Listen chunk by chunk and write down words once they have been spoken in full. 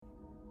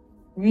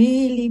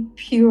really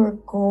pure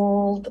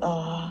gold.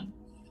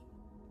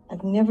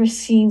 I've never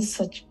seen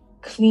such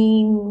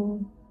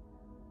clean,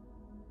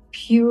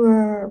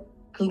 pure,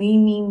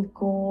 gleaming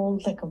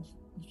gold, like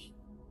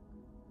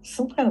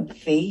some kind of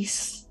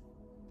vase.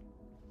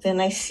 Then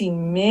I see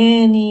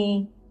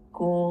many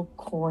gold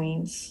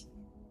coins.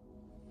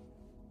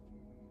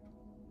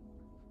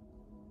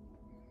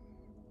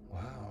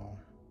 Wow.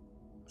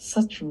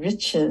 Such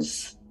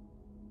riches.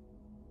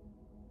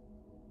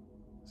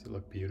 Does it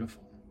look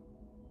beautiful?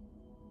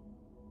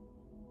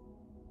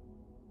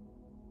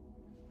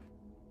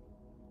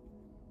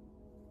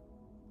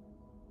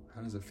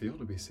 How does it feel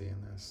to be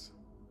seeing this?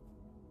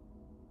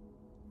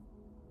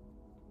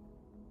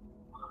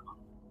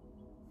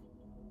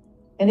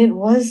 And it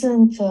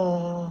wasn't,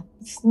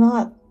 it's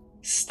not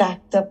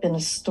stacked up in a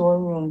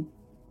storeroom.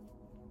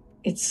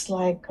 It's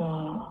like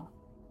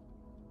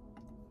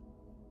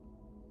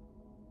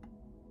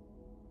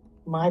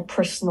my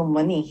personal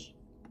money.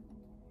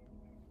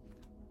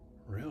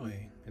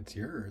 Really? It's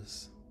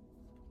yours?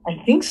 I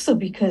think so,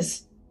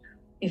 because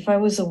if I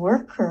was a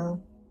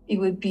worker, it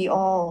would be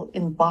all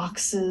in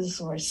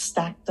boxes or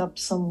stacked up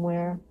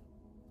somewhere.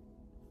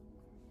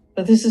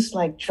 But this is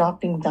like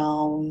dropping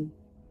down.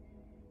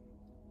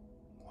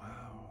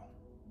 Wow.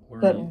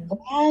 But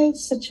why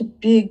such a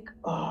big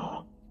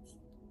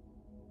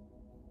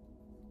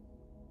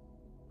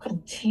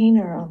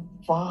container, of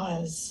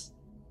vase?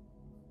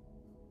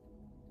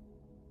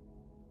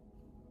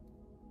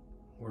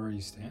 Where are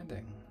you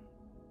standing?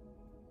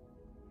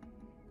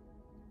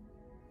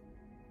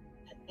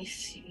 Let me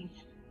see.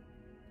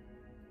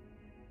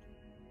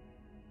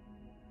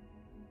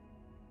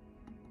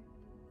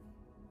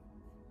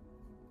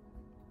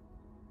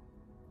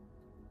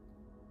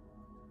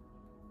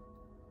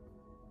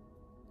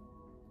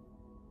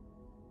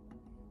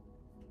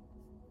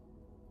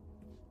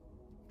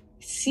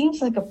 It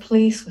seems like a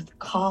place with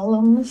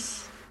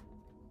columns.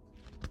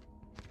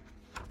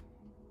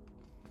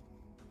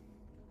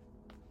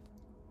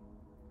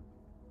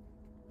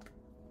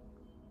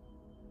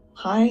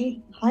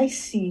 High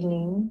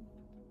ceiling.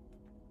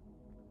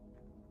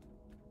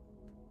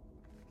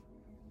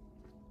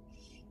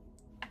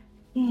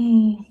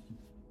 And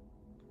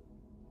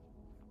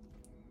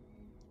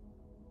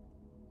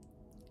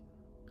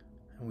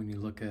when you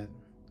look at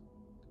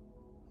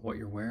what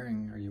you're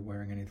wearing, are you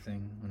wearing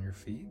anything on your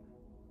feet?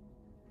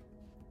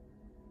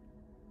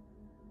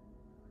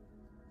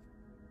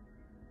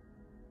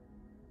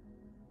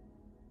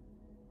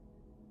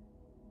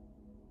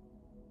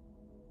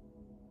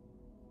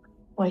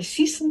 Well, I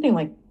see something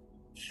like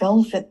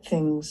velvet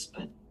things,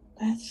 but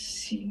let's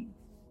see.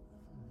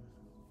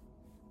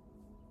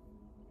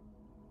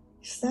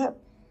 Is that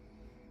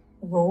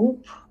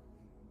robe?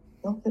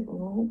 Velvet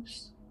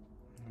robes?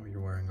 Oh,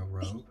 you're wearing a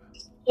robe?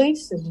 This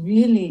place is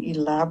really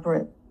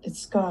elaborate.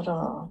 It's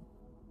got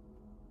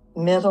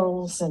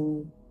metals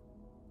and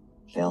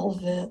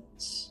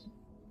velvets.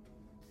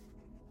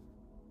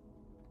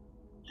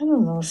 I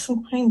don't know,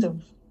 some kind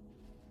of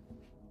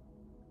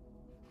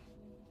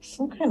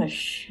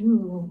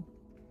shoe.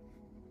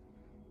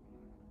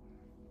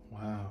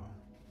 Wow.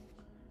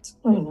 What's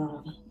going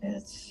on?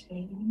 Let's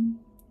see.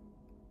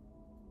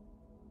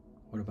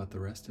 What about the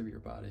rest of your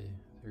body?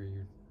 Are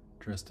you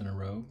dressed in a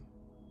robe?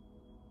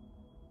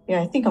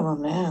 Yeah, I think I'm a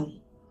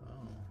man.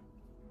 Oh.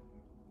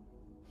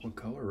 What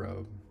color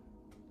robe?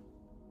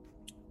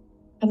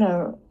 Kind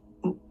of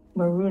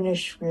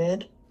maroonish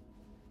red.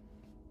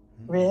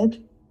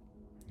 Red?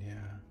 Yeah.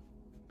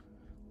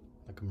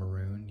 Like a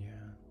maroon, yeah.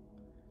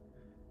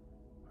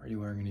 Are you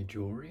wearing any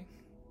jewelry?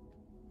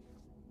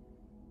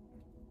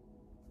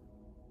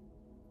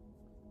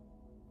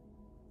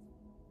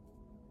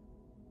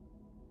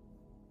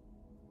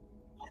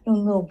 I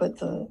don't know, but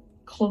the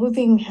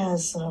clothing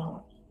has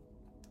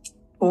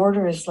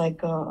borders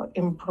like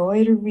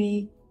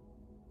embroidery,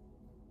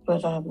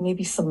 but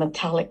maybe some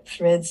metallic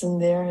threads in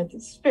there.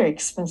 It's very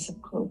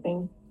expensive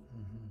clothing.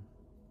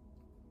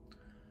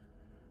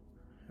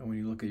 And when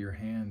you look at your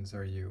hands,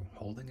 are you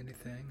holding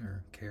anything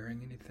or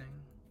carrying anything?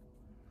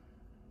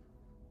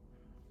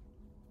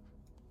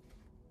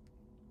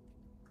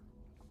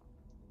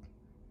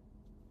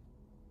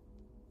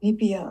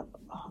 Maybe a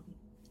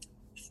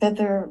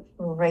feather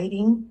for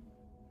writing,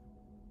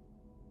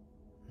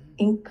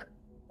 ink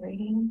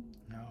writing.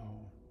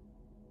 No.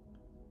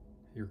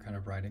 You're kind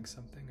of writing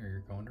something, or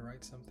you're going to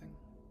write something?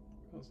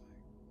 Feels like.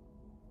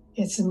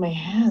 It's in my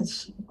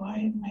hands. Why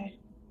am I?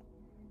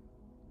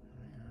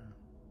 Yeah.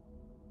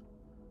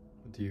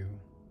 Do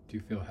you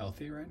feel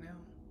healthy right now?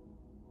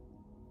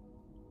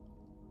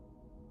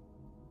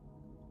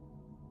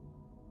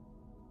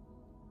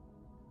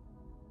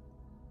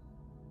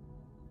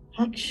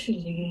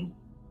 Actually,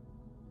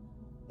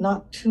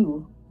 not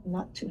too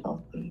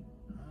healthy.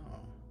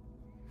 Oh.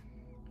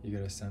 You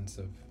get a sense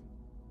of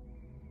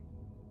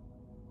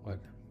what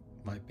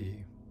might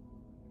be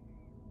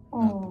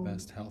not the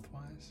best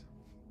health-wise?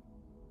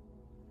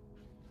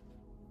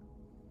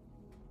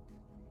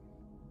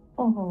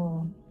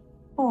 Oh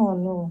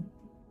no.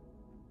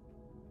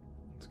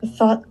 The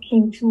thought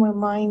came to my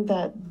mind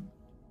that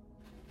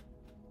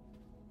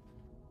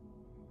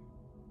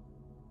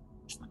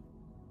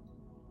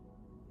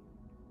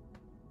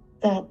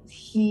that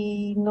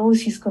he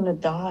knows he's going to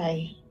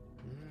die.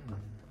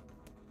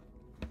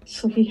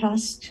 So he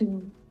has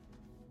to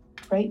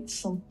write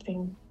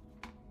something.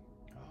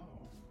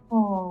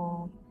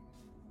 Oh.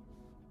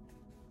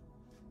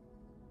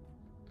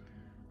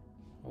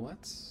 Well,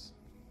 let's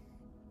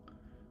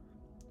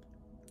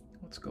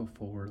go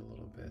forward a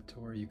little bit to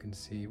where you can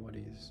see what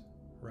he's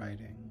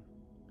writing.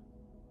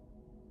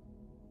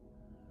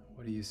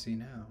 What do you see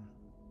now?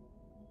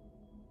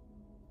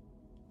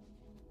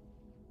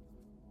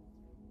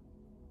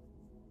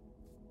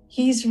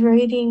 He's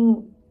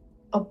writing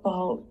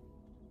about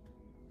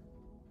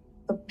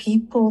the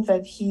people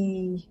that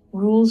he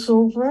rules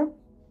over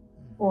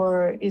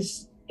or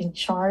is in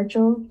charge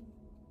of,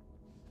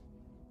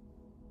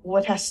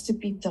 what has to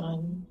be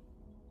done.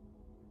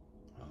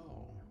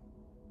 Oh.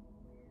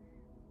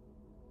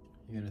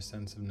 You get a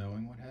sense of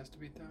knowing what has to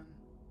be done?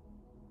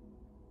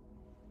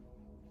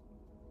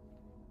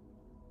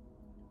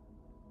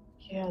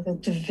 Yeah, the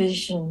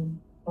division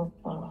of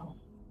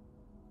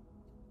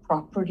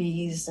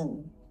properties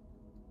and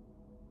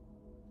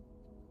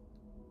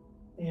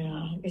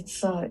yeah,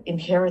 it's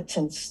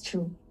inheritance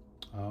too.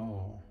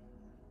 Oh.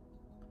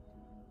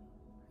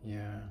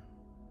 Yeah.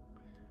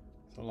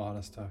 There's a lot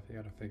of stuff you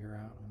got to figure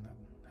out when that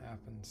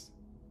happens.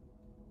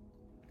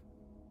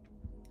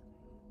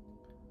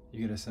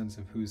 You get a sense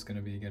of who's going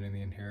to be getting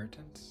the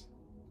inheritance?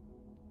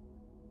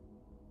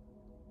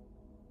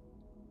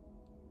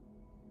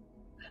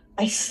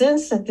 I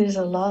sense that there's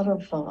a lot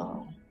of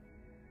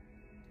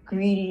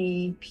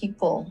greedy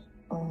people,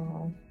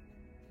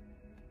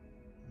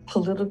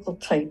 political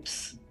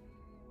types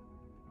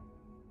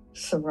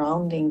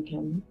surrounding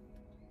him.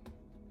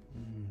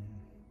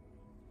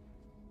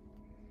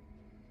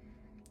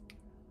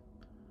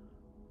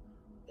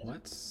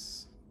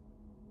 Let's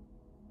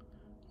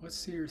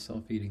see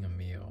yourself eating a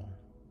meal.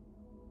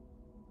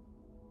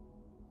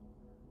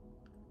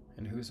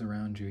 And who's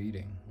around you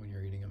eating when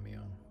you're eating a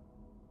meal?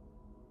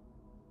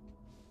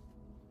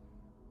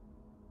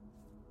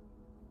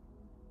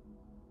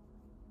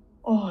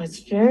 Oh, it's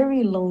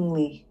very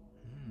lonely.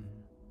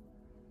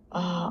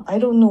 I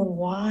don't know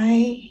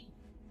why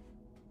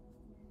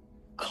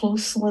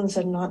close ones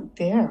are not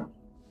there.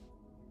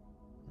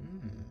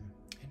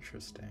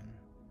 Interesting.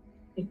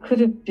 It could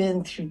have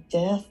been through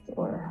death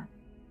or...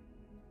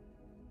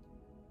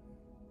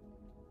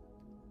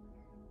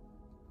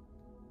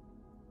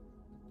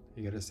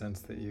 You get a sense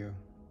that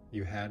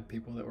you had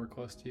people that were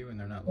close to you and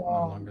they're no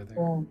longer there?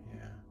 Yeah.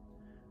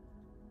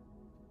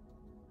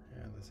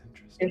 Yeah, that's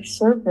interesting. Your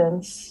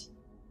servants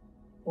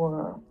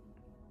were...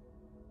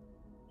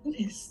 What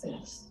is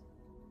this?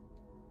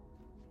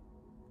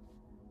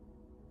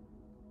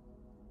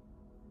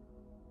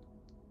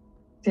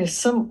 There's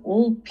some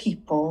old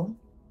people.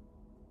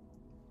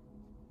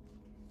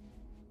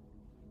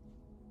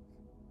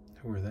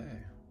 Who are they?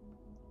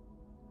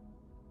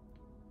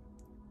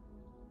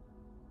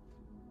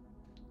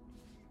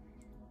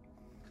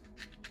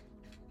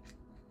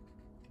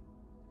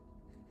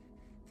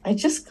 I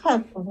just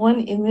got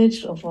one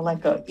image of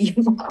like a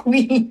evil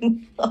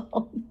queen.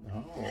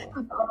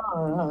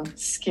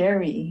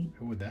 Scary.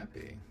 Who would that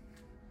be?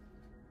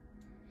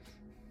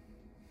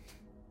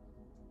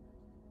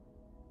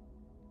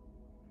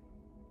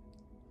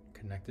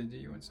 Connected to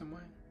you in some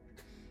way?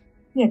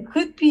 Yeah,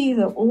 could be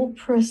the old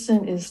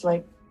person is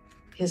like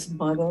his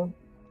mother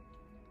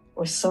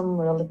or some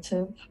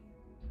relative.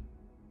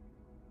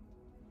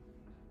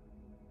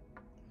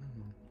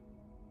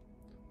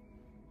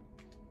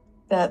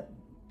 That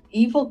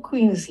evil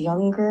queen is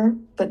younger,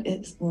 but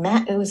it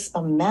was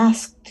a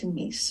mask to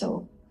me,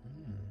 so.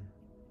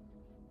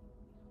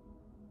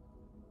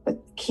 But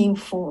came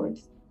forward.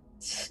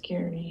 It's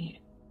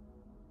scary.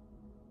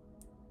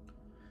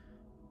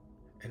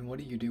 And what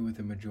do you do with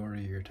the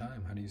majority of your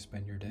time? How do you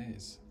spend your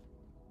days?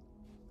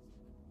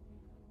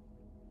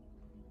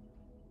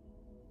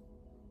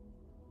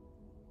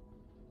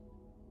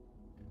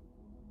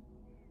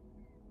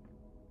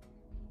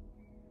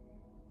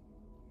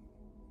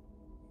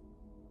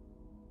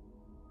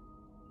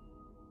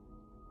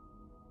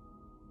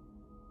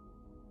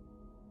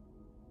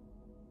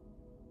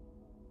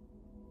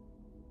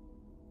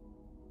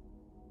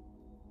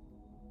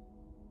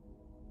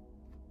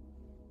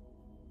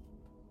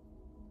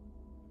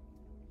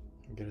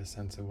 Get a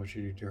sense of what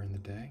you do during the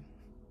day?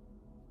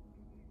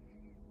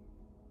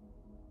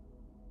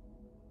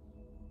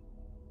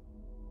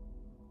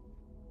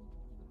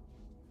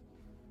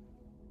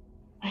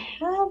 I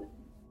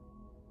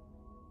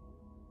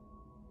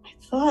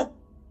thought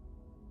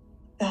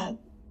that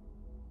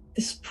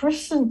this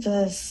person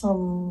does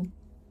some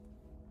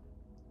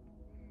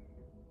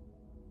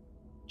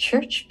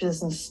church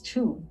business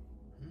too.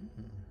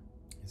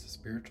 He's a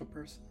spiritual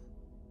person?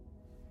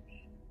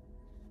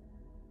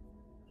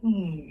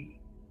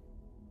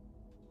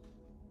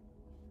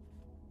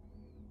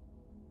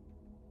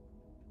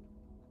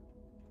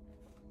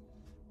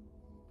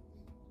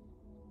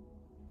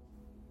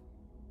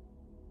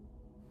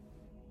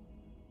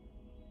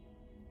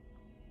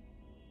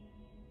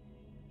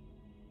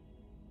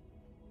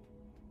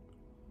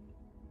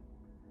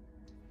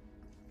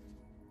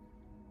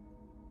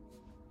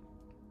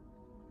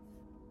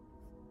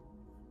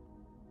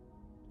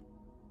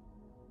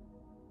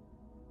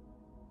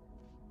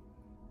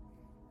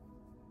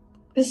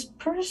 This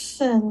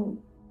person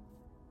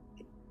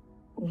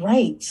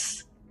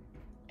writes,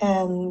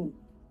 and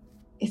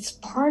it's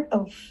part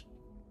of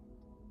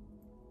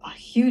a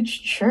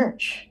huge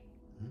church.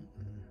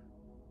 Mm-mm.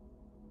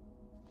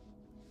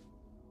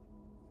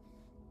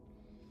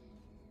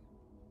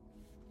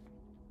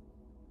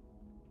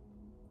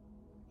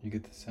 You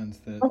get the sense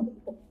that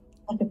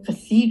Like a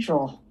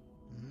cathedral.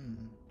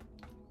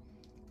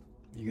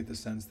 You get the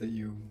sense that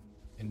you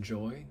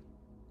enjoy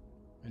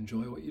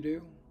what you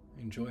do,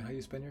 enjoy how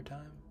you spend your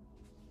time.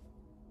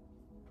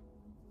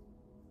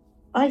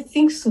 I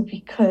think so,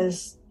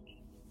 because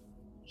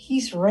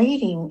he's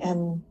writing,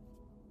 and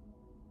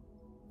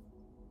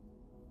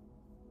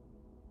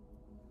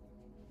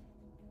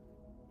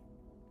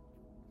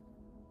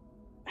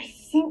I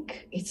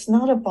think it's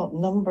not about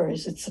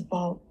numbers, it's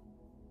about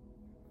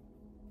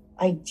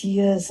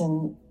ideas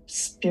and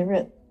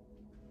spirit.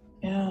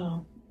 Yeah,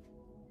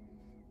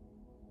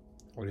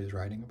 What he's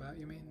writing about,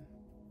 you mean?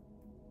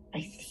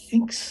 I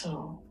think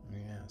so.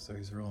 Yeah, so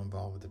he's real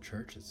involved with the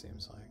church, it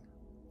seems like.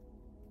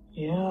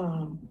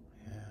 Yeah.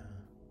 Yeah.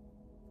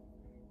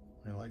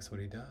 He likes what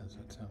he does.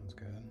 That sounds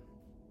good.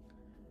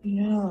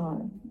 Yeah.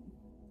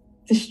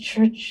 This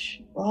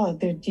church, wow,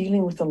 they're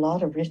dealing with a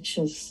lot of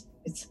riches.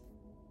 It's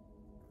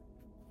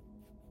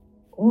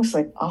almost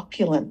like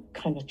opulent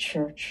kind of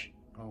church.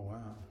 Oh, wow.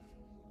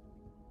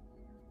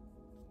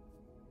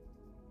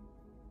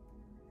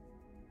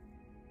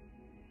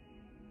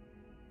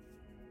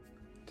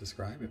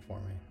 Describe it for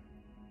me.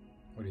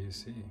 What do you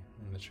see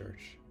in the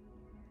church?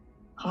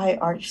 High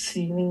arch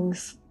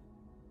ceilings.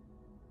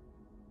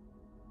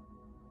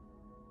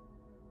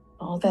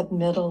 All that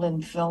metal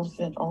and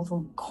velvet, all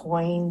the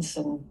coins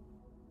and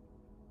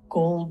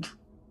gold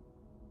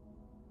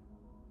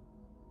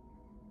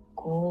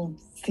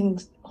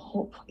things.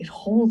 It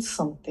holds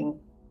something.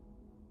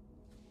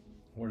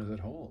 What does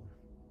it hold?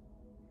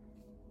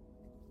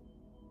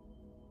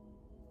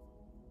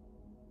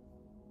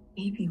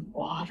 Maybe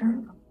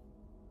water?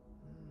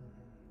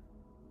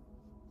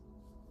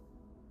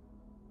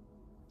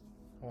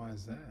 Why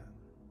is that?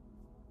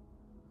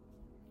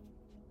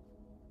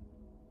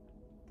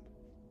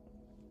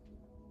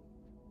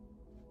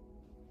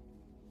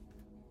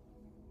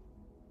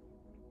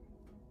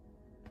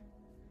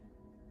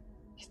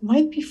 It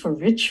might be for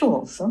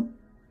rituals, huh?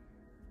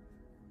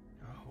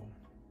 Oh,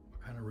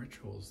 what kind of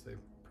rituals they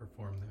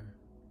perform there?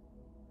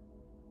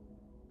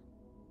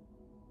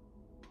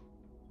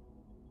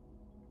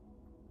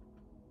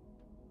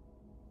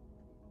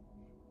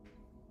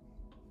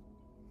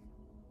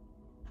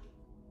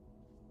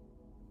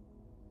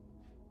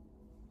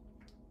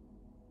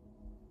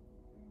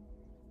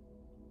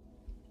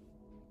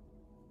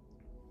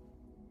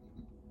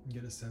 You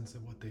get a sense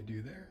of what they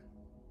do there?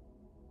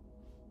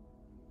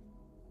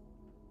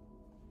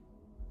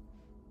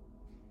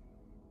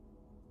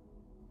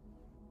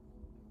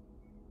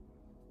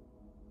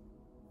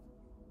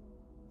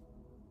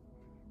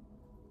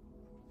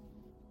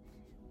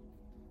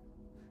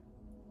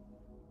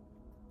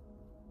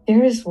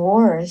 There is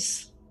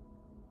wars.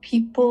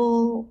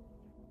 People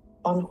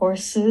on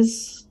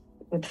horses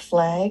with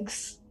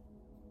flags.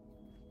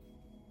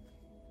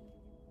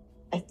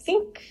 I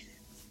think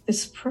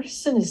this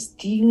person is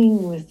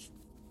dealing with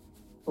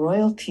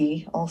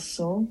royalty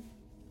also.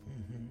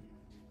 Mm-hmm.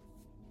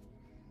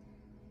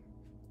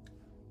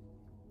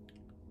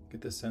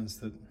 Get the sense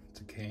that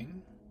it's a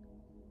king?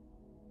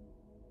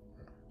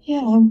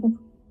 Yeah.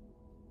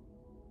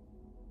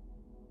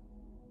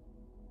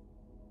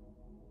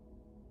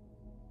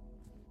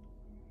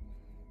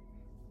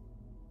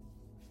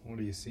 What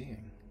are you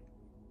seeing?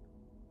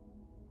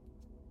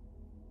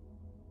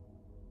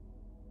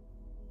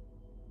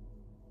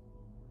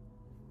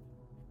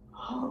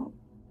 Oh,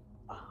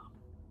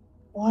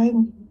 why?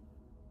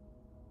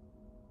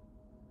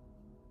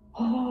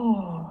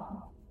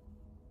 Oh.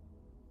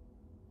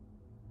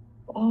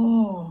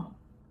 Oh.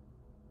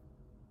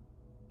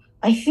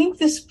 I think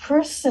this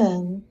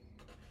person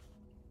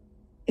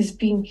is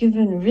being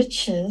given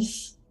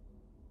riches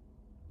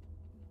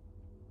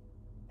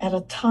at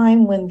a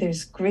time when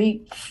there's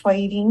great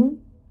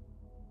fighting.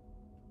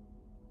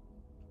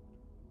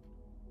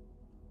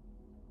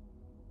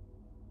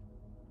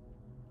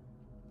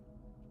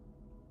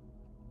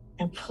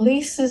 And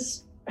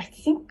places, I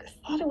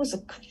thought it was a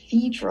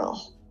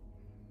cathedral.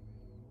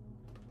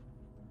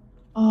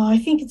 I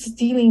think it's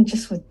dealing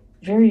just with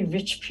very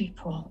rich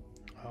people.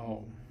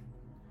 Oh.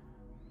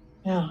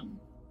 Yeah.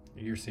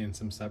 You're seeing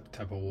some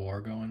type of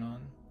war going on?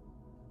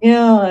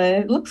 Yeah,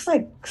 it looks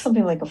like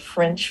something like a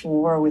French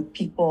war with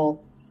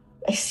people.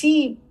 I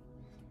see,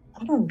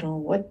 I don't know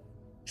what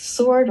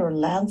sword or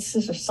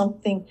lances or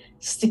something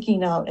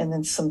sticking out, and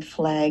then some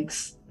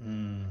flags.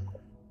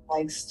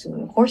 Flags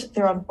too.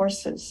 They're on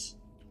horses.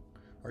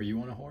 Are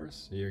you on a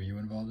horse? Are you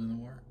involved in the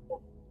war?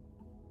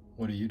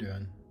 What are you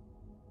doing?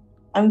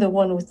 I'm the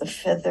one with the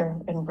feather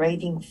and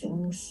writing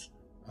things.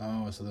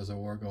 Oh, so there's a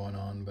war going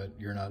on, but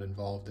you're not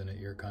involved in it.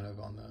 You're kind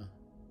of on the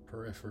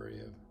periphery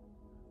of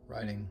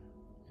writing.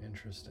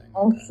 Interesting.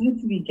 I seem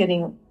to be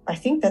getting, I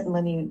think that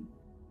money,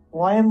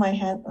 why am I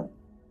having,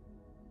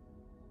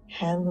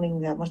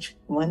 handling that much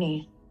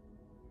money.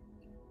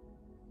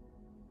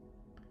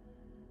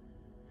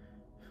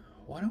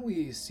 Why don't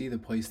we see the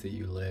place that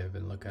you live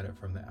and look at it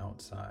from the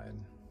outside?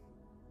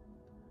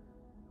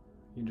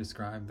 You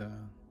describe the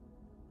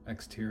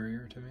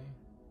exterior to me?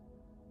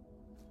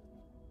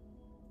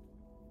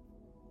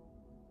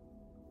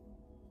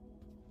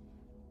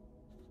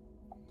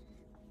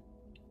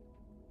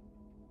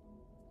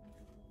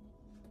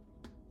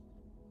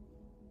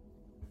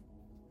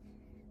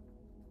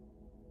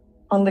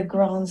 On the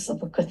grounds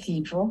of a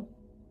cathedral.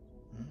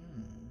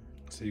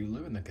 So you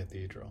live in the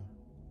cathedral?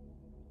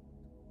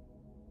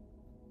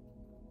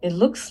 It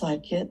looks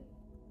like it.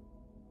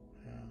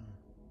 Yeah.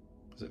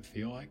 Does it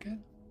feel like it?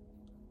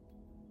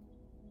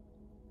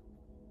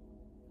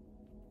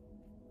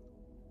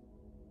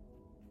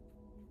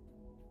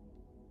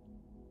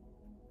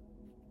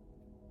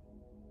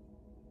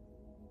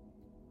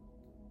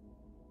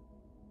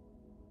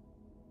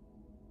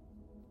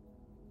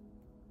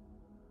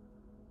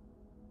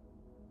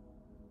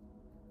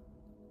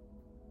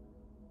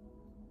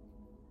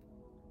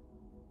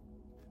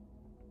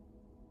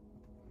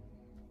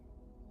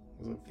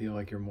 Does it feel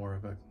like you're more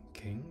of a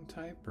king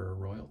type or a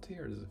royalty,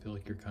 or does it feel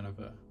like you're kind of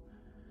a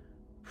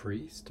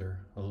priest or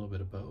a little bit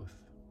of both?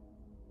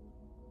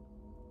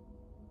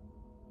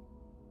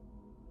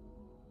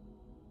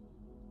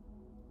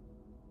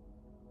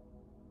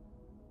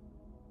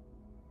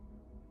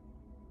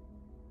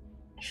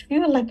 I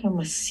feel like I'm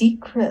a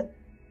secret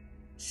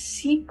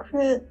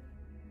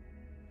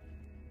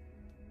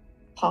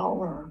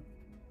power.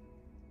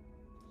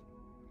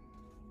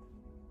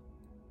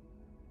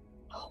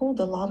 I hold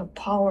a lot of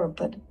power,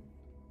 but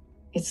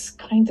it's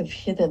kind of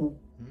hidden.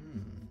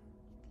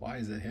 Why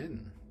is it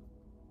hidden?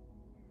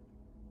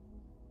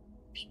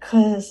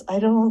 Because I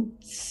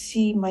don't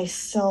see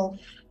myself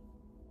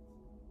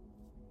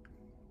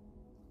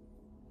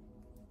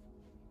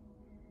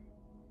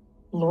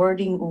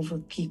lording over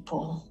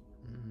people.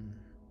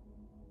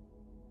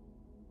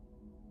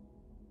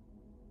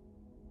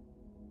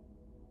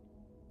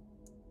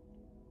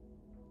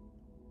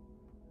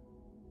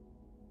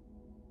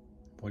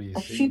 What do you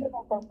I see? feel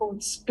like I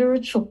hold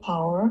spiritual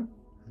power.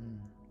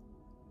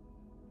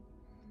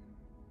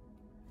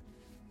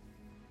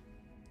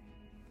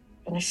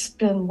 And I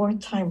spend more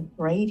time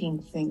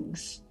writing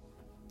things.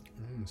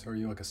 So are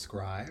you like a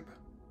scribe?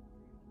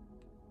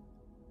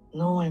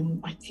 No,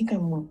 I think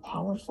I'm more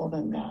powerful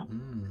than that.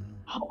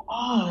 How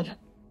odd.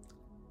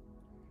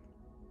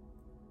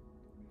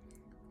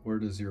 Where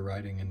does your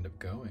writing end up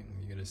going?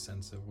 You get a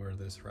sense of where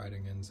this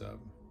writing ends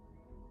up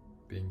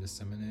being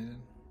disseminated?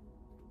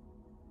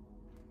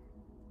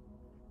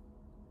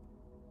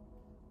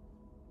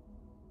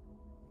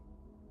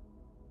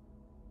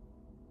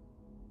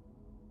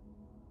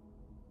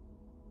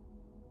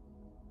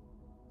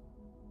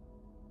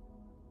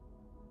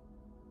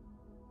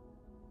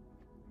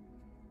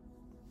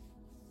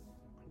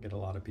 Get a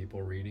lot of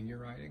people reading your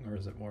writing, or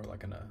is it more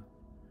like in a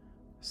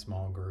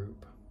small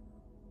group?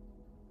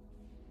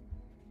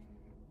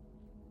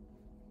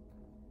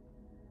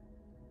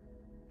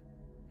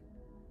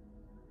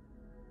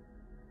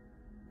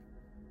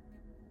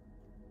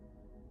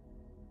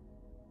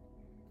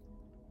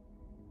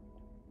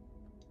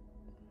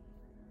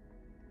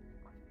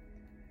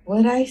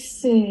 What I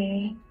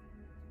say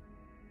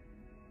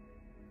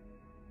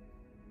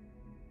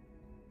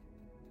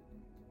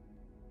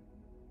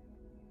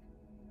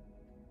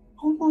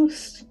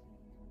almost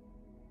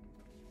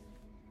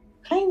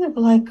kind of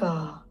like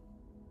a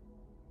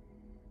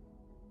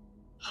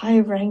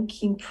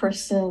high-ranking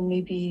person,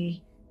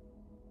 maybe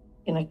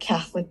in a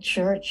Catholic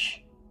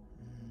church.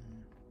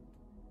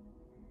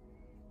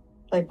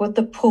 Like what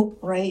the Pope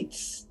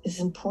writes is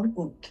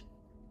important.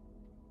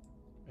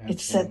 Absolutely. It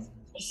sets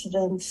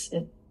precedents,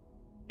 it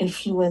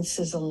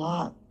influences a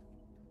lot.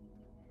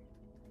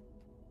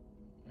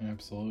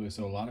 Absolutely.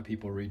 So a lot of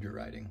people read your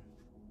writing.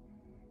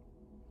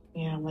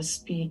 Yeah,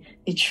 must be,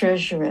 they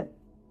treasure it.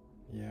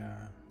 Yeah.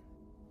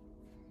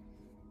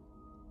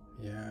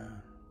 Yeah.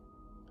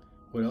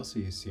 What else are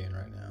you seeing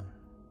right now?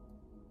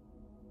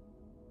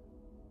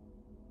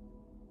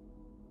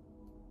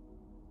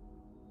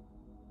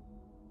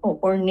 Oh,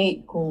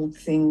 ornate gold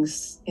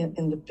things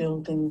in the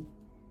building.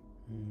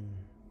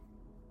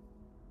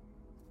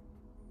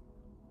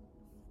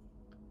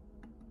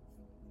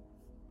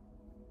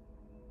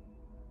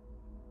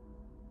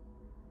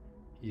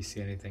 You see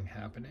anything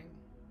happening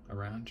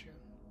around you?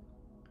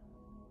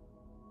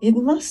 It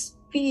must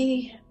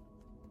be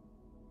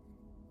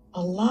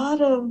a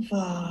lot of,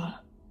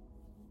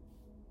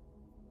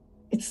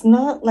 it's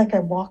not like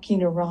I'm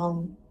walking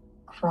around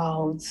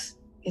crowds.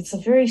 It's a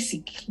very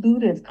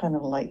secluded kind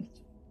of life.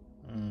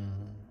 Okay.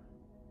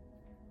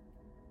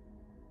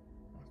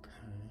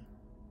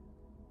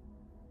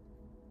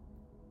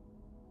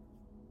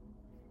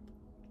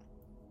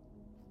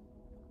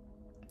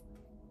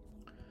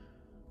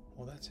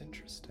 Well, that's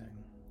interesting.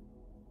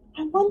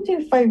 I wonder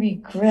if I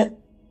regret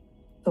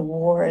the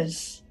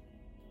wars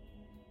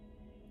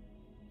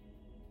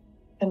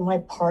and my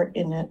part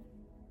in it.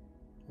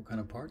 What kind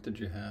of part did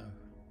you have?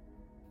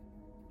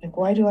 Like,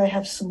 why do I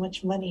have so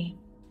much money?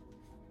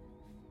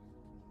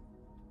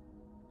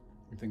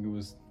 You think it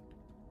was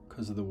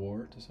because of the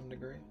war to some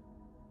degree?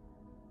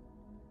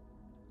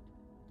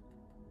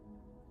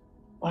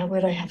 Why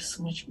would I have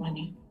so much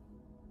money?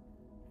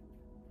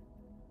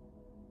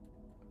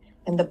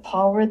 And the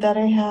power that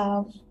I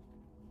have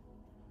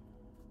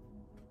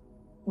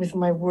with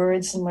my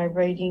words and my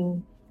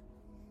writing,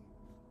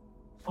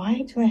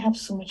 why do I have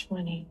so much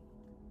money?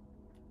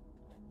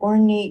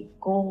 Ornate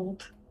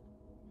gold.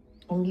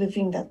 I'm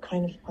living that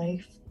kind of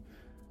life.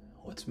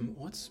 Let's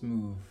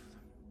move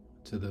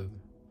to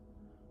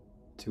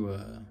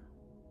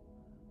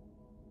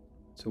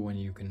when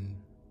you can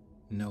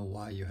know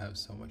why you have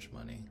so much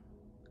money.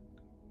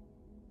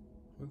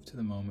 Move to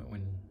the moment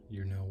when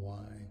you know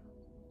why.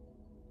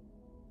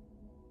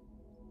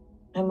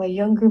 I'm a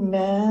younger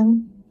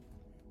man.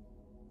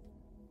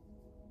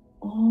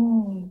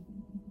 Oh,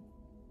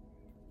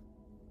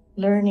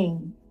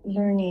 learning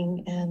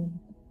and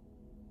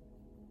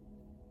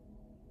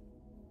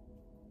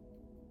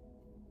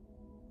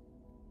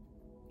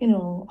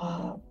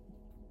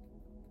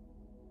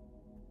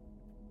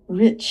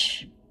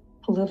rich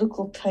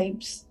political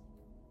types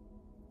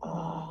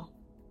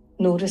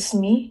notice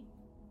me.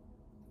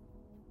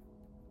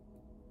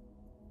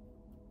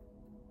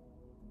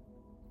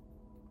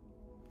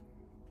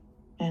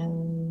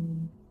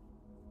 And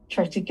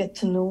try to get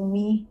to know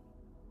me.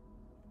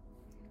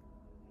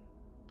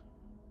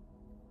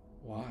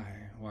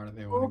 Why? Why do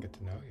they want to get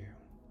to know you?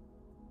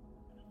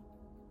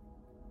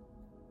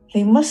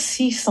 They must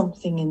see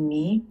something in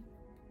me.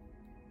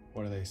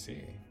 What do they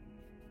see?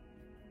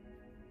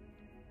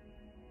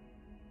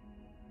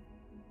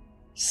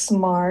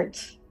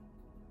 Smart.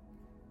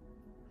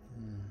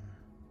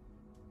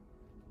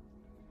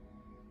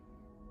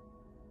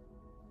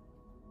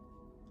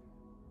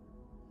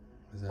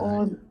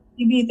 Or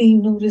maybe they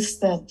notice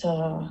that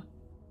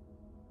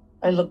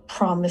I look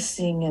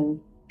promising and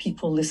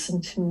people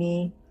listen to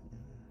me.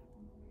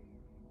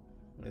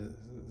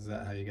 Is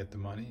that how you get the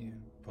money?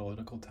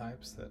 Political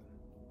types that?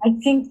 I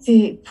think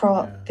they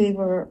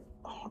were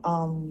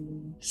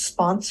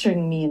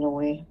sponsoring me in a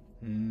way.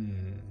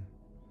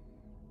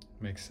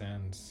 Makes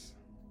sense.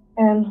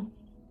 And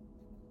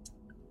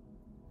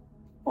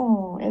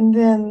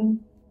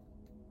then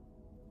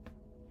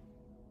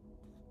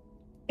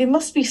it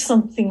must be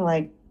something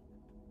like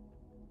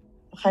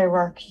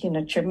hierarchy in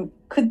a church.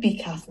 Could be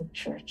Catholic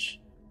Church.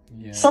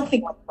 Yeah.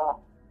 Something like that.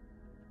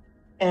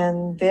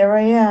 And there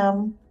I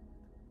am,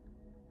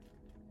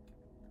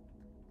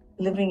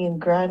 living in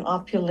grand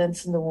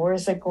opulence, and the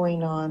wars are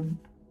going on.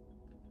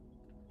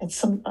 And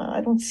I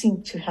don't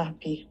seem too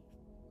happy.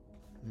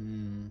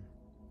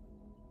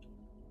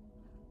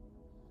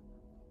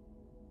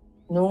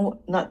 No,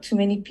 not too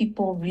many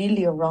people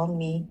really around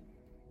me.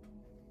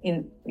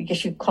 I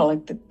guess you'd call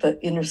it the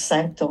inner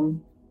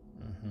sanctum.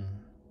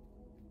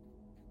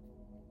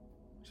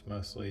 It's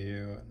mostly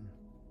you and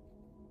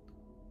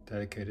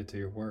dedicated to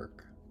your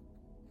work.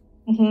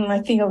 I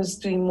think I was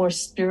doing more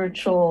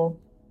spiritual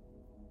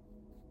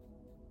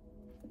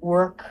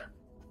work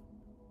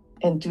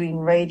and doing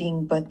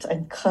writing, but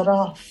I'm cut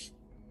off.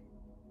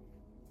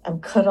 I'm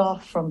cut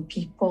off from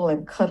people.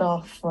 I'm cut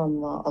off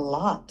from a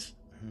lot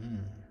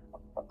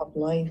of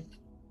life.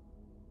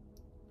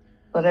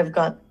 But I've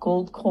got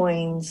gold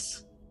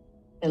coins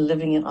and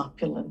living in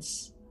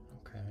opulence.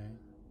 Okay.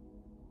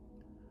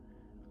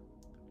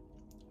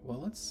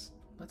 Well, let's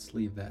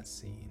leave that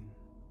scene.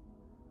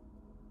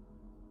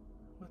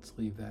 Let's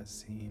leave that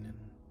scene and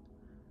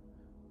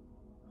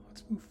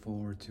let's move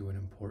forward to an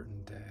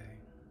important day.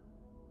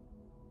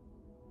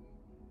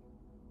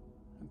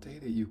 A day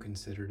that you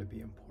consider to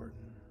be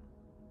important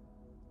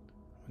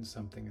when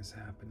something is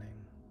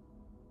happening.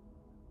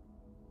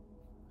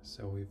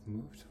 So we've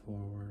moved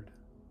forward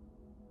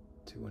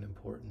to an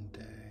important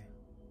day.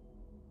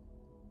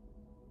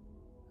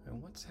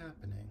 And what's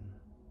happening?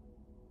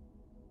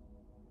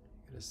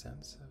 Get a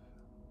sense of?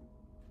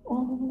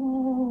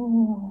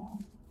 Oh.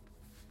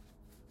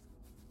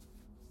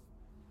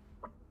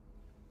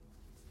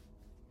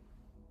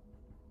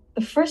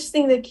 The first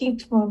thing that came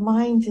to my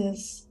mind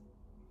is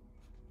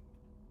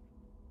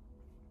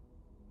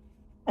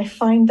I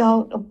find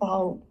out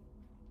about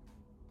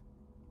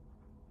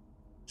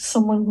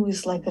someone who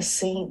is like a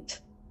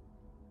saint.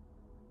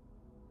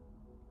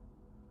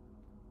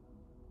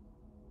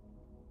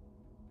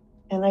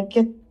 And I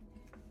get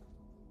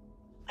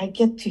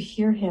to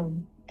hear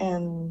him,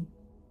 and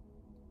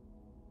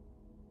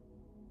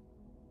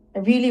I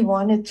really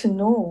wanted to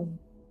know,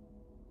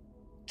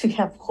 to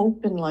have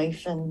hope in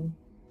life, and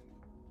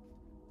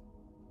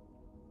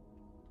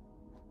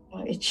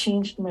it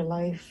changed my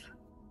life.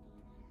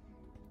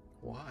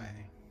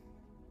 Why?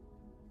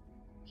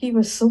 He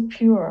was so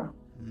pure.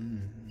 He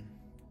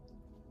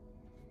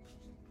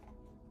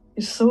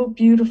was so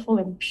beautiful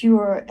and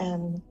pure,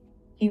 and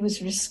he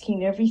was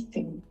risking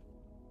everything.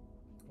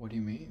 What do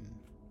you mean?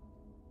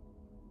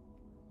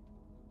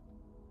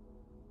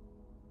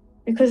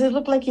 Because it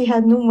looked like he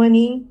had no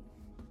money.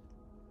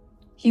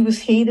 He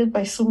was hated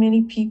by so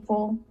many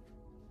people.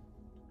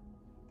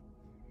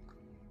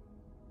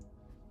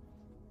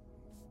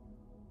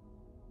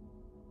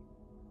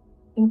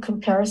 in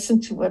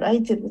comparison to what I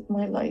did with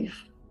my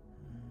life.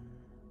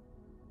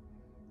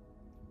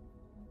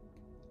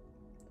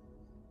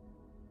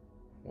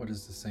 What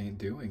is the saint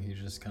doing? He's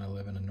just kind of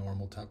living a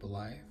normal type of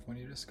life when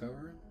you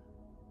discover it?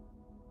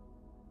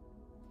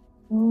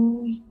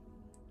 Or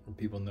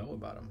people know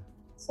about him?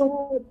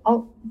 So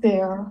out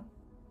there.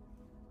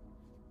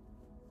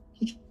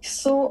 He's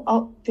so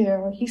out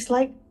there. He's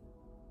like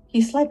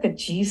a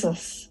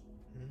Jesus.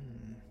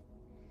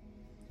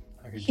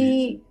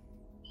 He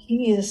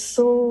is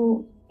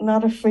so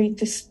not afraid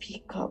to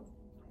speak up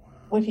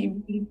what he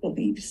really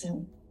believes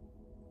in.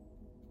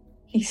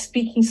 He's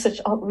speaking such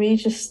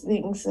outrageous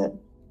things that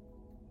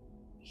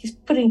he's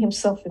putting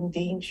himself in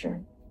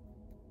danger.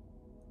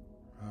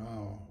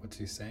 Oh, what's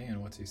he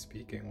saying? What's he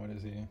speaking? What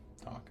is he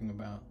talking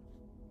about?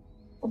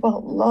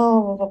 About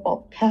love,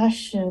 about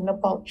passion,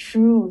 about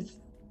truth,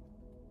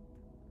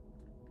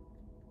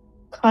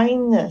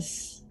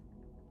 kindness,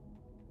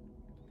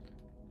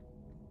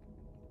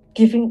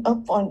 giving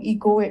up on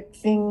egoic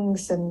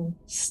things and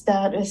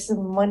status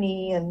and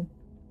money and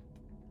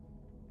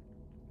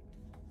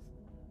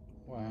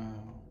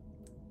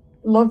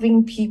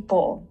loving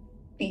people,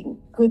 being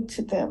good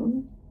to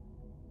them.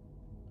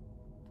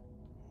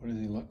 What does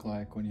he look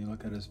like when you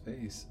look at his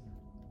face?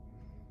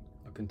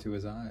 Look into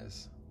his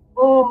eyes.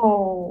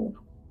 Oh,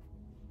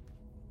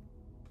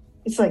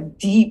 it's like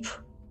deep.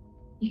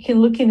 You can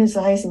look in his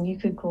eyes and you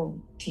could go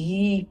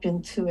deep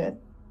into it.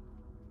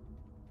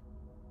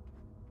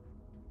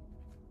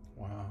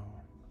 Wow.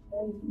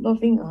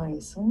 Loving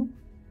eyes, huh?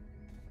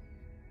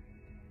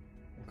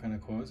 What kind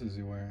of clothes is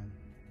he wearing?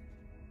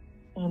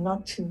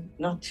 Not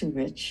too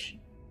rich.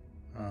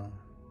 Oh.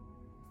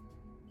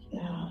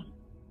 Yeah.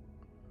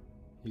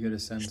 You get a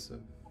sense of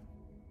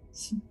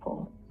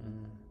simple.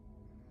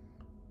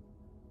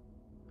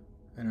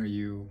 And are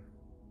you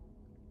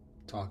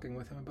talking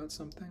with him about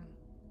something?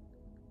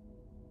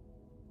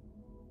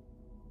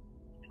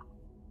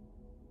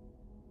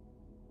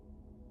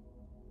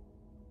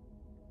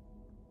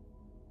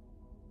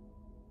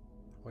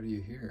 What do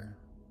you hear?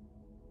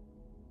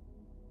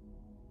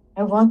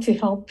 I want to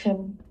help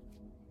him.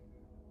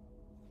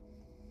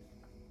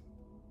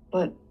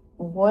 But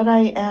what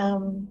I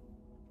am,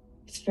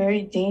 it's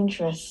very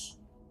dangerous.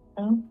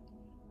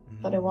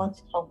 But I want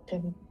to help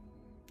him.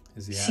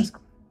 Is he asking?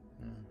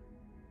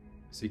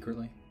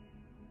 Secretly?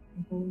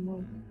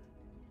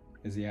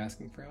 Is he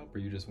asking for help, or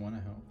you just want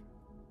to help?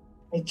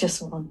 I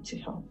just want to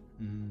help.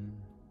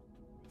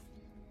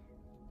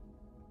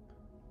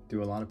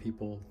 Do a lot of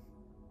people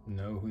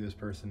know who this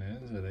person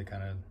is, or they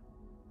kind of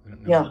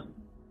don't know? Yeah.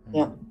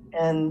 Yeah.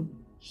 And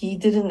he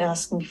didn't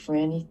ask me for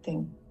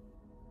anything.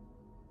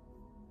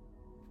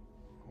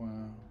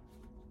 Wow.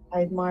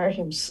 I admire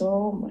him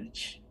so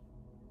much.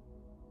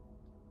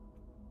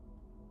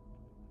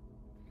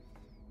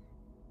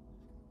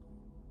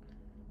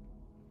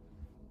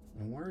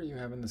 And where are you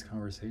having this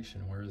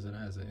conversation? Where is it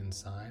at? Is it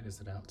inside? Is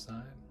it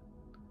outside?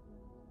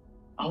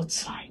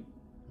 Outside.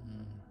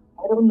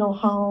 I don't know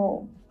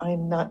how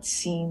I'm not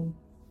seen.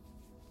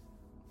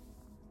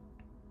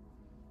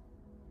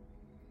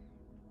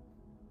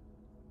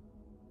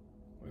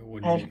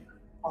 Would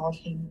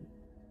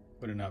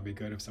it not be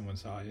good if someone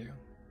saw you?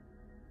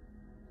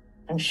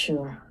 I'm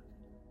sure.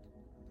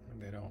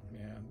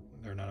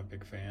 They're not a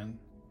big fan.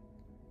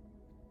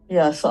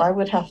 Yeah, so I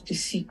would have to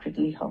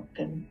secretly help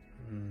him.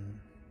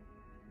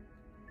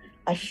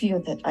 I feel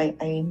that I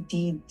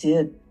indeed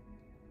did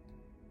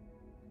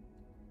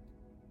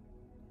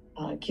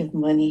give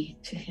money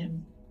to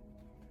him.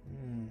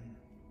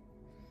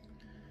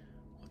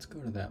 Let's go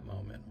to that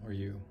moment where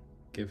you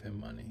give him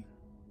money.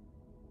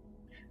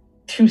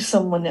 Through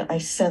someone that I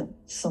sent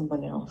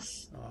someone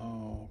else.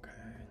 Oh, okay.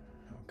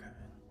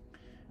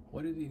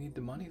 What did he need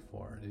the money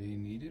for? Did he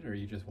need it, or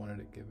you just wanted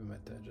to give him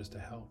it just to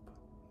help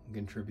and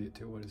contribute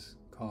to what his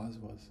cause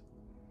was?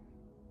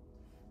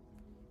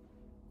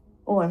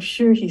 Oh, I'm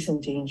sure he's in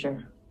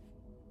danger.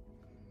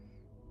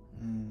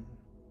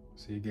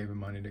 So you gave him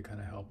money to kind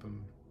of help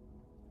him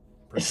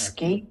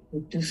escape or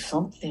do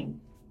something.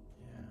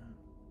 Yeah.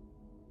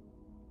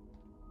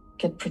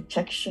 Get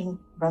protection,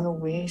 run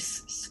away,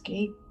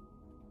 escape.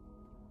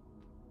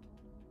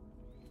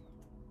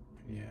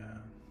 Yeah.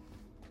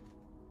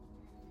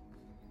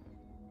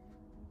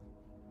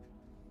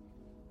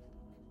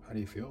 How do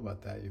you feel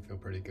about that? You feel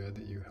pretty good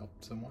that you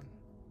helped someone?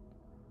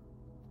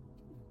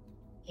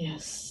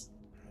 Yes.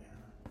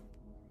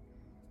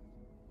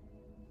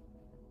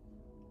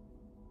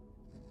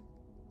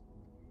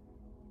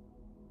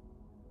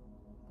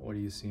 What are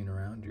you seeing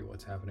around you?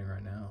 What's happening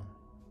right now?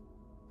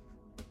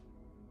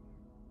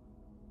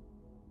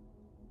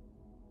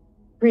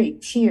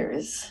 Great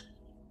tears.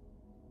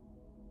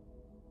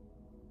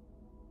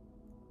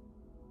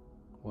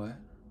 What?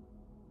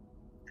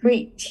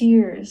 Great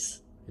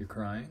tears. You're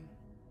crying?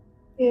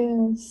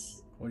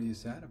 Yes. What are you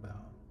sad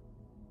about?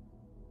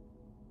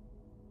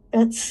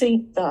 That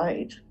saint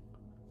died.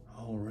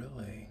 Oh,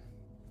 really?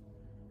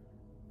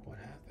 What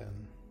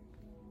happened?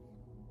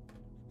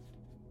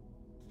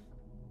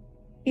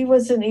 He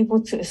wasn't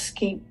able to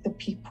escape the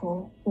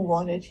people who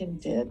wanted him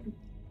dead.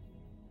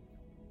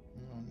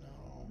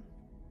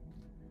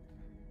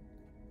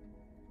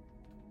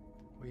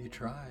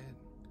 tried.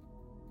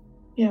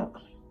 Yeah.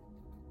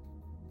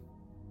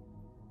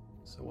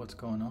 So what's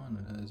going on?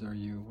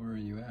 Where are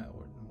you at?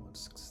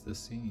 What's the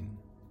scene?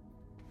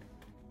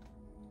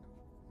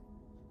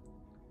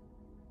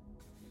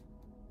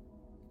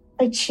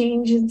 I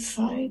change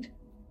inside.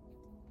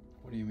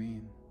 What do you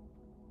mean?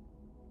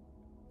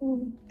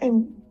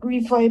 I'm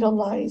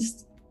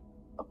revitalized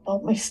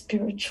about my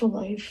spiritual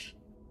life.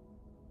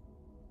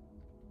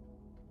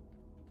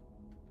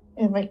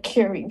 And my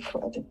caring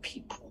for other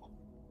people.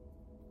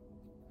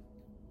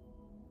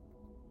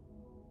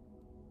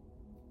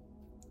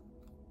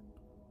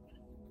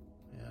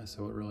 Yeah,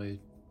 so it really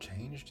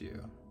changed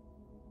you.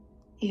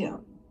 Yeah.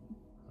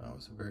 That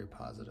was a very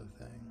positive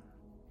thing.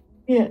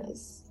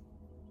 Yes.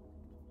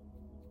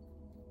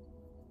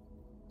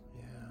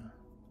 Yeah.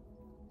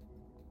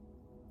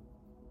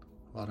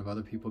 A lot of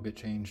other people get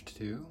changed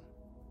too.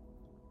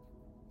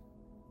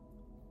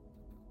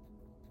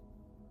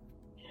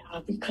 Yeah,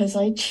 because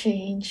I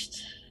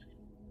changed.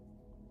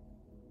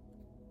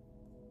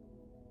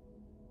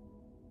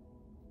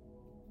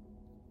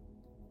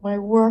 My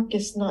work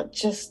is not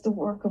just the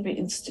work of an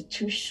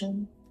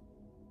institution.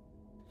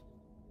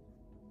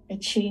 I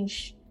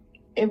change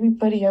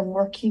everybody I'm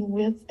working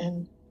with,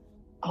 and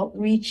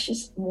outreach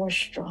is more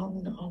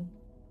strong now.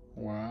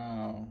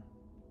 Wow.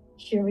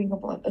 Hearing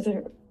about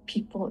other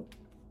people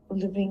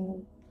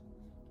living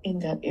in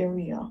that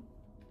area.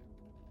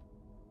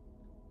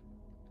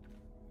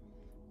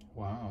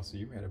 Wow, so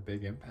you made a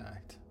big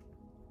impact.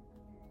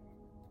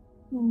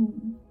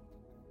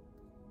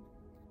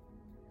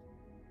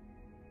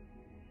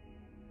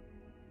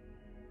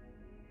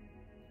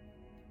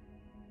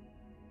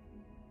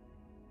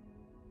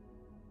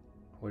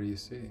 What do you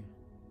see?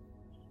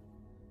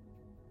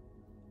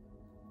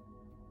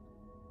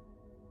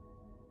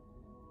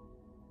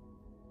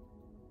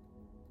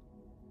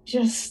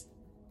 Just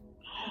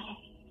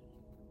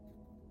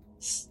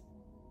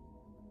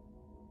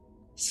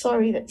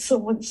sorry that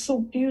someone so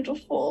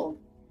beautiful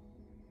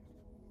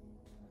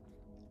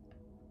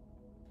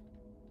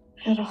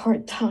had a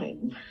hard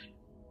time.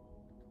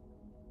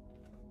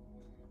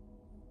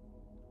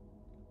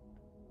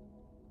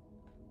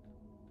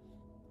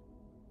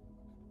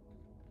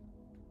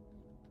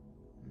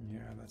 Yeah,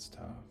 that's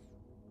tough.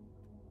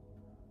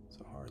 It's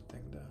a hard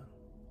thing to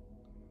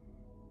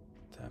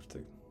have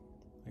to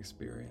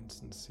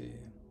experience and see.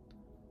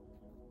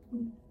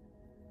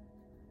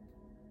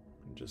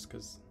 Just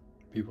because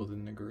people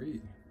didn't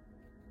agree.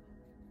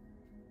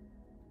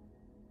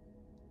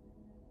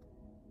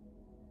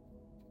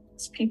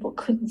 People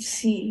couldn't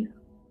see.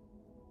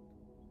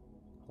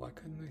 Why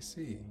couldn't they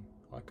see?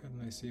 Why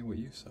couldn't they see what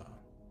you saw?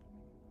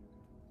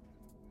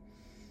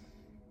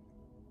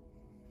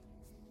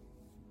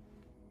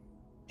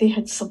 They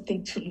had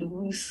something to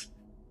lose.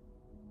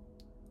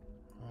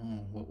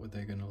 Oh, what were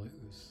they going to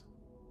lose?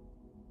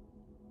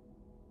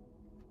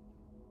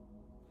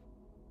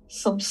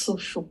 Some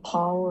social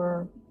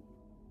power.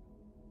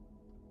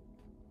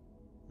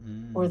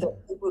 Or that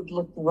it would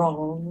look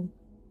wrong.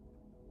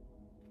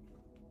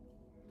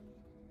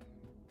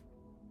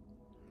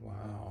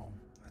 Wow,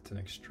 that's an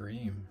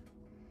extreme.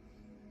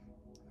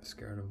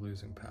 Scared of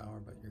losing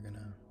power, but you're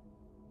gonna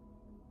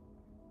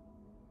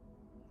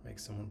make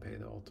someone pay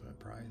the ultimate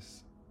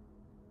price.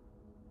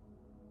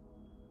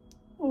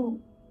 What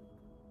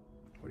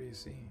are you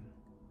seeing?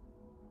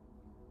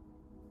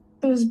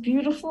 Those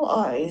beautiful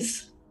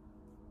eyes.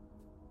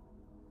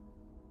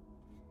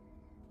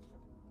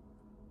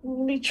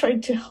 We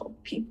tried to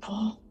help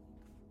people.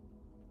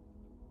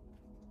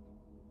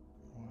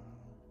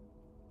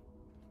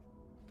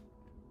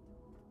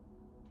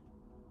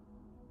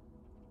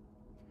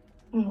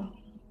 Wow.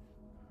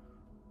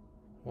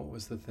 What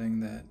was the thing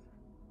that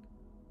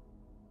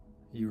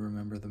you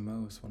remember the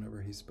most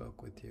whenever he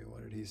spoke with you?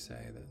 What did he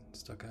say that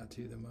stuck out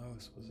to you the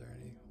most? Was there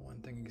any one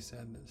thing he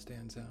said that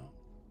stands out?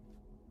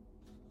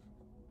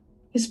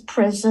 His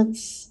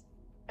presence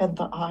and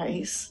the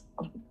eyes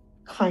of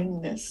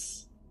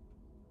kindness.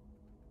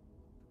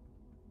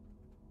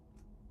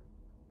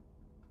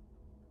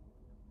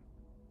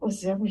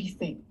 Was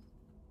everything.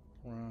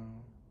 Wow.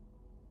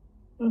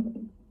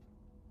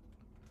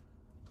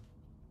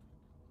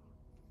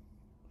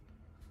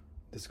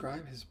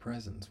 Describe his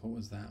presence. What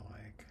was that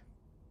like?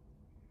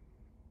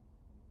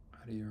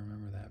 How do you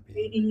remember that being?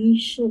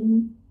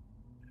 Radiation.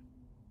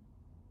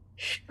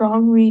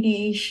 Strong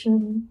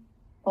radiation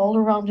all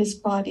around his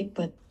body,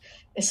 but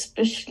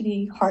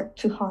especially heart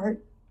to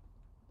heart.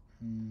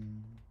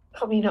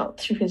 Coming out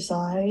through his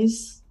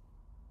eyes.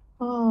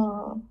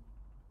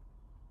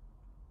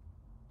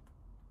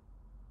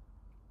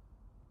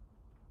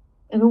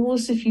 And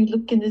almost if you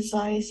look in his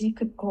eyes, you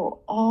could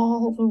go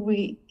all the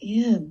way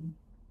in,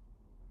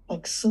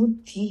 like so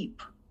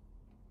deep.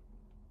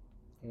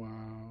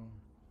 Wow.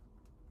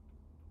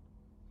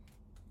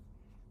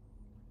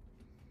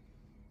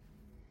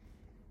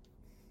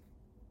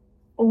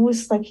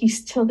 Almost like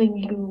he's telling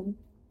you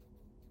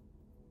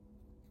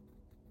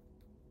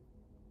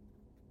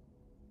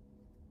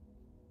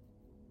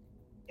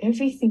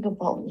everything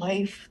about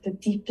life, the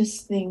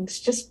deepest things,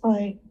 just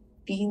by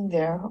being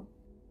there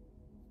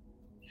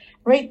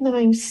right now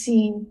I'm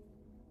seeing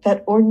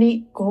that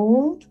ornate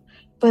gold,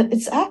 but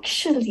it's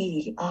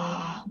actually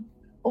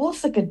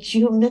almost like a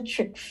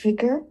geometric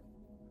figure.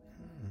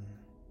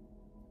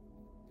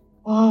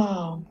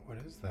 Wow. What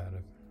is that?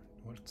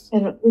 What's...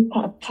 And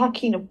we're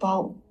talking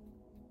about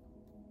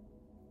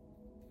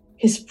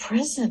his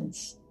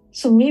presence.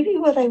 So maybe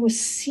what I was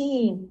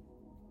seeing,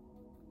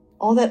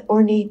 all that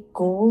ornate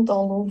gold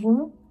all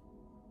over.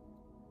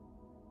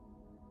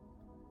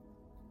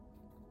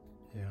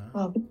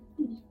 Yeah.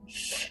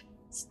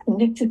 It's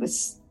connected with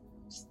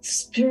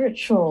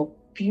spiritual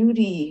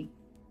beauty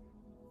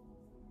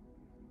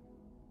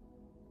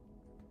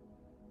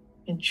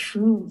and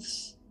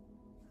truths.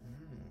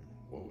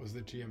 What was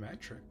the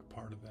geometric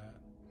part of that?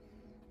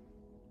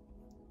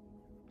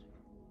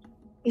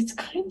 It's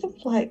kind of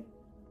like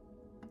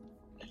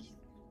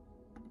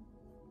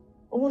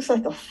almost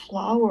like a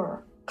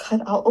flower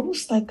cut out,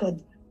 almost like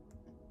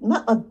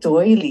not a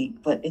doily,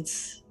 but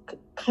it's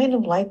kind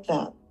of like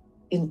that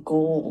in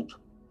gold.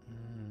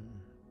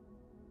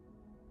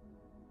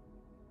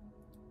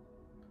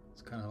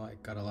 It's kind of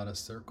like got a lot of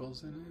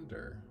circles in it,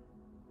 or?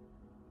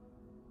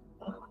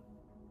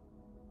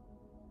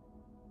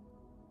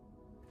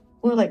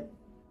 Well, like,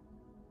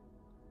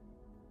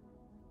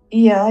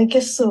 yeah, I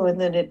guess so.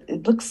 And then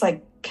it looks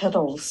like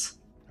petals.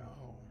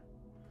 Oh.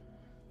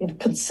 In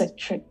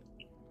concentric,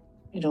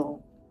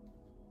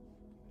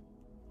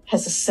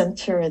 has a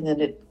center, and then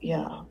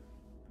You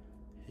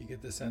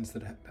get the sense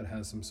that that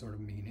has some sort of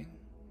meaning?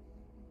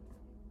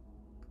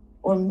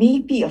 Or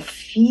maybe a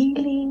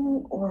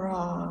feeling,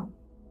 or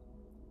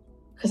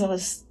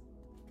because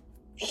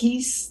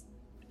he's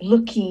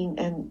looking,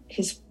 and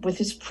with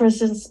his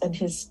presence and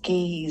his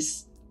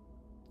gaze,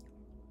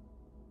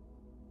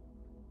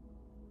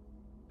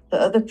 the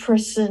other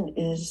person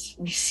is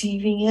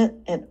receiving it,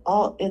 and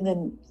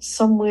then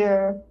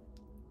somewhere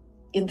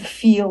in the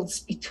fields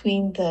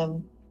between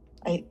them,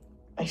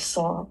 I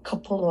saw a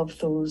couple of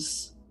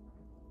those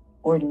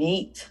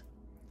ornate.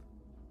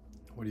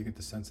 What do you get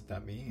the sense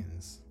that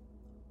means?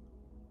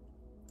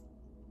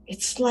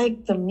 It's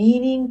like the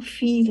meaning,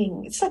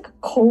 feeling. It's like a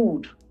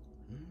code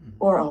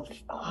or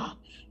a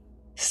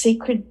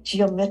sacred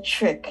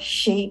geometric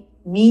shape,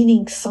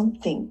 meaning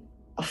something,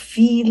 a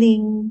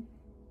feeling,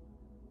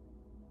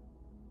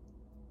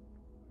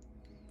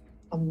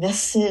 a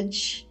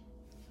message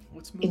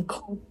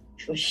encoded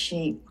to a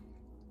shape.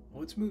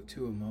 Let's move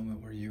to a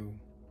moment where you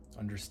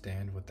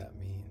understand what that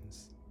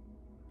means.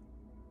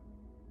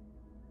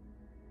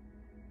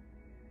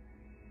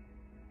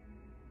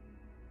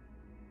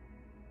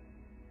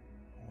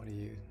 What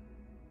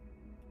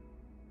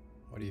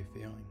are you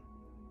feeling?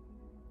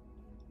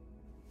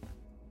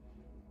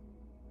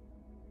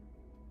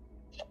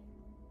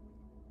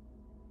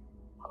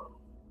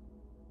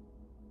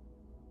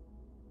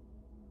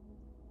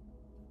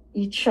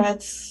 You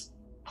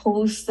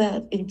transpose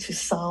that into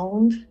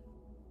sound,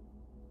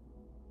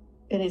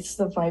 and it's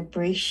the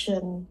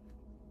vibration.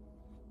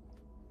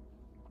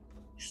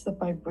 It's the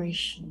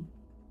vibration.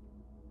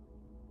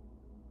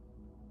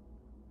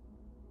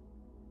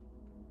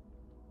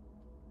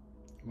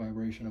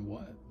 Vibration of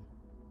what?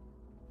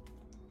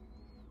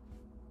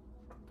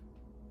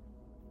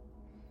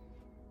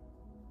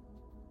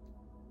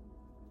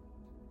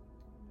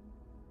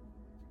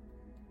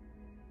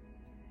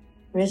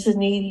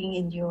 Resonating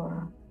in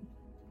your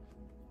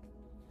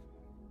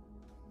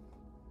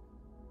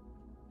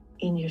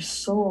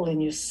soul,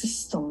 in your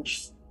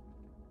systems.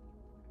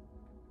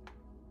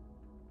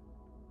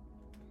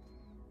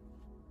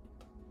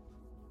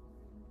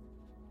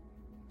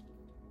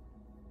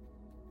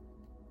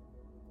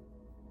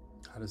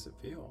 How does it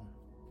feel?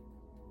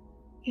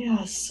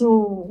 Yeah, so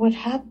what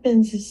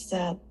happens is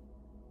that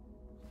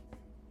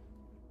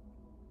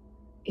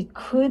it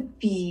could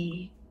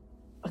be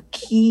a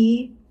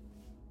key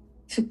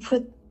to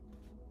put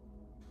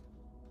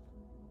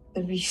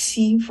the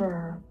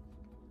receiver,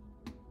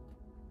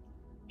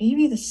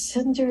 maybe the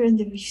sender and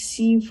the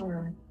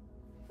receiver,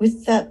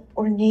 with that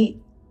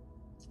ornate,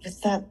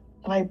 with that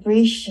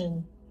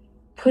vibration,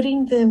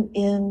 putting them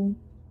in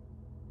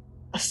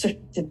a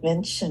certain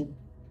dimension.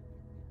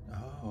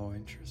 Oh,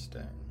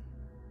 interesting.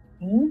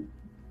 Mm-hmm.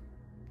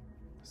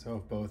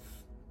 So if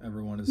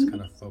everyone is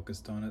kind of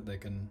focused on it, they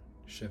can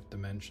shift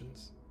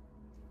dimensions?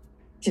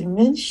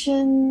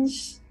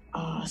 Dimensions,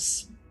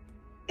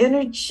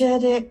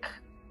 energetic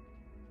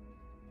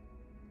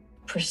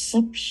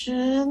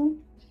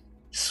perception,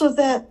 so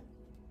that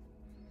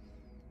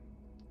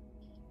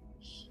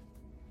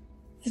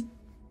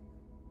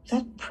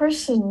that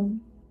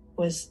person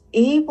was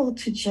able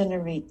to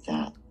generate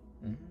that.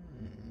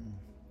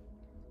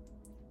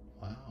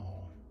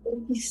 Wow.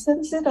 He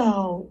sends it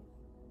out,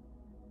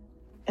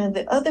 and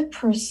the other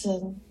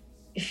person,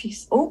 if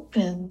he's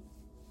open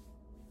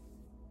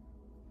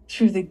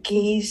through the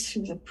gaze,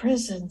 through the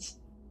presence,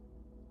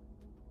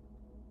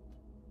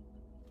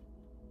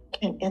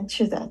 can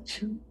enter that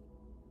too.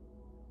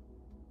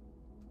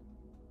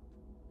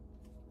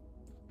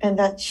 And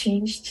that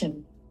changed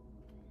him.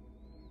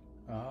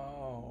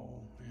 Oh,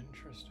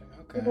 interesting.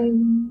 Okay.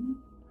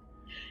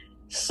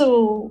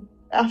 So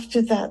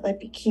after that, I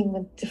became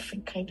a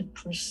different kind of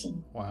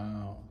person.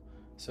 Wow.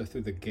 So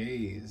through the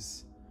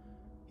gaze,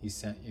 he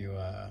sent you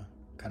a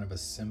kind of a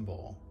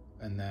symbol,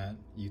 and that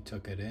you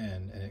took it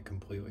in and it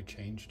completely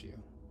changed you.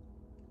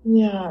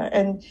 Yeah,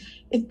 and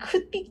it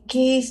could be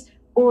gaze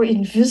or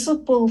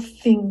invisible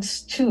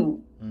things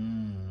too.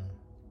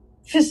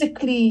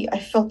 Physically, I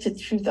felt it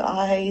through the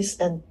eyes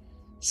and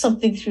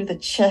something through the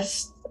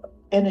chest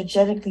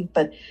energetically,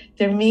 but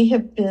there may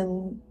have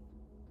been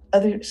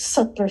other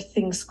subtler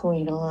things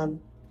going on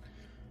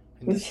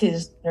with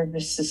his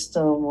nervous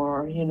system,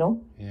 or,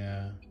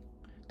 Yeah.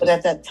 But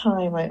at that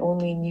time, I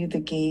only knew the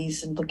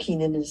gaze and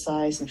looking in his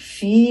eyes and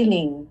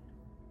feeling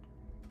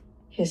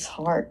his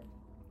heart.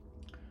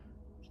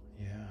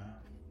 Yeah.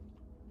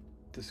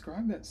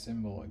 Describe that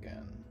symbol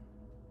again.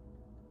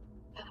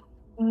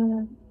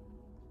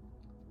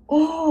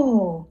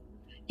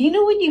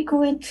 When you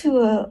go into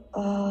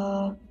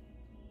a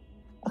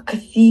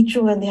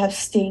cathedral and they have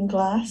stained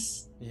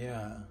glass?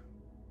 Yeah.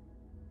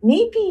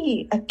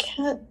 Maybe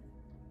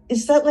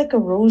is that like a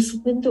rose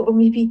window, or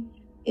maybe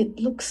it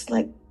looks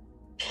like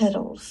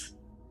petals?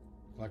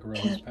 Like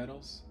rose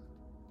petals?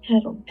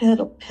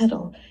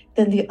 Petal.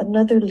 Then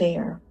another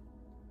layer.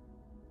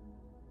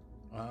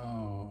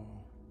 Oh.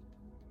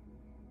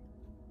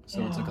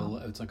 So yeah.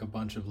 It's like a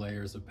bunch of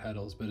layers of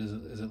petals, but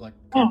is it like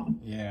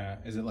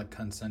is it like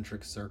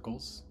concentric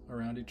circles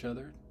around each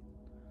other?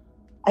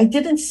 I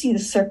didn't see the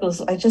circles.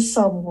 I just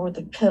saw more of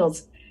the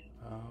petals.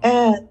 Oh.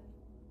 And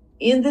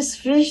in this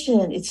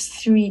vision, it's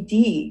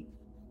 3D.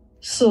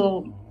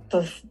 So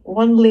the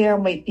one layer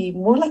might be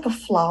more like a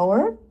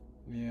flower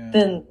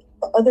than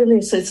the other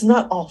layer. So it's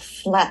not all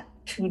flat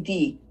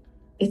 2D.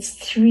 It's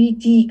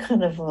 3D,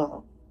 kind of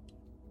a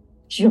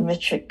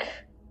geometric.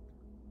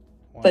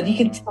 Wow. But you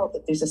can tell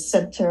that there's a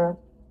center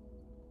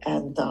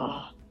and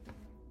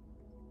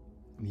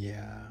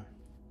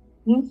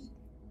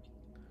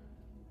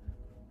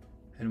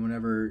And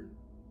whenever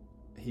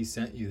he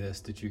sent you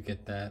this, did you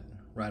get that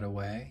right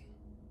away?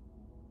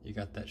 You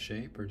got that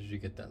shape, or did you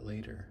get that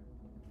later?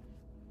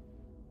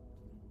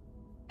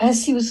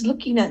 As he was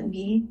looking at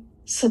me,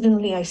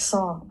 suddenly I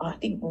saw, I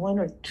think, one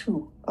or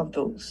two of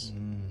those.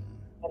 And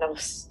I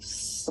was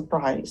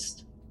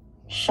surprised,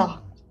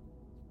 shocked.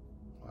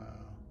 Wow.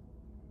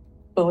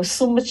 But it was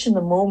so much in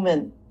the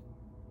moment,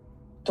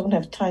 don't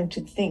have time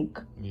to think.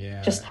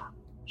 Yeah. Just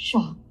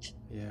shocked.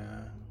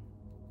 Yeah.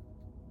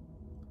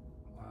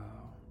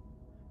 Wow.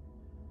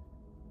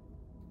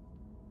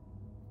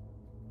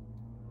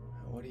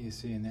 What are you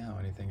seeing now?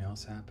 Anything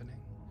else happening?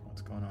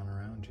 What's going on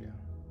around you?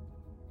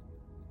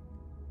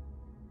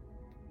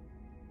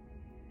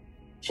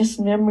 Just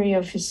memory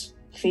of his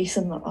face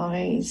and the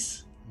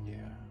eyes.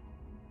 Yeah.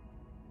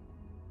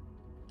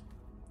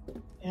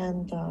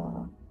 And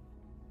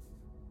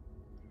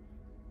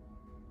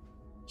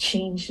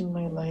change in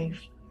my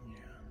life.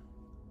 Yeah.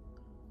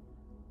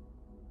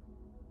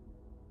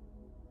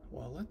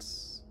 Well,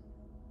 let's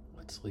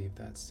leave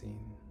that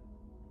scene.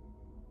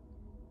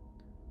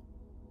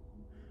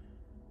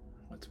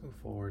 Let's move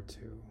forward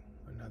to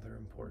another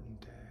important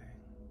day.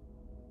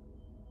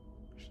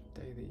 A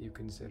day that you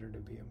consider to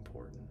be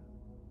important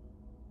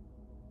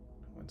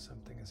when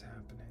something is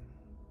happening.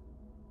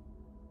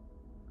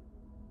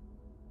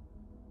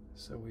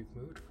 So we've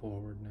moved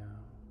forward now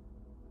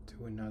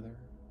to another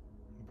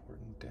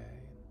important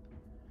day.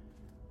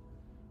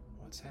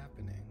 What's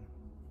happening?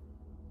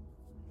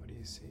 What do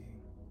you see?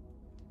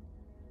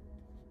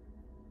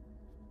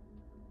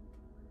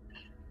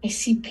 I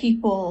see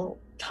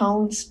people,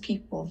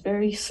 townspeople,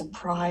 very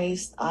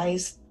surprised,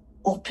 eyes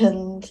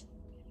opened,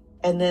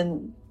 and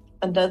then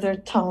another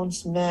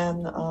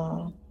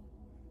townsman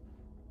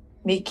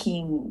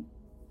making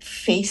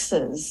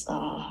faces.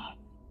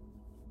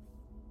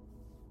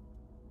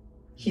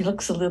 He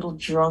looks a little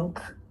drunk.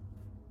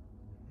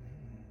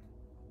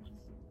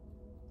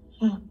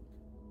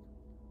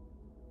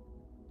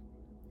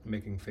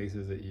 Making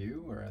faces at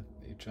you or at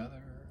each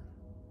other?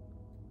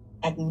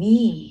 At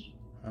me.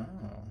 Oh.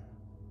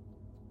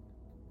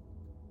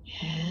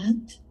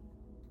 And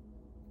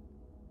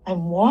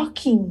I'm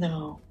walking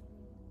now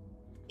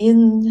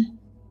in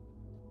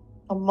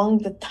among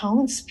the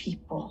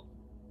townspeople.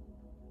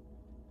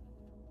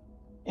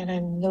 And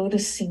I'm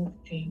noticing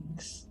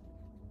things.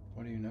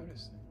 What are you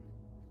noticing?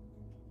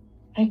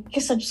 I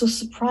guess I'm so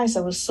surprised.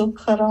 I was so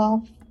cut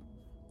off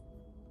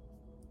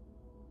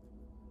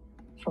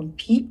from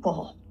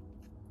people.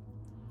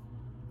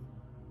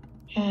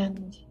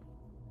 And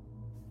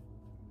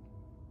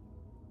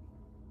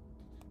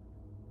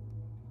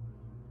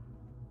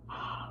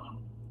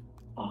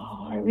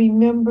I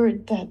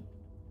remembered that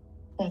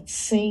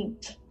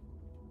saint.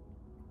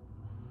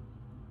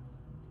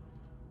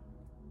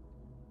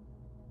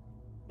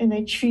 And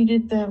I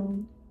treated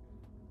them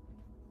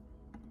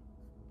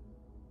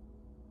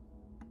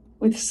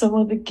with some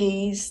of the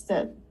gaze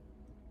that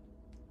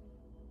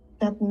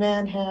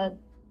man had.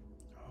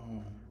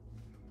 Oh,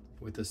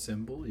 with the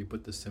symbol? You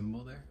put the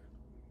symbol there?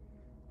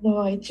 No,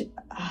 I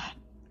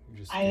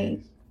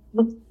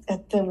looked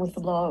at them with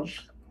love.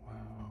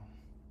 Wow.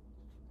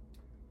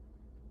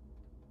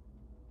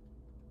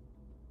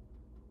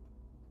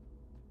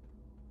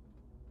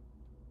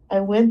 I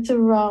went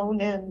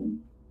around and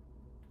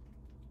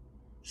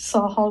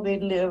saw how they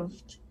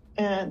lived,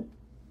 and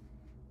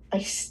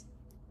I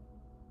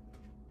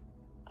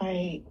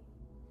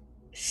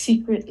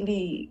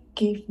secretly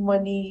gave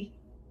money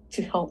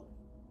to help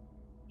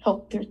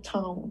their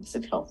towns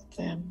and help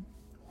them.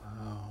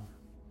 Wow.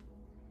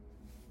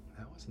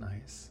 That was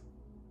nice.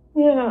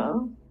 Yeah.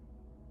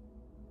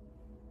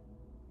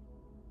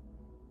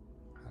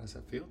 How does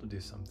it feel to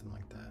do something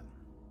like that?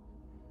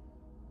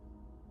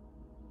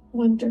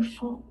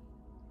 Wonderful.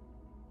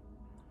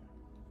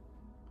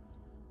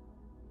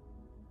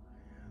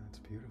 Yeah, that's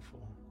beautiful.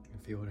 You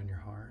feel it in your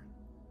heart.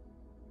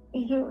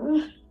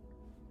 Yeah.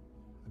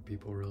 Are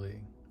people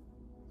really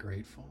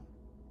grateful?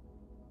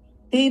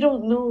 They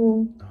don't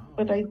know Oh,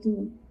 what I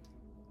do.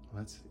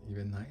 well, that's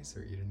even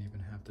nicer. You didn't even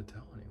have to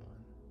tell anyone.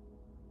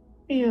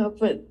 Yeah,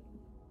 but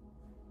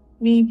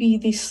maybe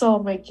they saw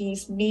my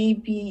gaze.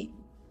 Maybe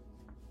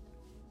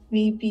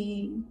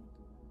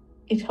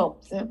it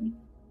helped them.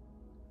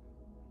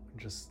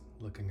 Just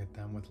looking at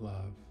them with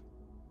love.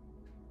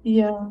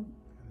 Yeah. In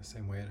the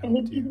same way it And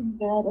helped it you. didn't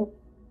matter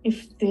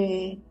if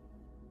they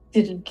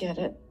didn't get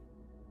it.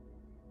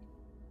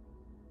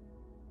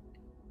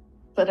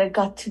 But I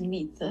got to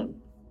meet them.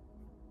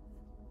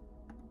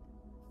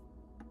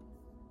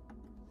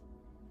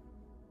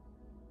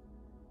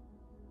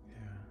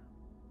 Yeah.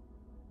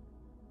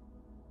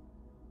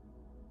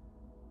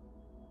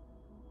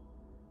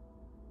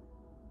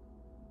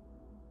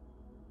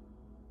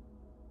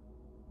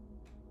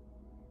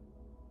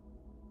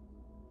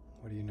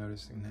 What are you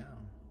noticing now?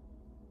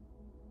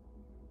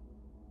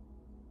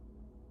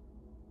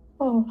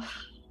 Oh,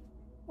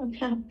 I'm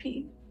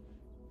happy.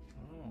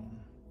 Oh.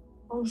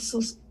 Also,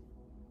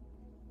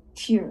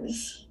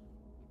 tears.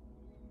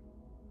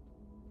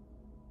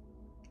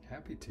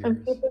 Happy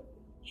tears.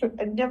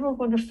 I'm never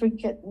going to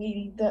forget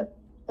meeting that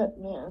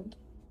man.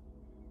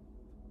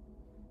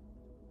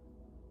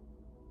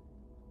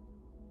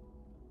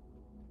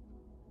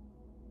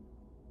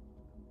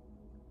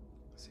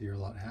 So you're a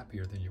lot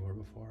happier than you were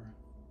before.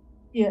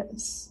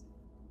 Yes.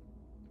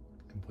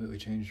 Completely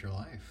changed your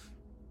life.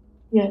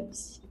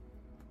 Yes.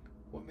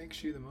 What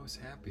makes you the most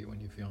happy when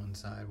you feel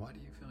inside? Why do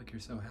you feel like you're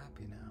so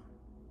happy now?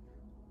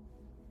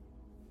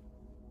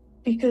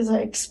 Because I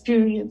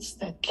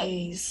experienced that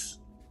gaze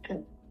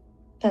and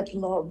that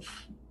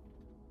love.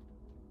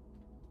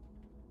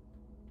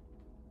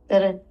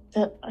 That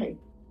I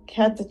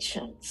had the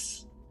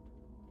chance.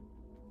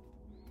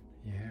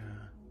 Yeah.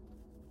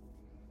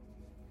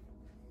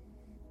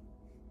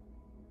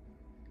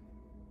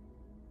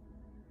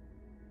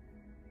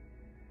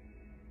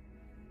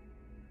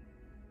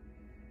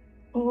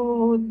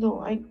 Oh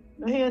no, I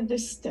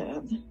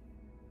understand.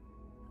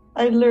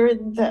 I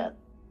learned that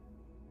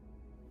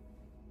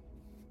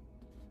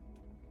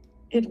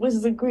it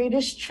was the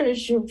greatest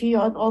treasure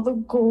beyond all the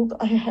gold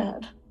I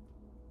had.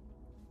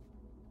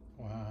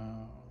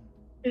 Wow.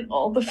 And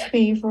all the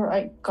favor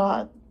I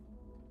got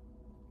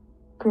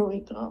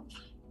growing up.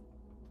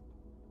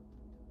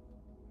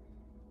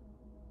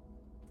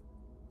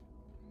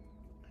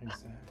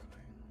 Exactly.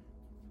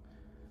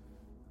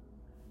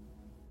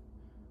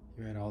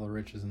 You had all the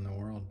riches in the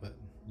world, but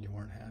you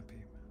weren't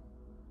happy.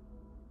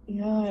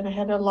 Yeah, and I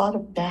had a lot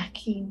of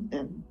backing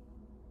and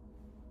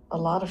a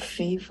lot of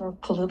favor,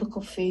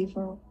 political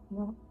favor.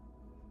 Yeah.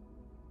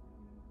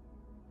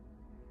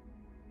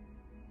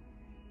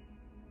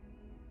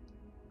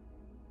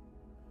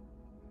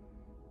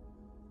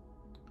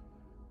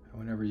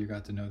 Whenever you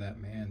got to know that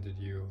man, did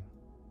you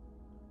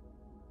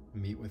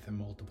meet with him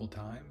multiple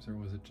times, or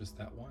was it just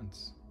that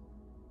once?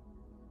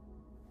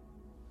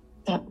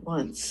 That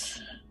once.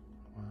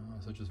 Wow,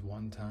 so just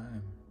one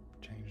time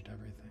changed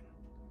everything.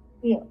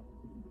 Yeah.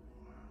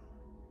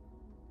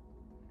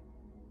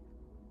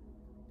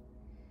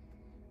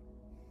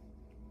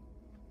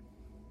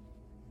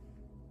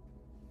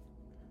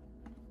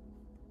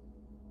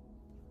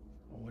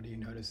 Well, what are you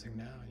noticing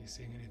now? Are you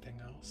seeing anything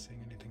else?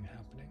 Seeing anything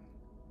happening?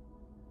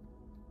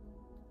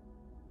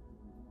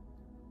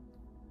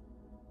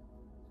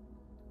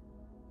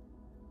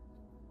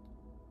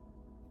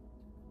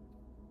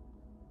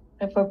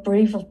 I'm a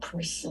braver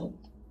person.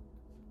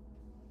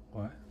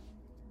 What?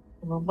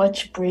 I'm a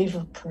much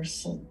braver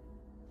person.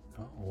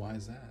 Oh, why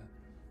is that?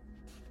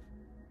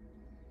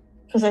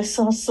 Because I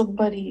saw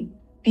somebody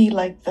be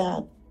like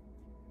that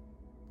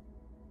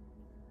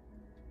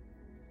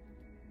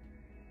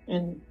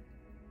and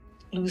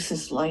lose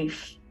his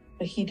life,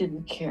 but he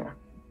didn't care.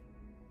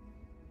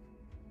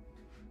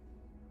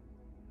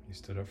 He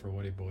stood up for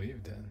what he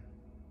believed in.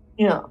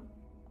 Yeah.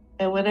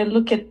 And when I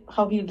look at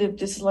how he lived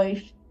his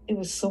life, it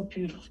was so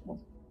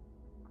beautiful.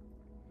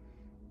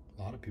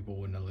 A lot of people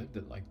wouldn't have lived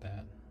it like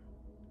that.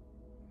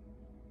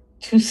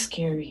 Too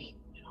scary.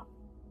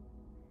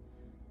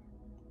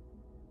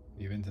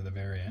 Even to the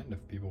very end, if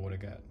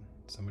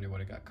somebody would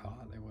have got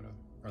caught, they would have,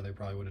 or they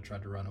probably would have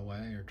tried to run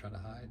away or try to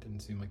hide.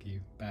 Didn't seem like he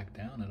backed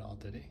down at all,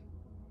 did he?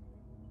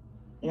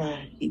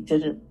 Yeah, he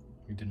didn't.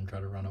 He didn't try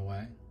to run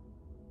away?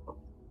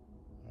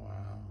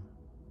 Wow.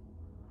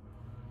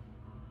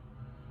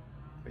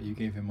 But you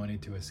gave him money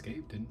to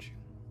escape, didn't you?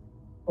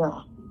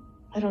 Well,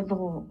 I don't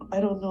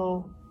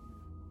know.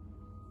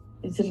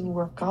 It didn't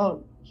work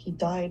out. He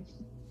died.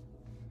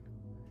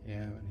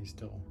 Yeah, but he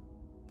still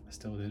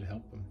did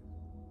help him.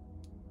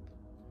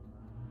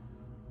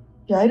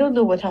 Yeah, I don't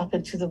know what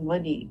happened to the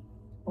money,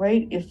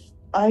 right? If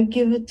I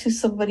give it to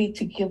somebody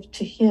to give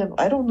to him,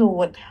 I don't know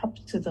what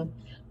happened to them.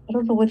 I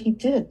don't know what he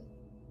did.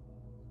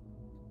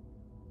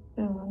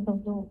 Yeah, I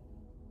don't know.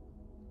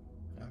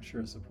 I'm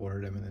sure it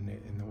supported him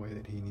in the way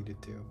that he needed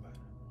to, but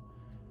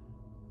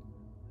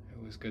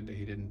it was good that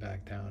he didn't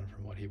back down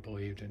from what he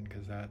believed in,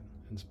 because that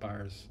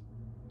inspires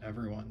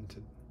everyone to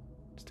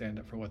stand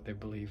up for what they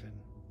believe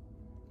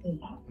in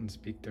and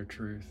speak their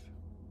truth.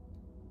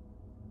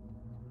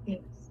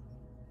 Yes.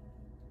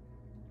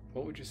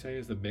 What would you say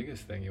is the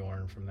biggest thing you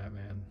learned from that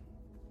man?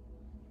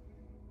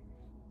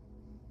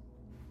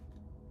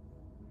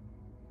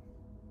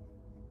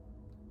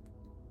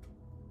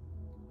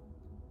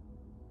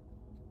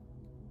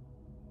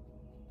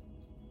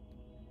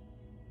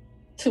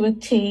 To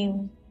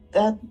attain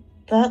that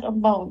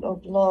amount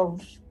of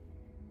love,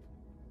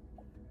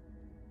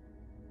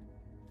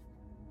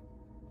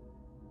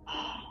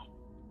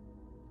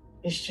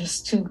 is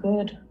just too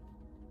good.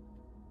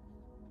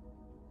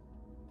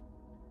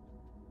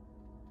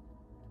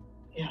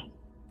 Yeah.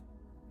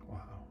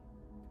 Wow.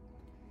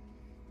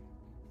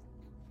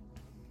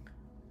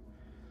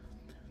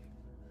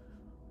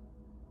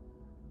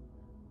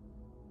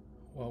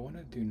 What I want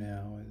to do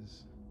now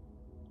is,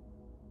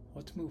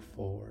 let's move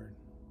forward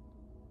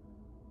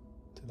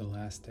to the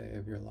last day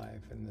of your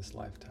life in this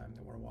lifetime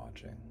that we're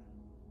watching.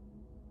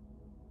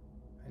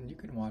 And you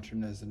can watch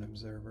him as an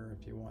observer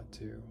if you want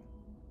to.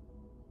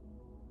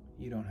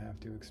 You don't have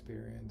to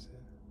experience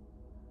it.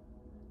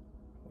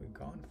 We've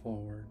gone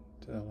forward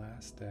to the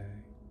last day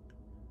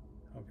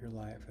of your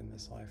life in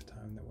this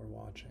lifetime that we're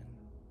watching.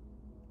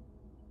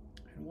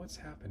 And what's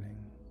happening?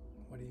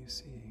 What do you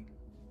see?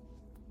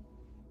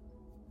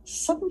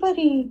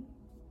 Somebody,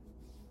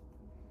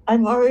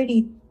 I'm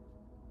already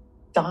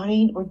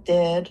dying or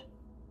dead,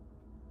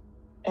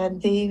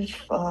 and they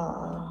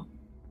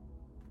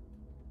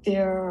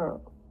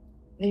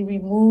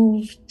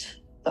removed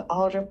the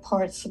outer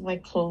parts of my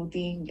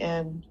clothing,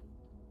 and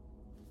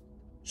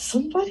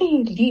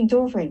somebody leaned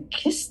over and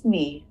kissed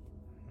me.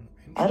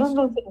 I don't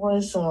know if it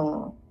was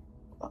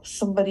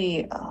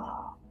somebody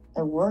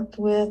I worked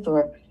with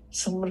or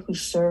someone who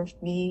served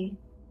me.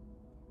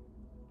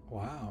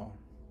 Wow.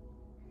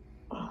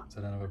 Is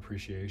that out of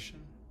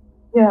appreciation?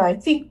 Yeah, I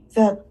think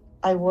that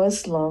I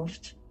was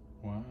loved.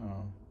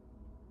 Wow.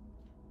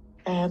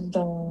 And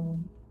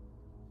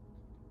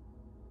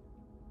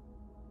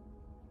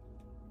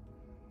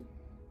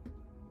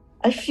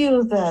I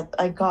feel that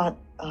I got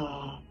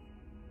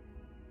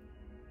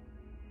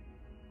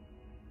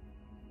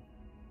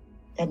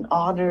an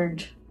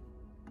honored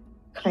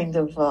kind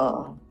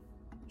of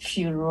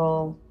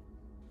funeral.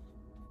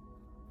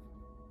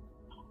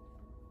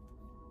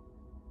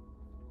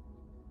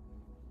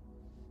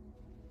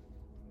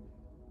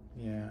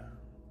 Yeah.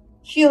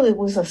 I feel it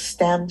was a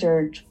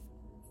standard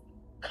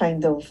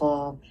kind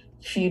of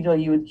funeral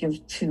you would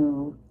give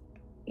to,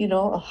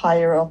 a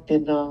higher up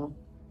in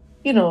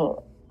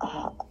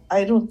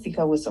I don't think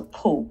I was a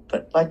pope,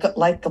 but like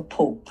a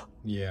pope.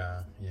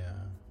 Yeah,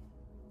 yeah.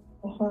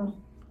 Uh-huh.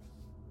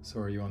 So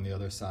are you on the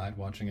other side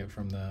watching it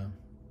from the...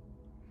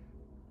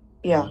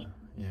 Yeah.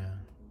 Yeah.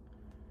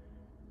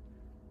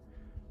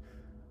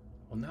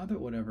 Well, now that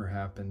whatever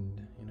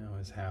happened,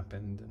 has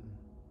happened, and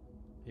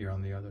you're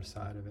on the other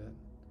side of it,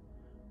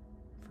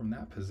 from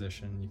that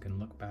position, you can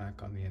look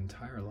back on the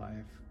entire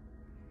life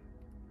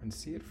and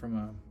see it from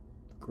a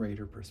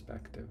greater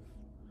perspective.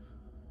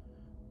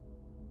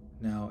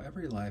 Now,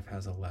 every life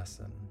has a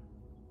lesson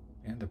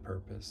and a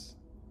purpose.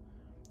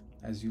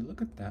 As you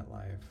look at that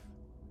life,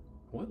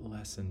 what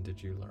lesson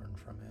did you learn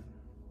from it?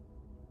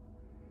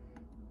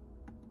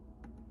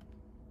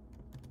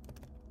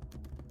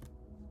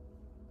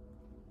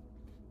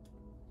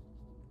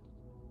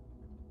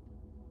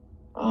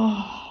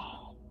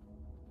 Oh,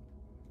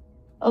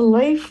 a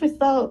life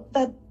without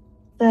that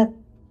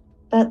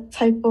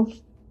type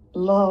of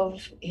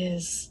love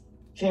is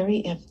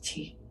very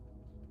empty.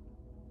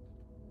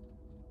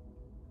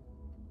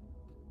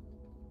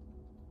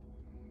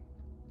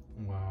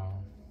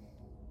 Wow.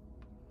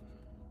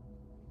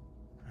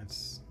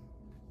 It's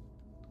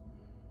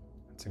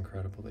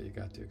incredible that you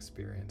got to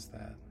experience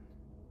that.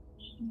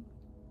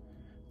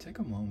 Take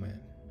a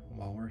moment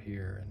while we're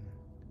here and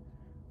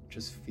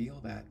just feel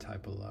that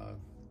type of love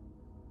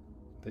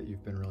that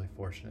you've been really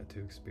fortunate to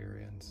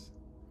experience.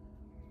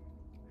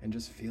 And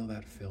just feel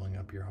that filling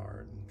up your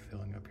heart and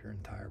filling up your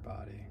entire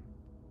body.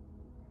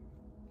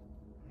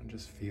 And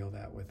just feel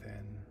that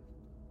within.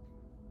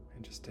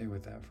 And just stay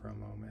with that for a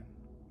moment.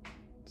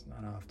 It's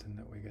not often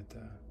that we get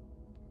to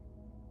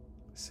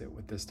sit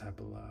with this type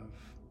of love.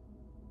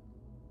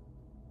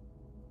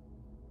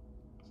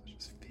 So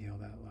just feel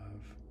that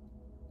love.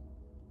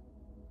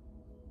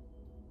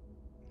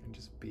 And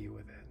just be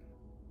with it.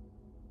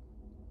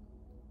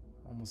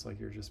 Almost like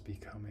you're just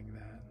becoming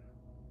that.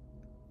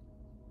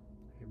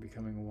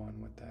 becoming one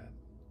with that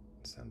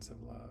sense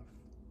of love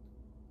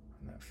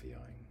and that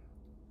feeling.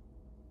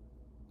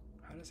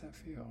 How does that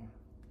feel?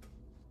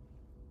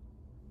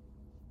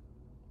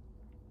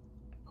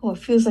 Oh, it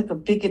feels like a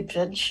big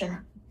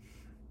adventure.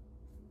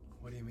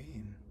 What do you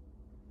mean?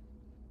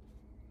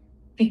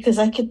 Because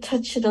I can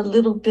touch it a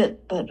little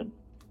bit, but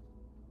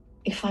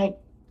if I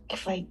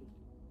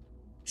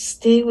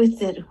stay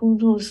with it, who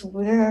knows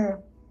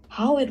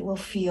how it will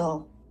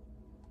feel,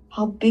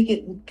 how big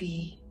it would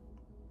be.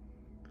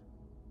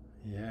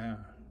 Yeah.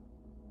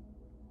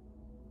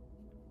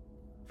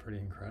 Pretty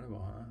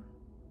incredible, huh?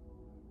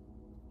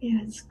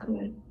 Yeah, it's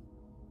good.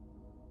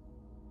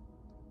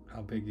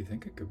 How big do you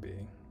think it could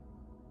be?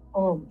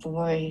 Oh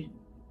boy.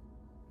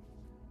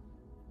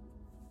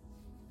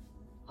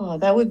 Oh,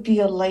 that would be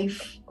a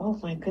life. Oh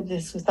my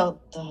goodness,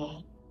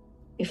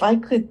 if I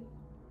could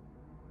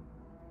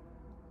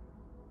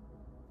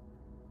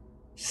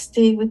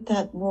stay with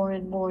that more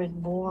and more and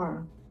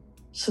more,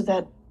 so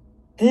that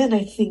then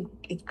I think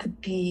it could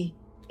be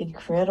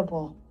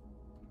incredible.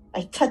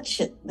 I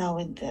touch it now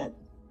and then.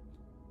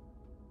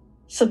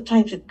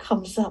 Sometimes it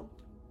comes up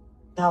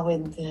now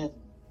and then.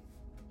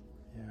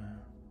 Yeah.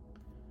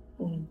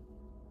 Mm.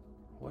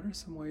 What are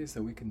some ways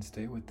that we can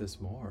stay with this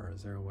more?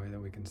 Is there a way that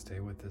we can stay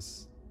with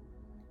this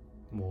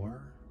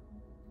more?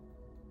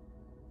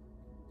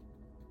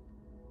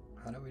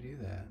 How do we do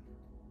that?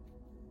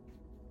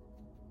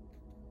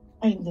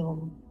 I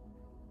know.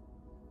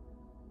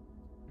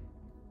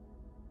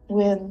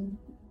 When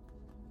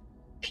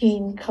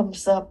pain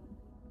comes up,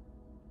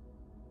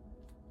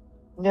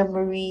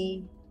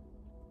 memory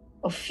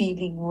of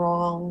feeling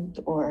wronged,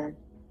 or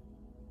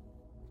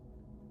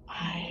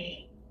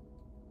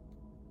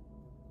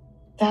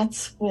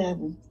that's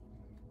when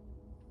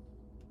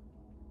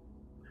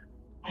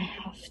I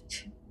have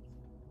to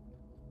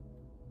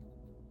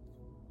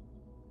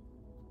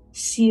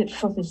see it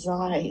from his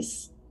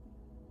eyes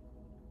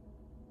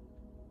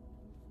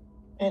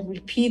and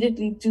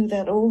repeatedly do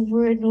that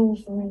over and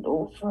over and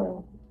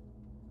over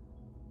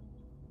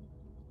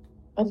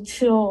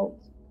until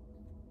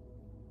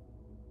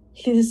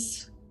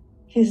his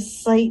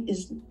sight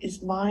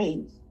is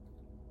mine.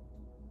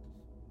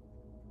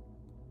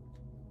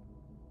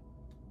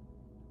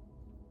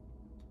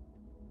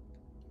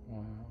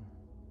 Wow.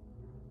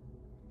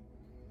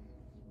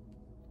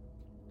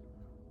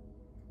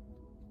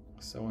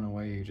 So in a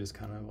way, you just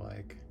kind of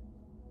like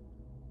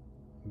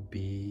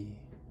be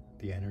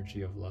the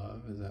energy of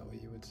love. Is that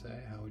what you would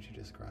say? How would you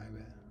describe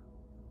it?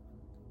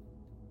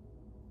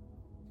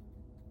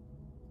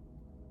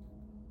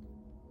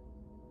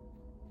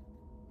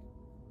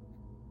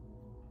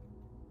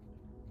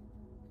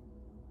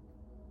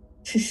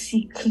 To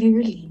see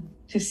clearly,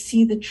 to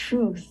see the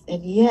truth,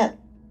 and yet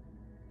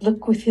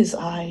look with his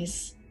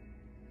eyes.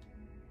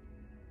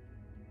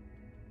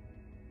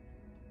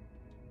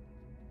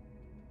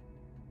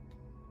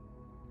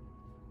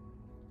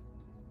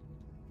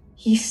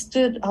 He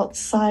stood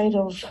outside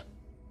of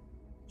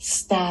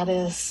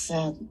status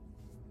and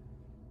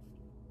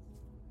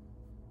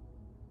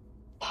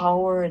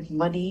power and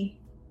money.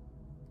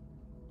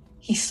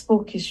 He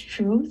spoke his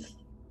truth,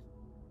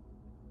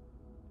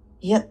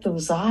 yet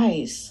those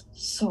eyes.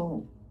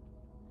 So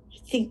I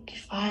think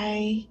if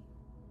I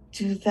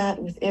do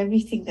that with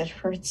everything that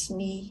hurts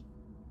me,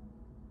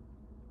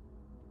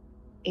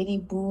 any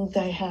wound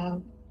I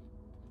have,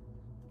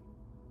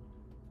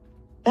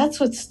 that's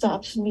what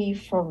stops me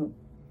from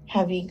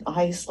having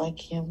eyes like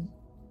him.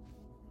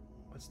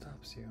 What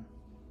stops you?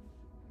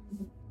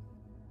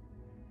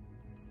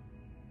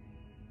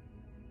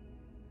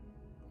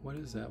 What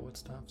is that? What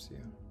stops you?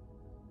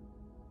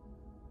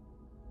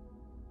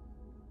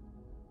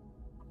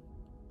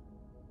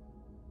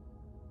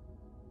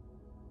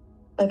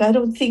 Like, I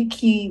don't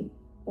think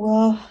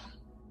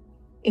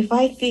if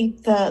I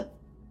think that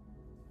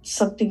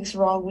something's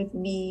wrong with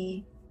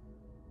me,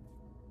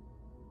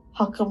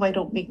 how come I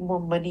don't make more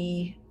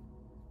money?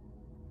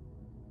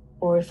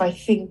 Or if I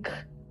think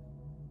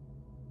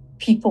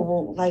people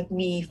won't like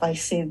me if I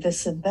say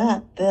this and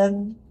that,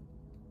 then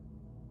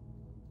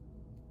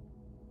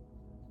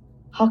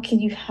how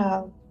can you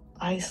have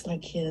eyes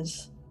like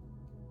his?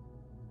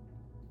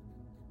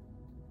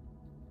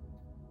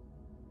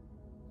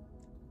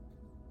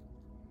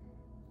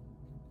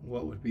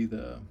 What would be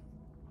the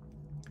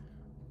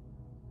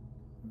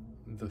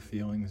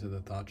feelings or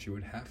the thoughts you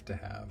would have to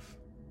have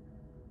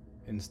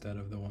instead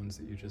of the ones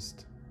that you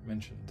just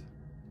mentioned?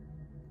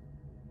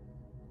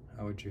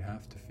 How would you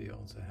have to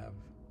feel to have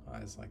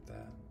eyes like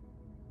that?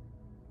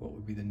 What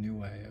would be the new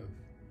way of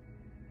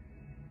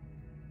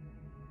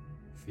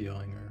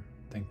feeling or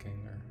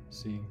thinking or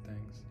seeing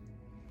things?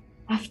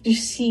 After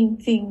seeing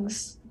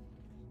things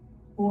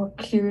more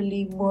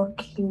clearly,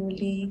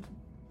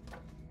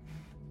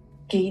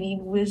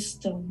 gaining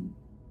wisdom,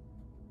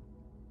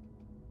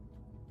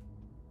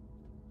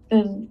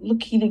 then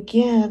looking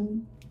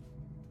again,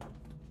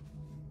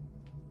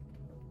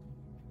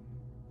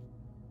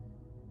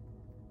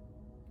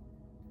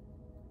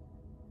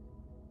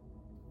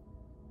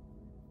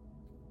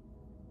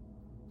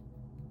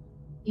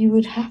 you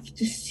would have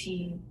to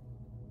see,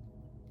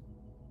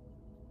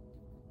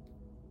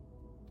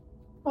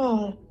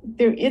 oh,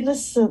 they're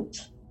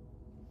innocent.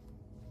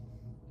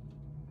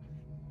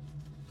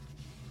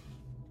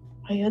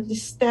 I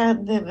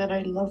understand them and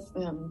I love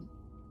them.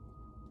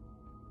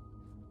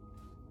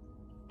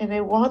 And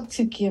I want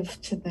to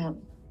give to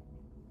them.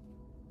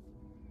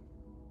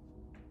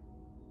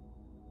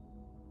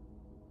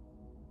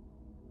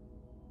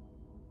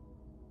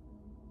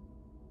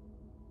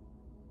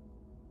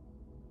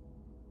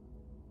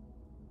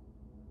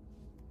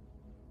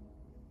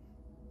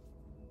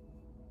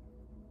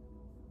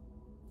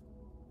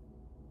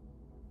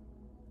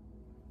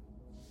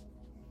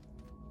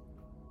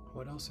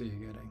 What else are you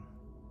getting?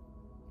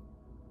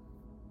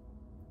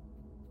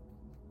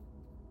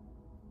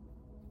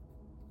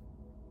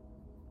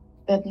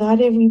 That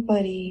not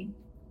everybody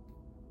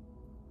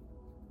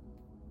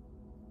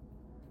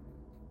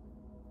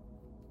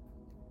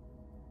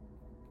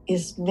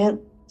is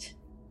meant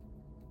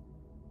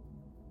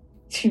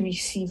to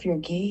receive your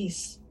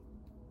gaze.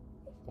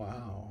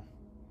 Wow.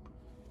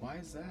 Why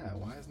is that?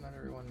 Why is not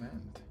everyone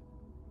meant?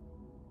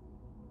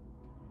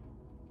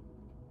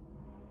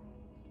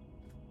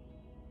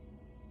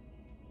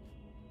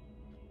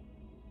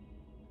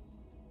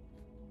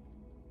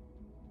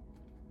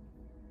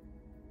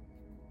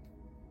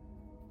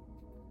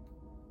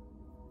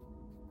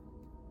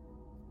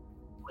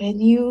 When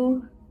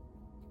you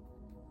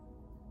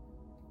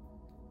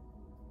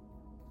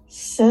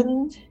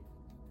send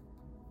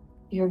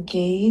your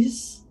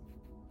gaze,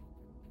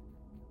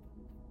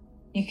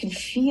 you can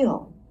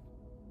feel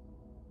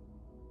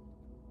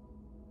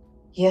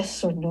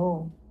yes or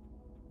no.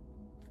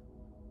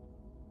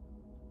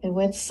 And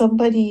when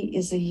somebody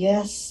is a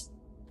yes,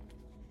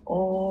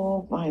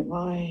 oh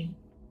my,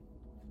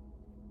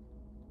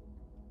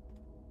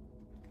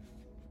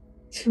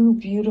 too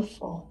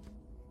beautiful.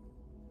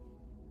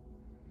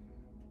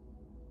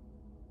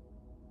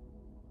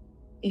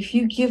 If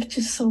you give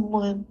to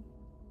someone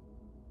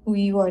who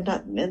you are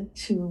not meant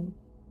to,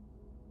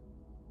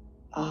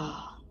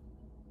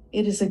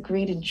 it is a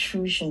great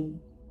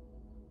intrusion.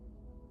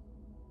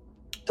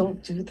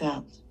 Don't do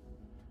that.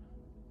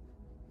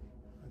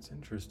 That's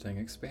interesting.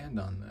 Expand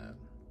on that.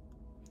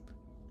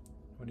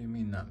 What do you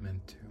mean not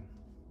meant to?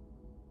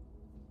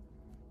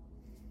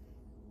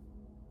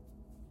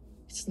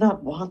 It's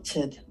not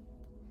wanted.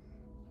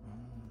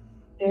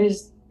 There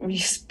is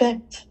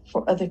respect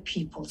for other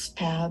people's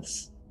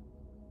paths.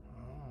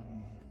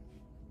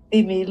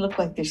 They may look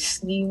like they're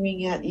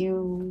sneering at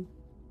you,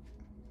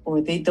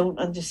 or they don't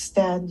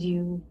understand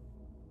you.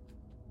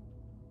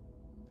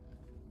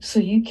 So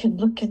you can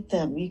look at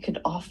them, you can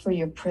offer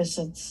your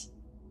presence,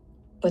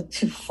 but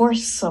to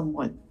force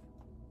someone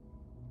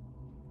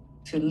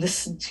to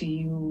listen to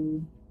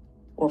you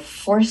or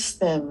force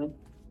them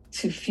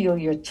to feel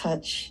your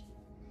touch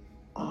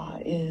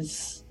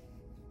is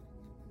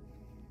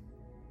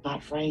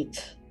not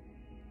right.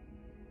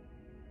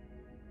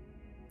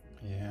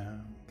 Yeah,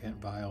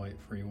 can't violate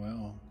free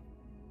will.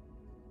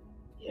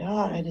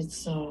 Yeah, and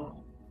it's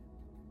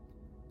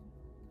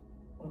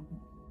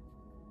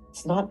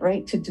not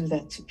right to do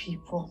that to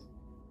people.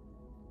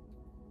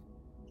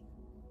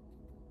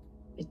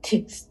 It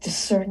takes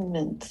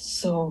discernment.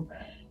 So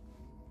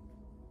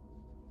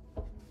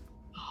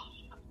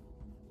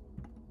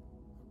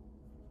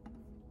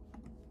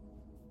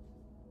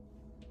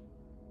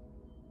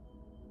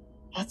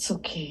that's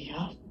okay.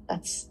 Huh?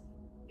 That's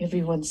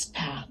everyone's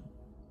path.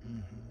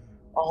 Mm-hmm.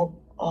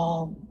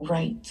 All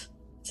right.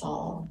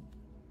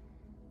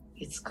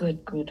 It's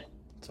good.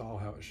 It's all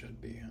how it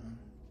should be, huh?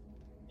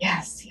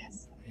 Yes. Yeah.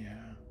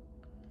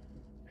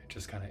 It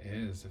just kind of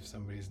is. If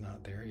somebody's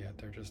not there yet,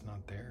 they're just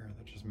not there.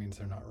 That just means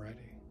they're not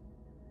ready.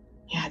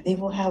 Yeah, they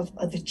will have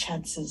other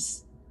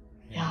chances.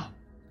 Yeah.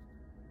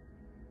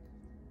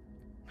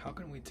 How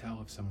can we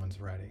tell if someone's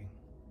ready?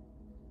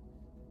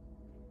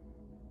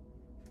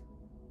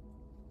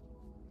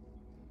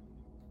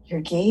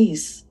 Your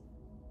gaze.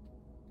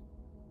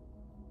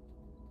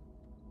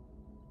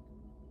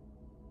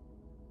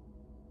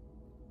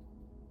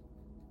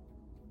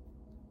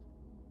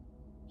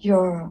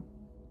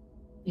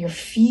 Your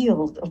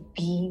field of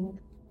being,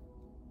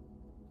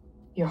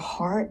 your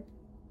heart.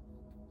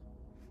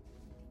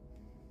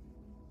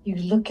 You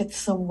look at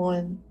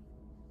someone,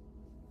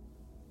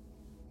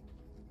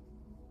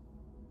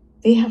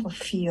 they have a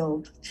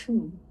field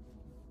too.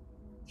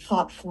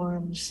 Thought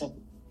forms,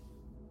 and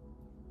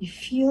you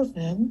feel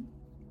them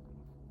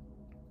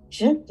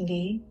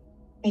gently,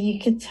 and you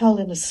can tell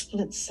in a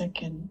split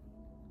second.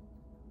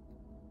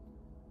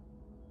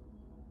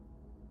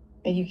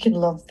 And you can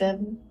love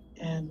them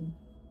and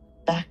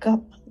back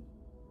up.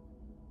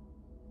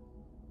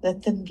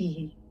 Let them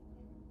be.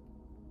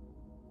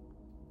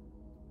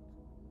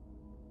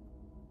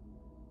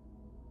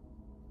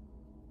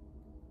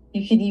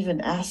 You can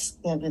even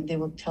ask them and they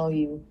will tell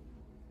you,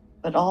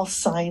 but all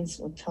signs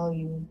will tell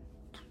you.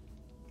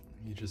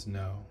 You just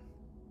know.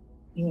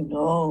 You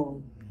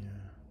know. Yeah.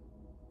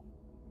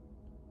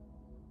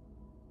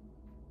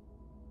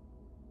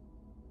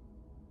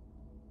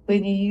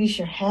 When you use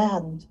your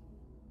hand,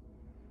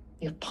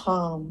 your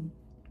palm.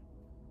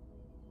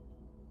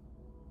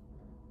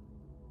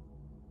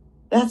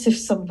 That's if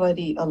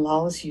somebody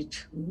allows you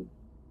to.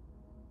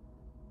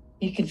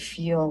 You can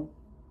feel.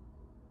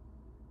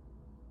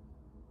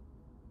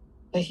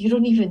 But you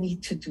don't even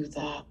need to do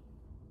that.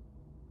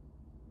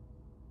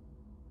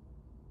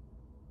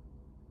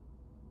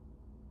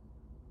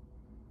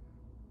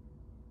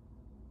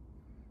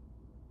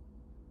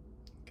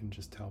 You can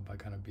just tell by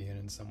kind of being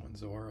in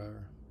someone's aura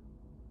or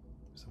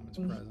someone's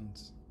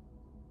presence.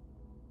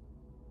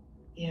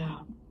 Yeah.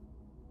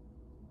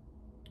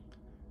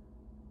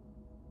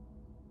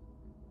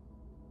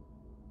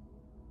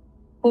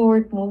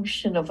 Forward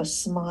motion of a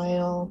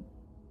smile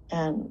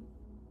and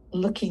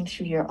looking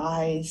through your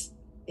eyes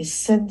is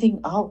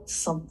sending out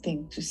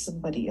something to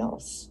somebody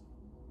else.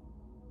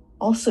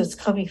 Also, it's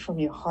coming from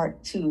your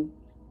heart too.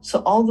 So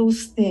all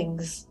those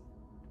things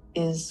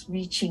is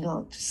reaching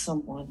out to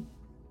someone.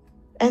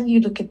 And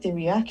you look at their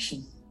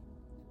reaction.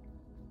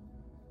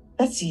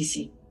 That's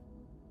easy.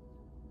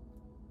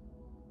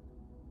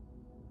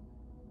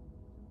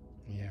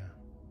 Yeah.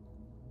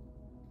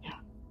 Yeah.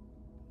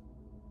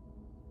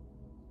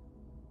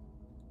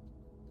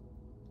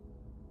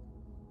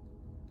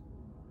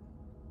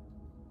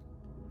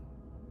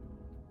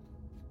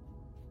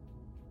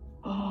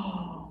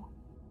 Oh.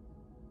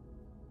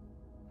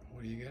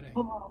 What are you getting?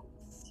 Oh.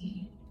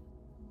 See.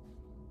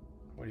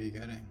 What are you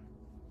getting?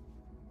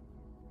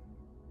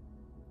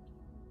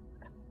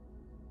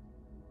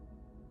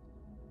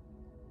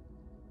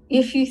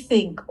 If you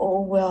think,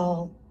 oh,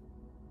 well,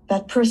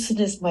 that person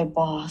is my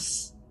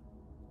boss,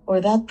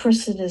 or that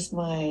person is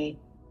my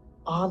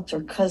aunt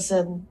or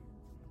cousin,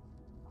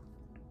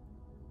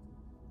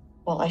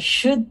 well, I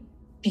should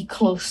be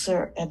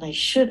closer and I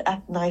should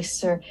act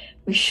nicer.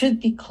 We should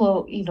be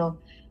close,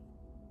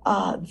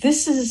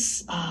 this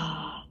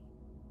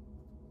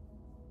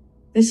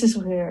is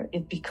where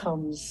it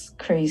becomes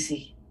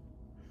crazy.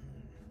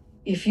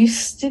 If you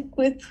stick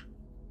with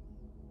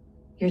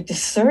your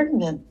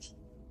discernment,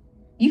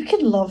 you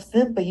can love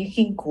them, but you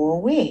can go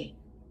away.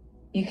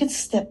 You can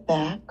step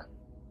back,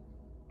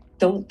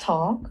 don't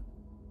talk,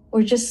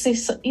 or just say,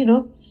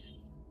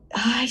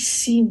 I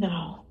see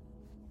now.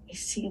 I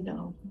see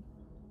now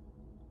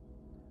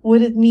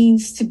what it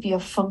means to be a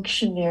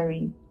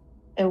functionary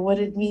and what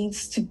it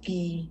means to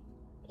be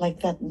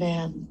like that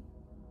man.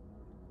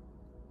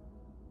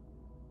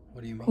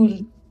 What do you mean?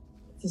 Who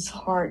his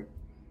heart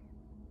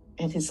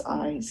and his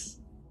eyes.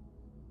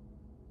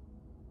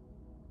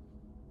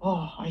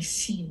 Oh, I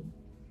see.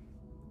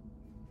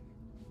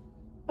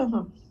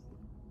 Uh-huh.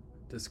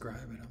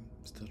 Describe it. I'm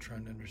still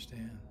trying to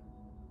understand.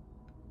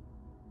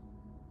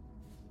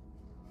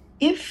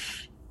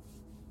 If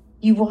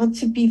you want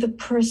to be the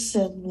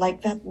person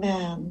like that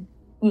man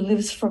who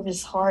lives from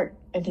his heart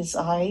and his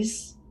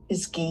eyes,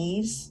 his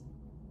gaze.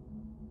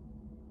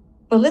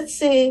 But let's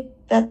say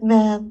that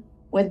man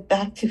went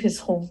back to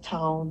his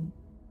hometown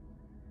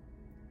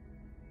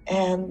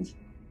and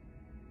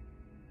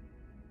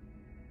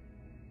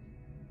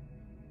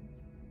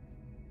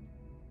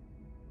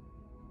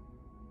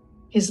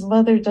his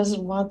mother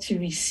doesn't want to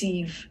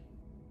receive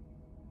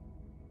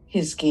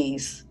his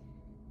gaze.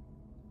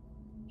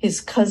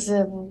 His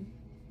cousin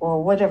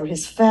or whatever,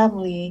 his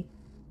family,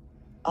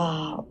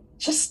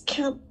 just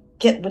can't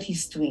get what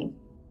he's doing.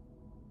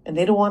 And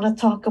they don't want to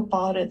talk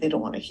about it. They don't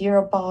want to hear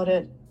about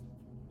it.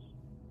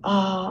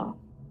 The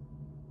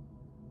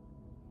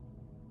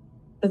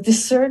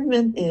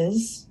discernment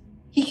is,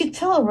 he can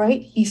tell,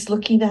 right? He's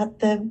looking at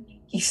them.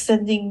 He's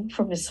sending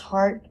from his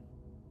heart.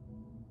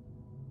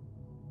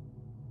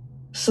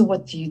 So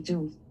what do you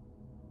do?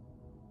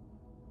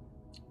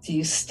 Do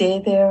you stay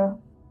there?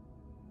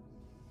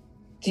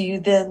 Do you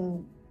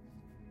then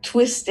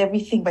twist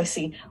everything by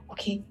saying,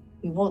 okay,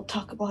 we won't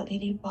talk about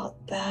any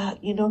about that,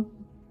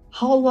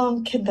 How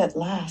long can that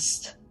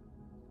last?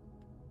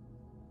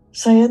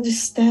 So I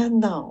understand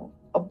now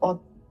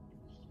about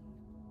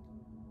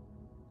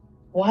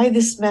why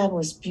this man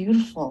was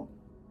beautiful.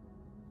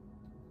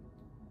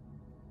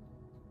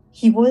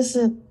 He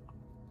wasn't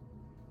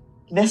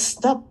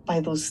messed up by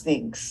those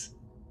things.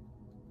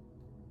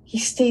 He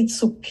stayed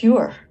so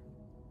pure.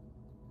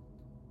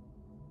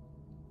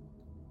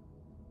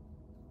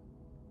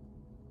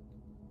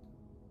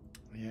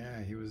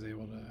 Yeah, he was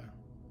able to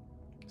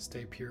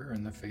stay pure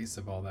in the face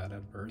of all that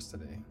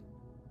adversity.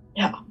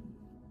 Yeah.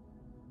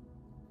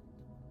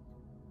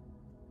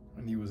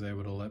 And he was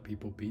able to let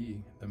people be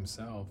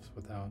themselves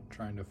without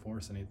trying to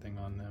force anything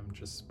on them,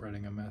 just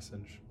spreading a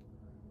message.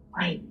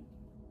 Right.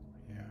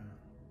 Yeah.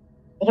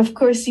 And of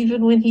course,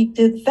 even when he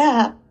did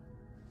that,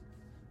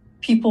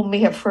 people may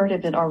have heard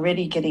him and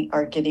already getting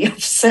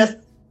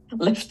upset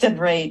left and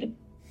right.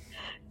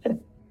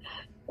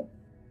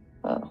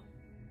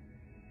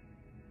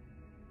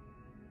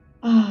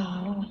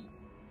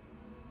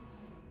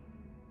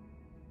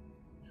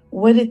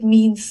 What it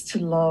means to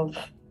love.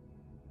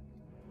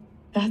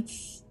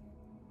 That's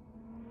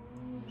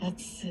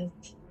it.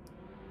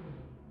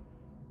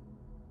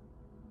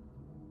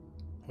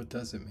 What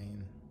does it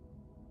mean?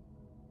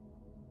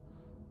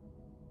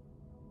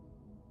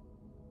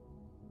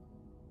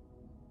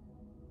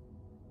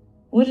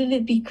 Wouldn't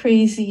it be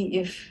crazy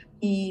if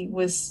he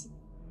was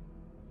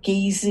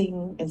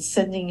gazing and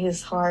sending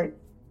his heart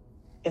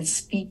and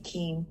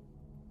speaking,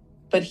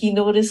 but he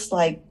noticed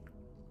like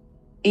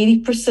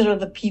 80% of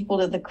the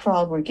people in the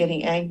crowd were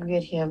getting angry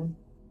at him?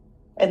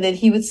 And then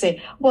he would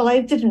say, well, I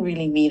didn't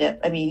really mean it.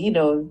 I mean,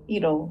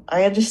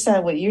 I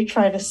understand what you're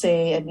trying to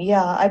say. And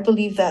yeah, I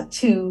believe that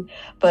too.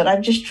 But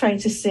I'm just trying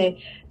to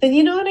say, then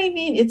you know what I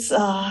mean? It's,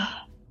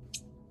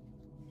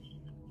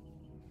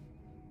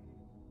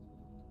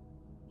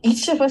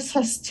 each of us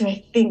has to,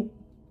 I think,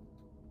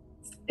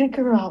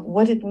 figure out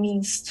what it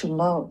means to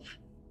love.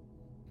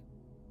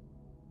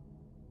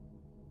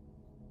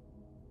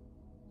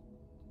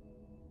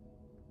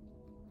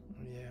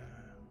 Yeah.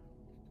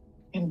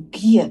 And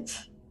be it.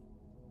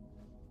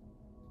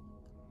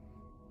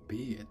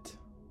 Be it.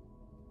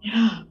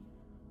 Yeah.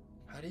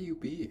 How do you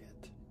be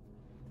it?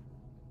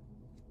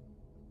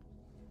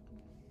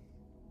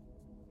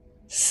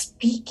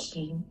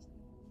 Speaking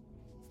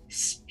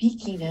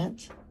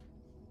it,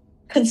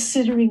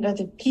 considering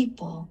other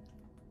people,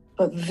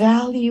 but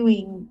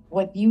valuing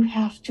what you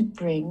have to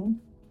bring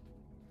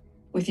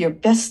with your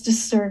best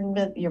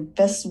discernment, your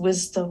best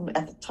wisdom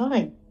at the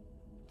time.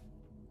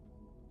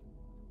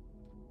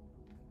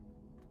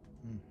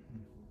 Mm-hmm.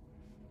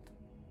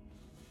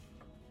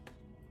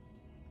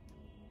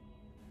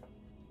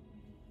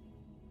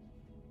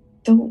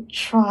 Don't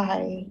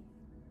try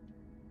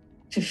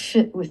to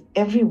fit with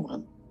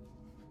everyone.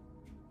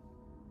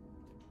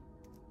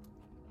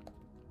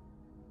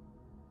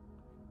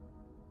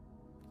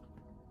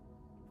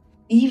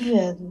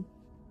 Even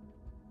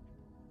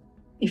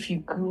if you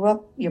grew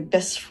up, your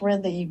best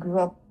friend that you grew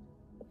up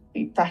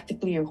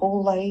practically your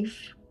whole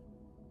life,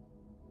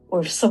 or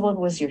if someone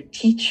was your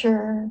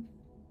teacher,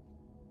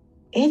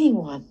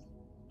 anyone.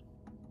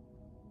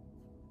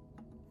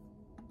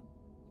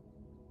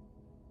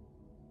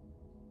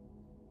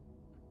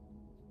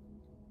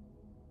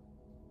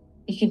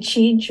 You can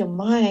change your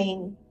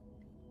mind,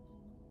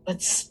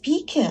 but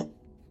speak it,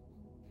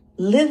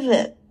 live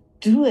it,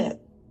 do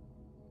it,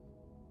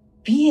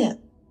 be it.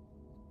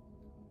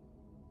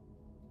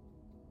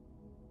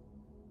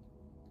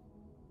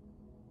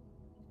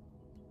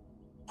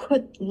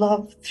 Put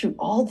love through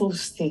all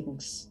those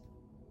things.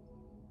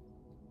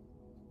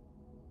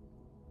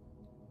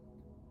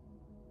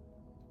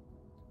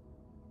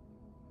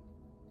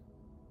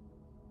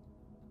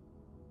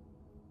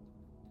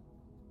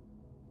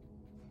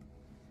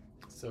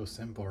 So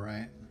simple,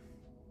 right?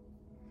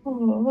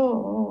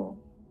 Oh,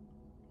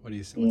 What do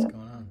you see? yeah. What's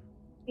going on?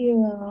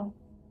 Yeah.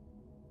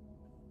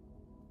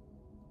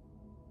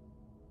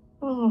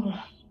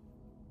 Oh,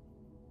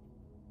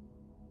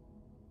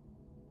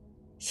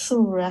 so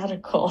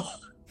radical.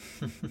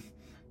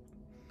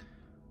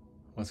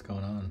 What's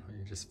going on? Are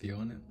you just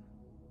feeling it?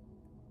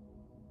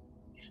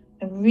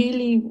 I've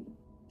really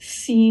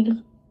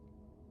seen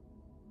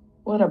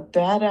what a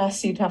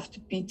badass you'd have to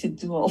be to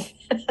do all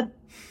that.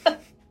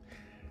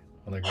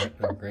 Well,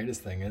 the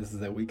greatest thing is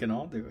that we can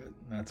all do it.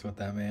 That's what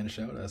that man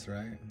showed us,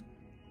 right?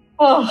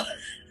 Oh,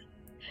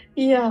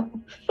 yeah.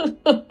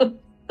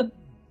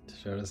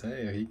 Showed us,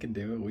 hey, he can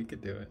do it, we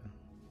could do it.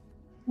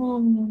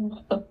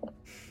 Oh.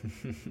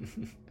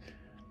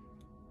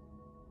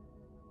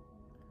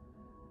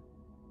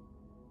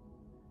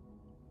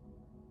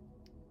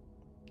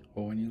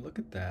 Well, when you look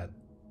at that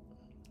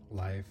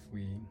life,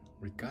 we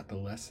got the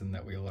lesson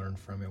that we learned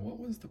from it. What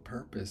was the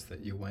purpose that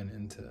you went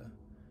into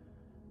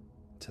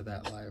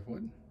that life?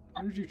 What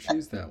did you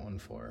choose that one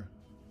for?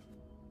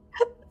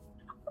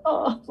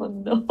 Oh,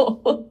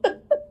 no.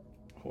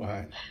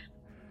 Why?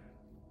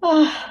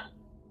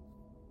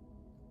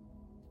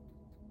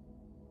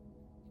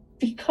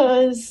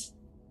 Because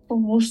for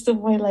most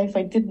of my life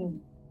I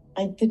didn't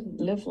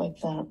live like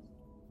that.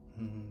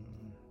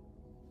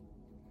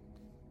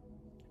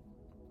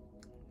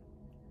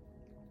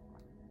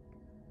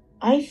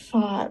 I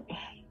thought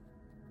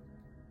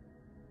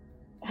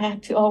I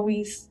had to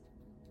always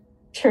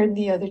turn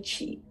the other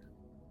cheek.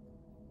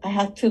 I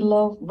had to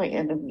love my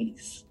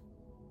enemies.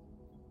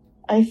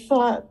 I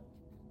thought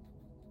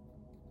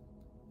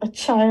a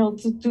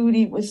child's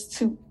duty was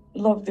to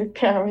love their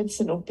parents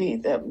and obey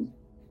them.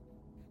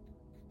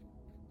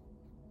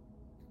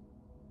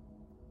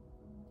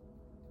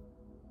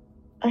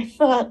 I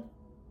thought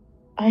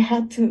I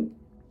had to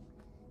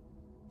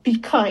be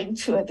kind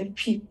to other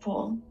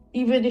people,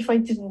 even if I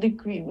didn't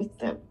agree with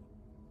them.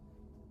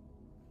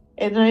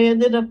 And I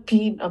ended up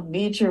being a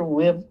major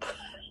wimp.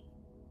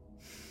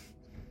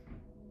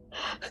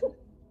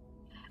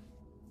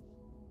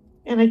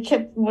 And I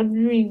kept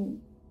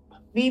wondering,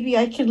 maybe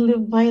I can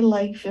live my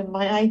life and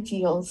my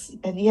ideals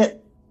and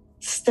yet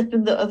step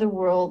in the other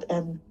world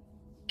and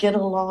get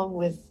along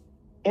with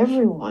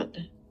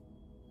everyone.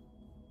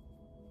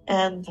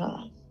 And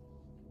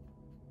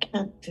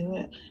can't do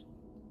it.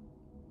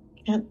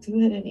 Can't do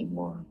it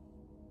anymore.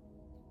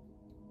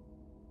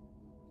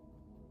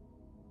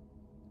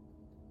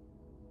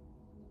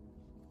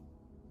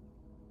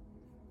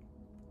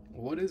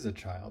 What is a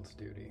child's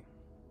duty?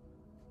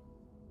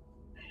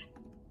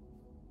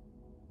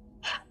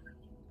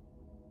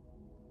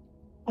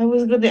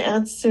 was going to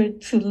answer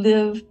to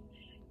live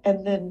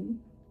and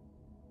then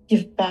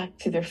give back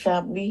to their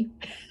family,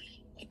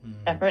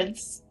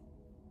 parents,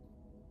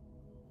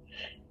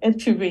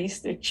 and to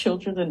raise their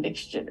children, the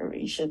next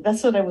generation.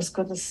 That's what I was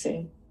going to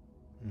say.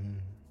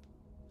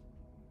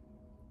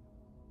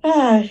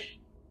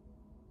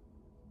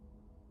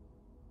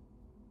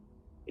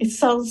 It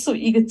sounds so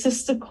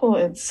egotistical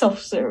and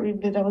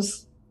self-serving, but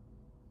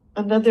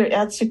another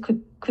answer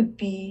could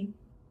be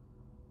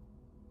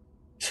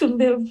to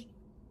live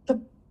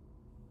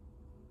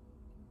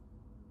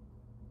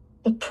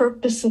the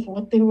purpose of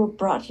what they were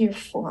brought here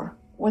for,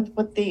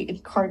 what they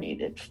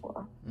incarnated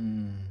for.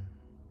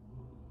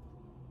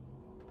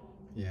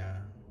 Yeah.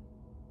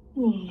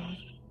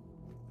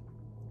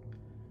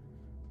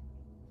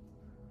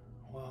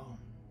 Well,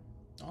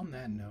 on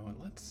that note,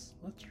 let's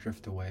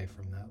drift away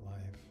from that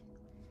life.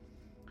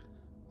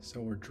 So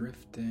we're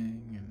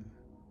drifting and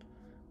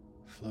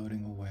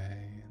floating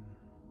away and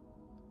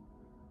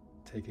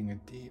taking a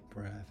deep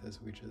breath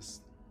as we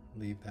just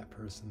leave that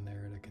person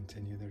there to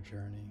continue their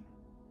journey.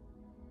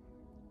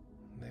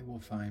 They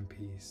will find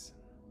peace,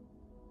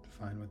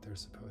 find what they're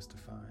supposed to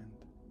find.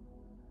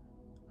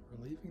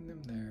 We're leaving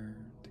them there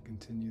to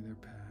continue their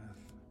path.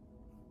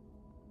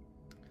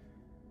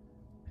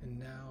 And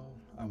now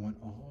I want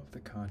all of the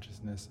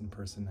consciousness and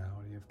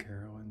personality of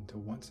Carolyn to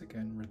once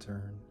again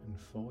return and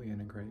fully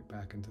integrate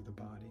back into the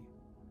body.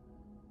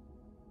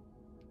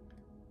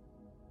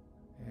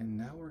 And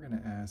now we're going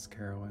to ask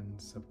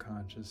Carolyn's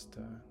subconscious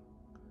to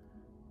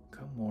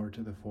come more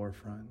to the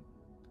forefront.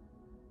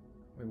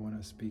 We want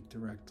to speak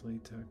directly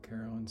to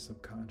Carolyn's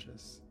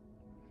subconscious.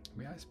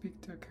 May I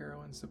speak to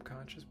Carolyn's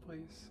subconscious,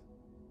 please?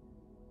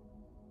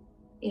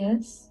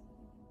 Yes.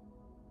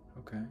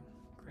 Okay,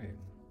 great.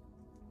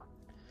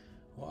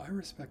 Well, I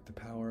respect the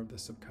power of the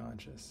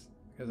subconscious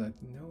because I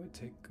know it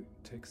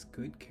takes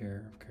good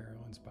care of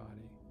Carolyn's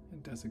body.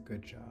 It does a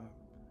good job.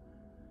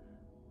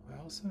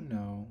 I also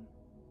know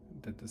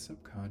that the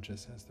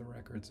subconscious has the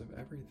records of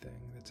everything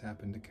that's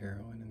happened to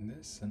Carolyn in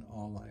this and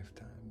all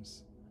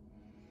lifetimes.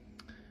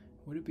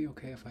 Would it be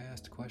okay if I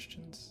asked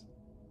questions?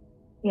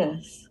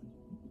 Yes.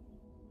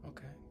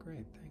 Okay,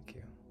 great, thank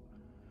you.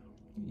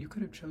 You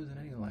could have chosen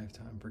any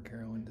lifetime for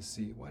Carolyn to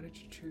see. Why did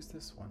you choose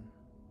this one?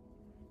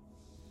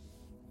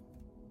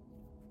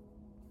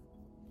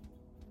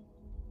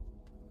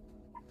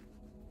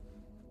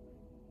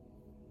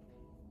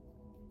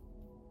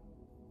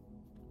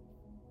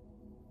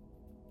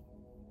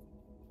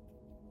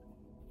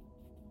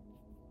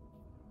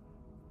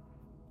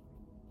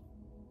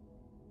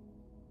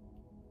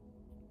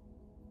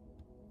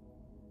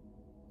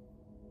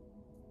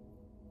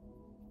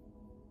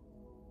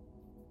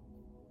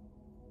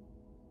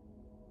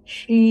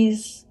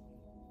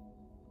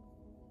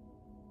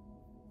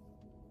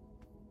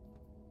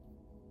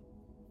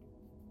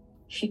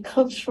 She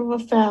comes from a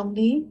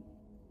family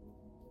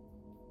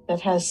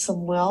that has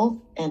some wealth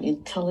and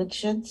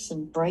intelligence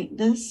and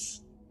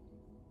brightness.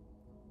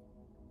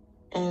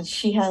 And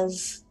she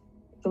has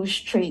those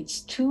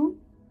traits too.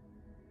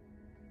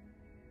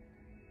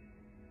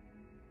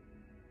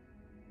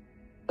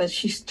 But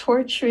she's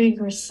torturing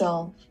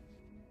herself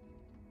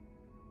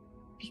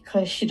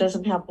because she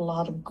doesn't have a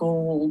lot of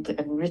gold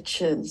and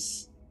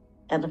riches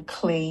and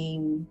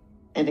acclaim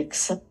and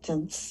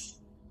acceptance.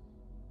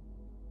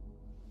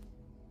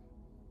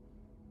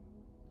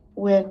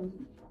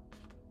 When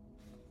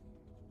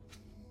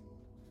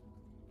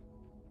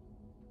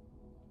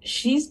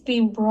she's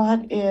being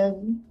brought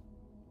in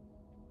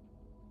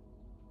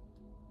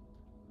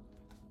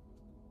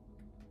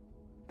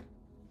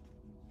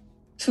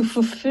to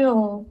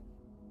fulfill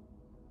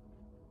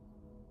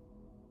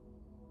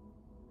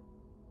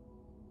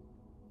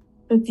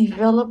the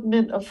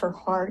development of her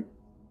heart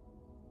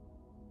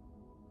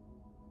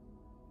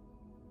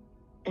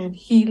and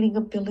healing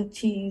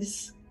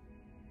abilities,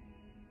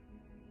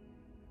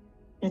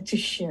 and to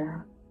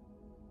share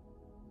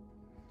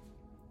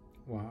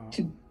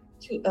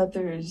to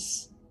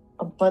others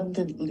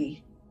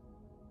abundantly.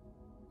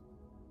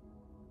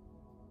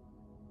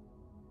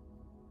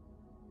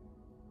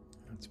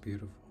 That's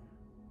beautiful.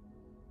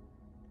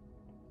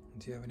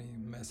 Do you have any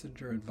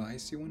message or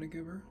advice you want to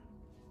give her?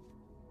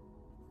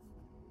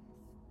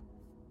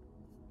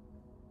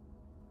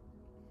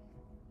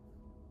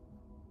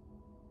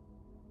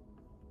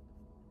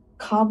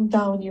 Calm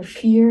down your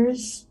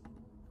fears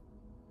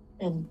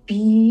and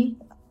be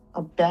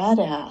a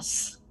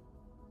badass.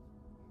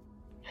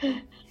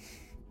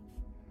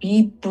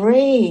 Be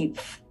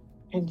brave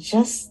and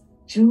just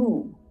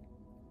do.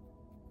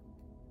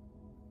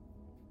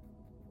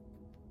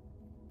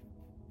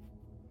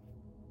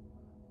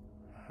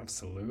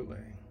 Absolutely.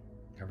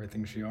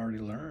 Everything she already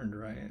learned,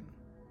 right?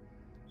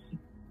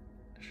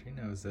 She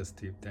knows this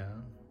deep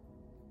down.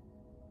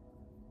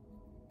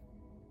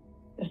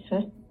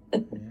 Yeah.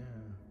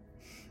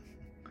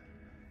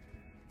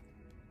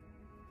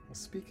 Well,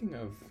 speaking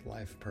of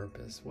life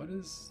purpose, what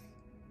is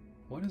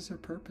her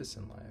purpose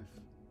in life?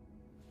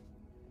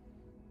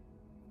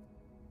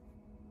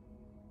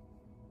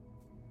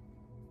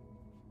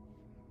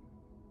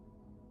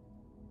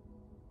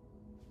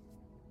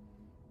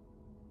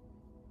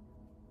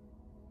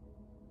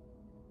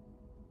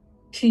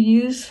 to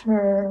use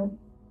her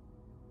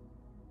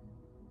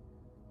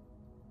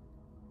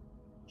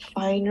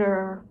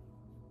finer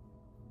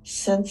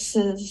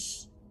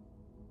senses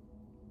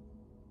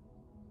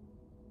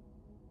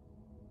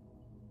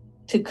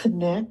to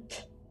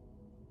connect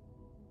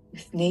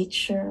with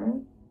nature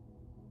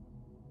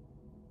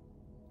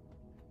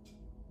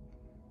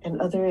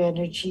and other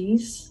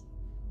energies.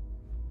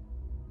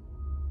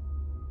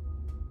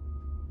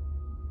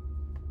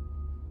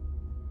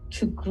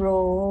 To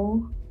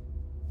grow,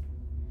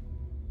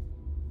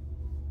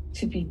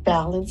 to be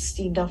balanced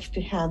enough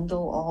to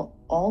handle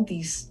all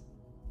these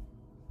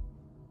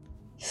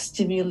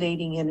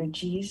stimulating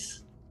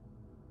energies,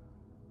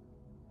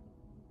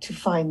 to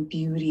find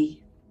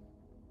beauty.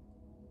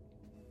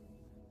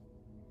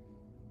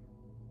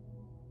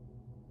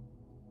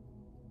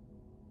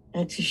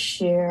 And to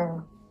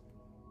share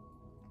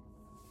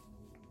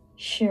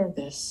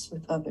this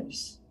with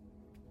others.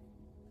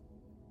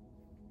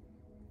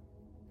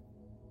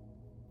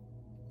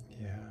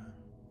 Yeah.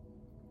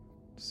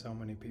 So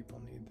many people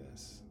need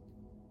this.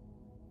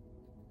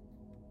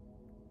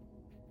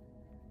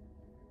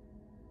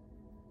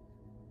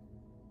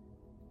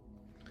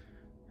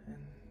 And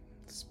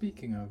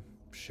speaking of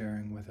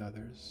sharing with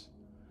others,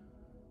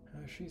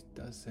 she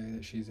does say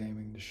that she's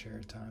aiming to share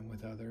time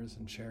with others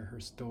and share her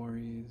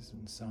stories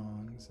and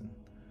songs and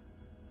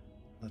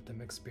let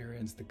them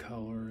experience the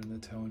color and the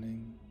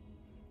toning.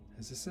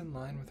 Is this in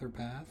line with her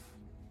path?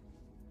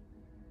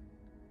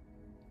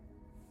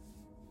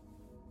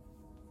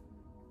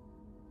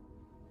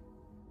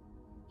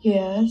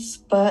 Yes,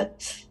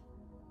 but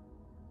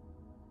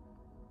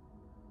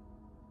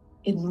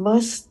it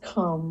must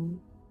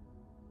come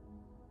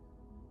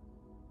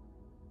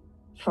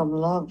from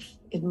love.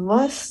 It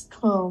must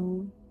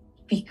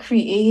be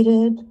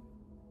created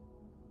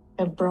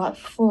and brought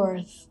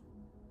forth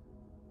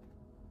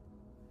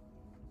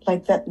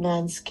like that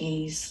man's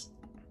gaze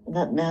and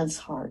that man's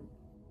heart.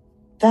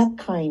 That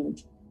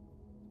kind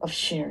of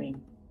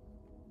sharing.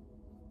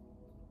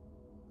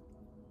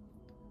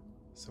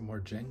 So more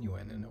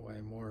genuine in a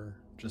way, more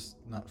just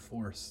not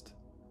forced.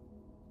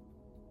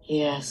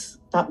 Yes,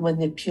 not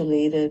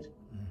manipulated,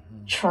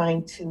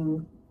 trying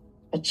to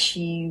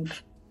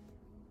achieve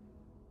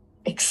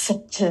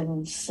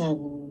acceptance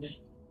and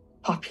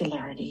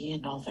popularity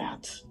and all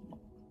that.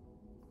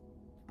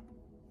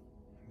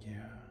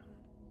 Yeah.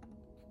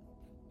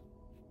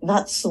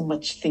 Not so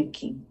much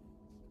thinking.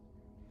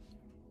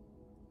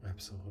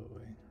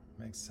 Absolutely.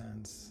 Makes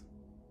sense.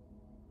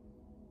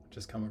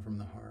 Just coming from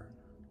the heart.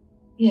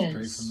 Yes.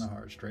 Straight from the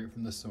heart, straight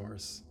from the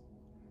source.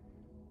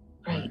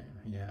 Right.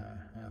 Yeah,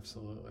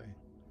 absolutely.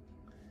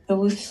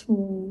 Those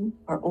who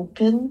are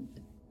open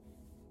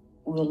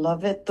will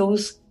love it.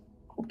 Those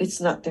who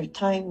it's not their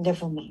time,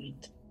 never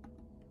mind.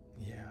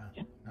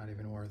 Yeah. Not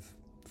even worth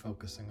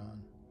focusing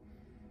on.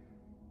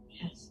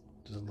 Yes.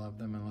 Just love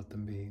them and let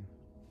them be.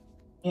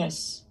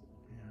 Yes.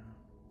 Yeah.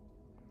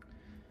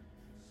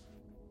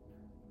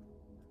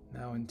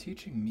 Now, in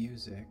teaching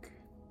music,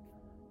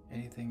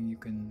 anything you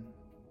can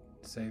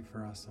say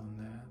for us on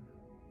that?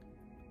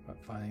 About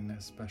finding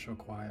those special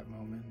quiet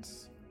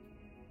moments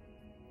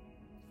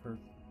for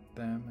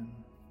them,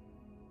 and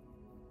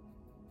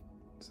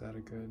is that a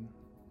good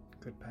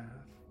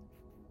path?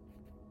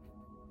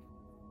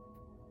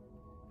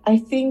 I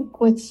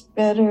think what's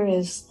better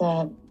is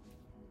that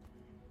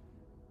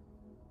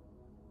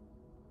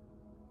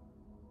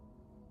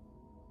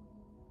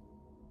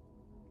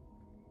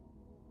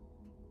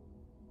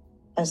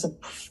as a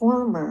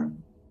performer,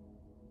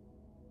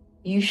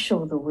 you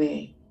show the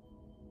way.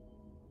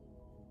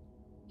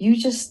 You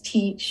just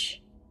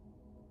teach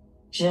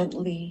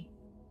gently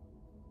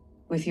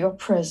with your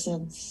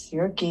presence,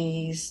 your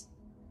gaze,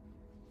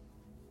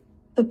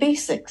 the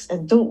basics,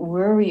 and don't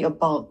worry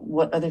about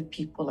what other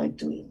people are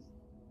doing.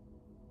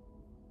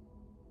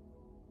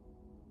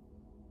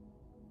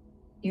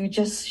 You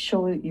just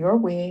show your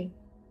way,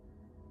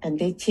 and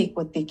they take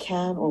what they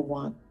can or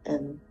want,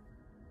 and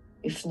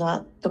if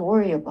not, don't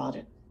worry about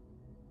it.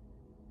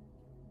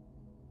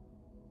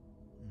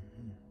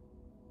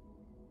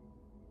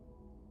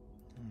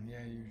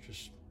 Yeah, you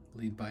just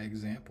lead by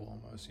example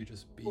almost. You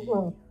just be,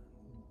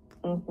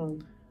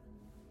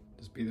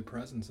 just be the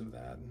presence of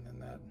that, and then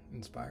that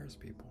inspires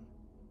people.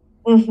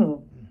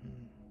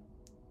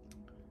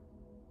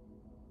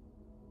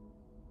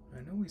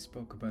 I know we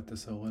spoke about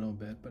this a little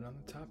bit, but on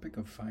the topic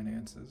of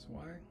finances,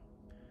 why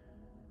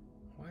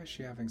is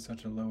she having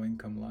such a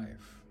low-income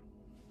life?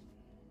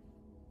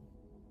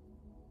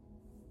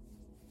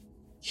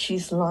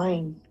 She's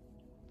lying.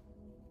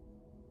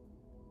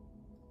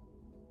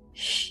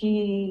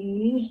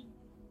 She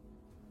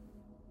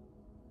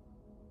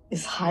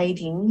is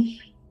hiding,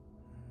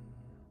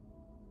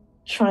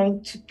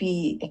 trying to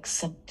be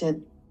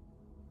accepted.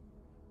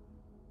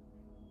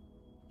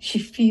 She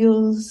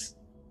feels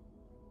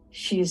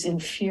she is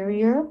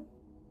inferior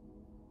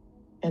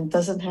and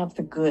doesn't have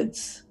the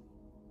goods.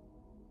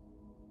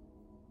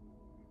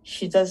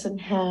 She doesn't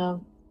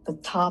have the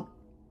top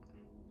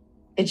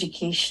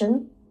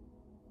education.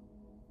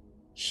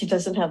 She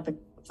doesn't have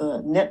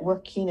the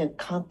networking and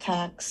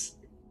contacts.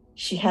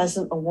 She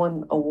hasn't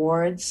won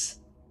awards,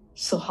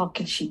 so how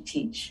can she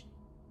teach?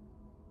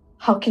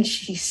 How can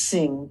she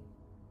sing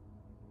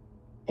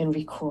and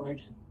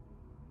record?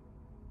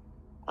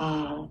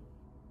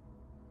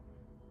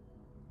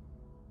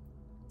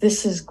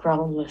 This is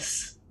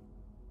groundless.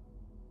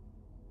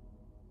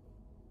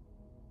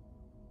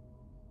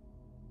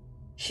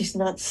 She's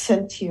not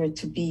sent here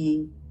to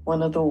be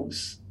one of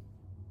those.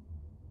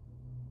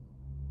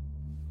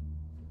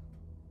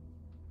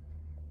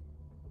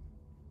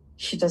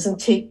 She doesn't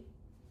take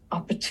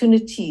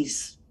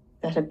opportunities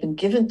that have been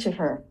given to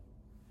her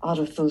out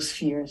of those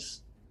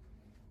fears.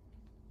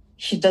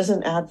 She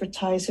doesn't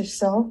advertise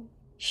herself.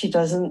 She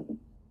doesn't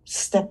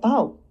step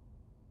out.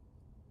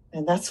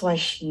 And that's why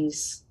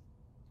she's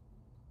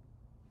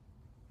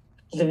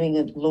living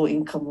a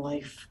low-income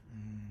life.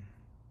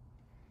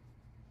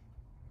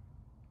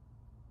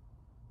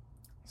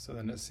 So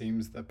then it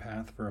seems the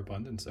path for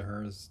abundance to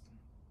her is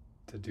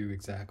to do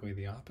exactly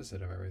the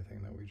opposite of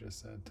everything that we just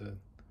said,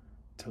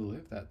 to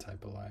live that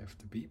type of life,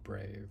 to be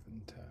brave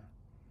and to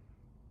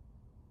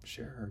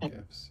share her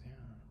gifts. Yeah.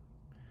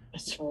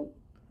 That's right.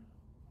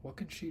 What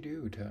can she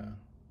do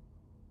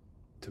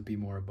to be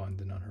more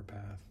abundant on her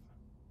path?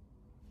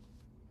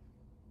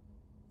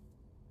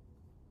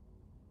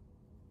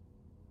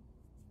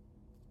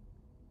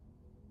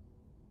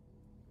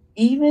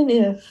 Even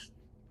if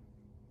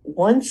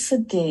once a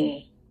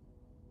day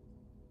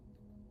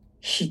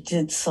she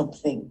did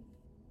something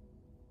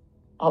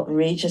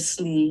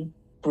outrageously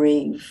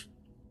brave,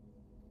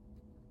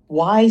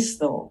 wise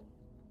though.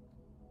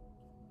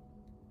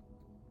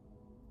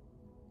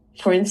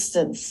 For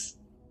instance,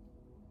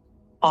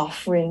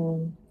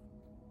 offering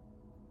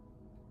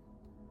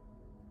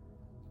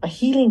a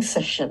healing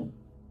session,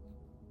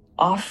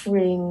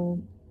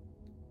 offering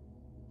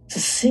to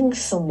sing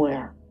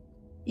somewhere,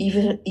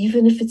 even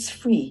if it's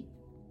free.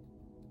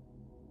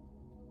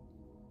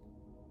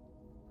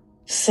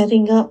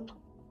 Setting up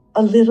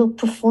a little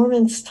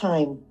performance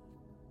time.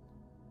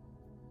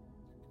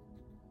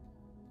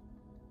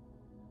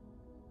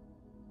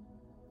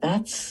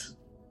 That's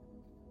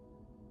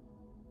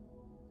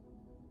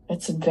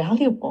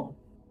invaluable.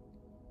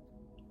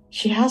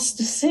 She has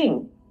to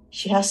sing.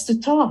 She has to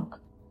talk.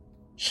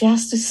 She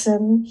has to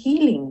send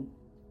healing.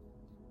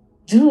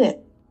 Do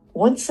it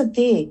once a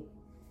day.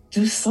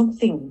 Do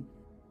something.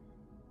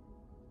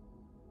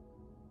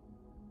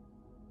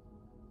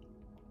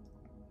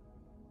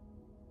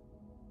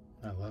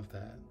 I love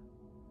that.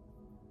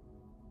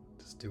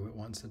 Just do it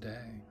once a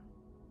day.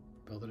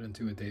 Build it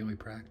into a daily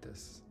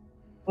practice.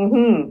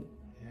 Mm-hmm.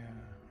 Yeah,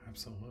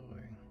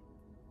 absolutely.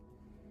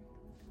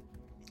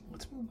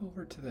 Let's move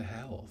over to the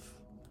health.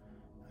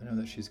 I know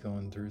that she's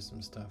going through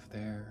some stuff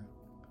there.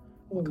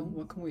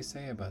 What can we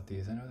say about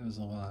these? I know there's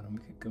a lot, and we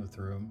could go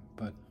through them,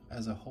 but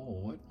as a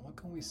whole, what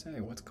can we say?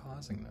 What's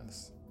causing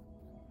this?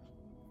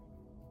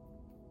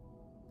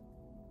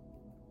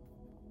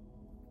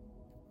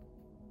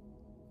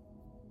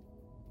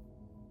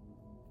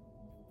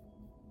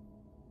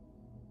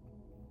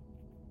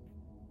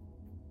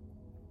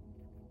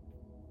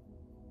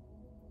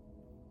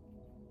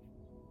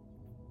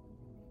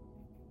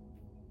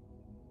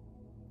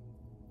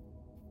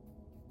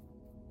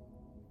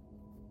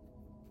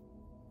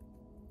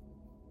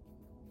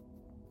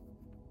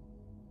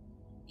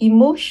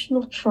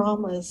 Emotional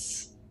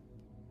traumas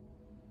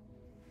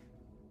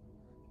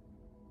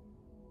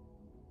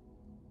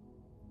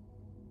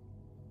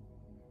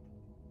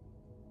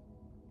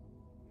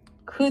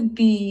could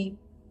be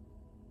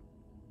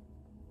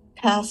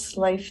past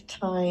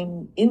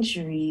lifetime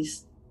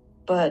injuries,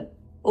 but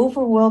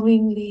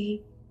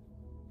overwhelmingly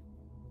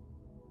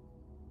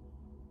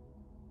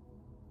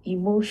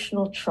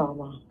emotional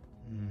trauma.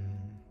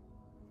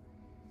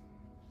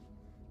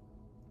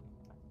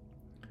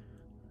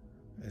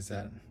 Is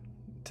that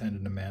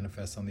tended to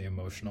manifest on the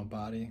emotional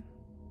body?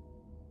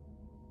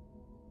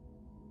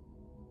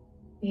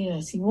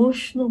 Yes,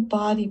 emotional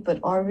body,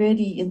 but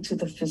already into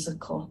the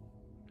physical.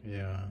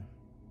 Yeah.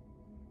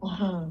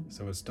 Uh-huh.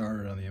 So it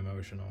started on the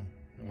emotional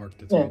and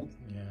worked its way.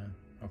 Yeah.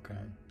 Okay.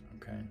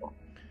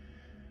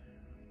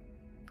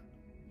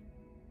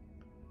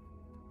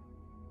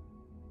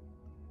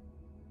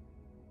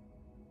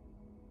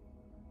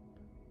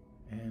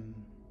 And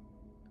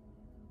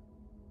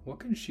what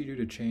can she do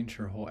to change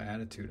her whole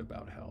attitude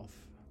about health?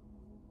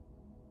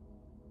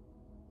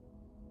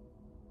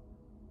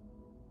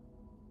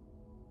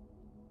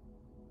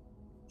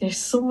 There's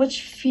so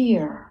much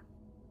fear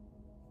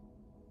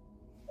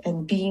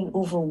and being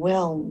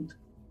overwhelmed.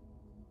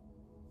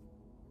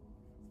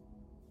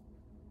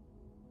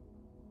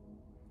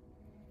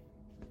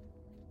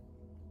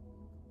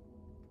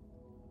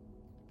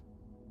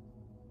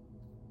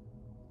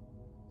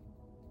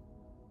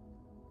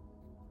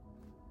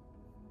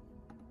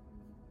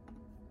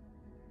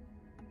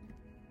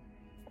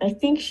 I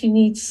think she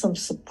needs some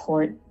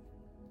support.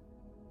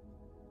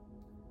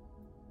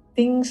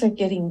 Things are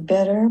getting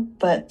better,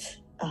 but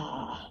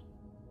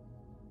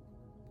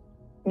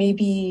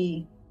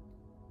maybe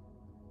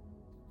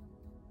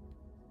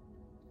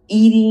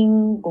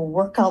eating or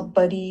workout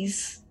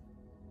buddies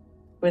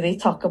where they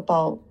talk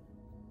about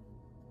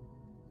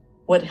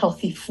what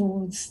healthy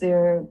foods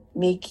they're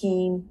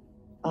making,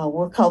 a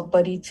workout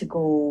buddy to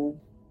go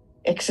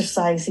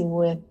exercising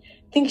with.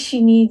 I think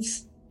she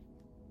needs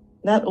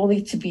not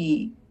only to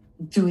be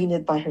doing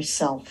it by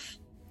herself.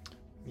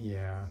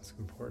 Yeah, it's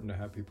important to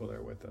have people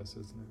there with us,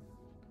 isn't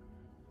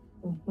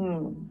it?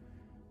 Mm-hmm.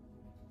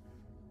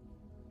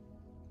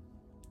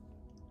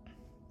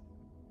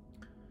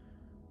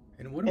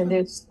 And what And about...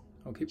 there's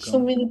keep so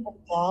going. many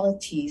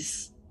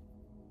modalities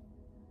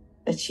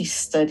that she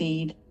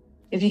studied.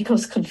 It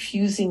becomes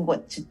confusing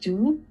what to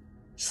do.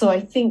 So I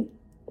think,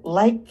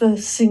 like the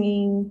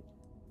singing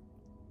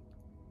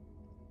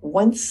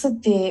once a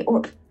day,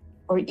 or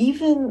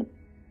even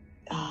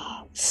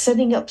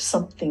setting up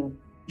something.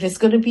 If it's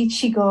going to be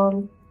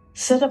qigong,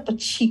 set up a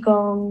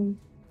qigong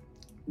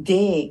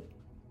day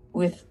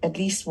with at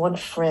least one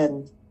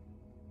friend,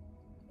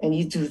 and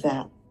you do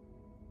that.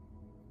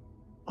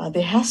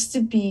 There has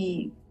to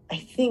be, I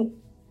think,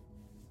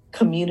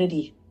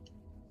 community.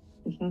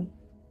 Mm-hmm.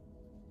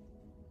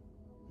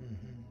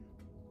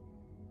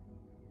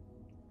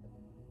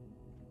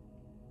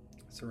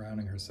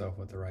 Surrounding herself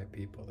with the right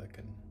people that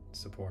can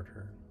support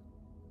her.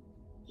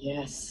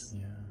 Yes.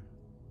 Yeah.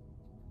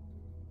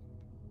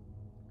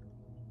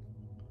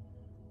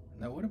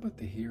 Now, what about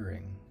the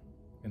hearing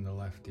in the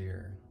left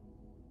ear?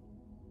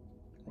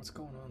 What's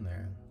going on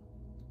there?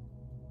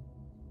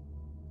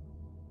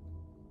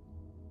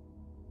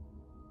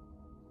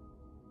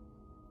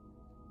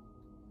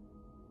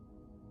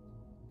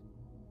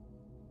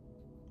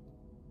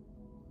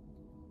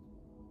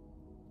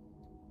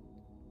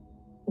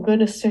 I'm going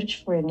to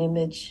search for an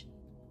image.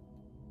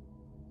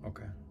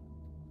 Okay.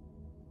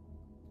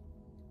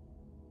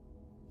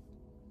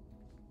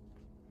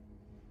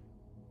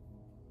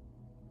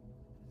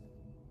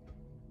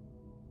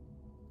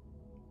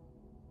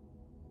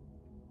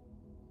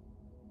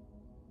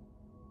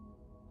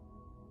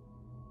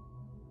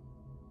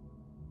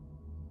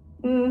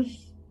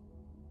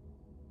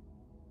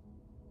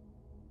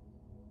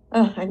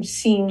 I'm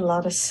seeing a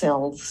lot of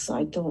cells.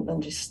 I don't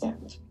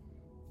understand.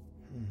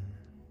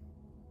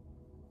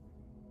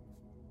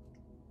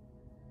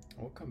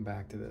 We'll come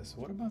back to this.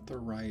 What about the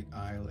right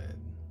eyelid?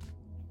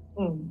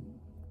 Mm.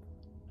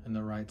 And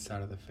the right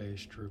side of the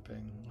face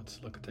drooping. Let's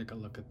take a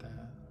look at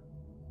that.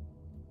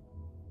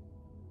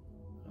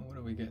 And what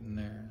are we getting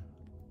there?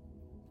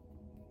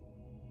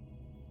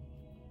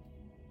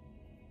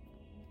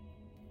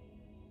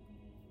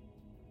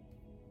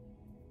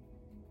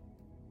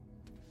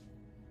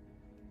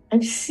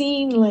 I'm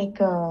seeing like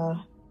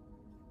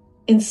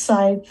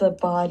inside the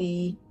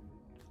body,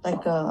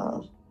 like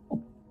a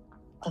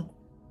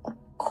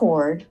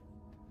cord.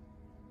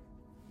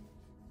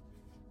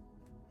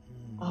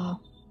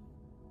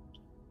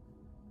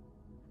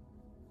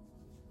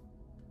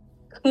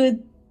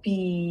 Could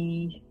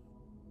be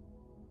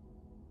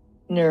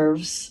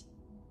nerves.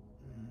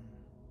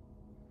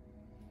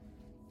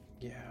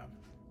 Yeah.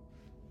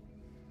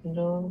 You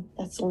know,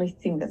 that's the only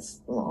thing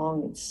that's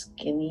long and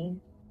skinny.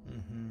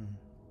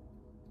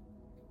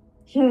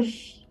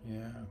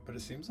 Yeah, but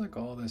it seems like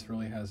all this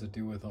really has to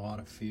do with a lot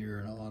of fear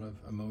and a lot of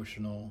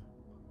emotional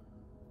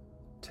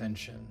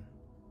tension.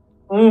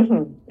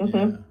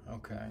 Yeah,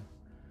 okay.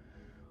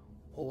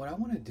 Well, what I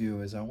want to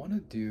do is I want to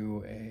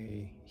do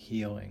a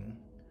healing.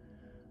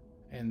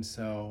 And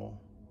so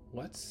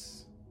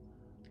let's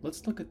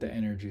look at the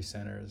energy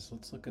centers.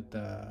 Let's look at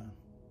the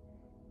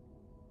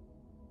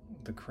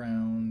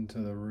crown to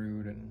the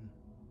root and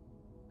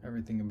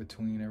everything in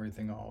between,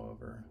 everything all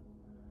over.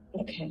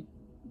 Okay.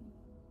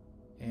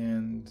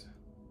 And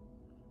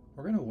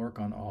we're going to work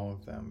on all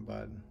of them,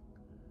 but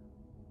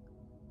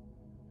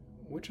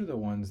which are the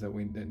ones that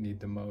need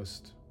the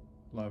most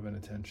love and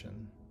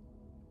attention?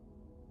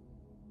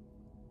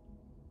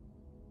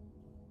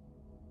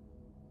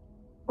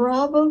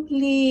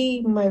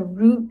 Probably my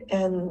root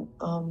and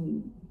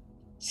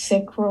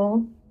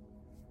sacral,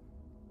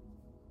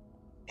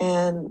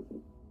 and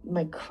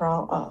my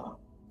crown,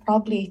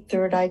 probably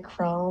third eye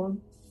crown.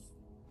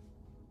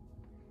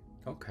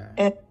 Okay.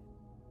 And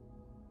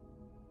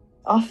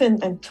often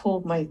I'm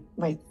told my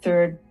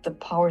third, the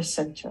power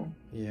center.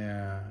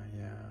 Yeah,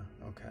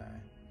 okay.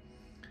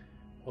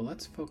 Well,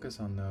 let's focus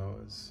on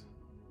those.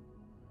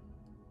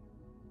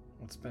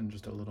 Let's spend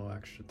just a little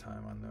extra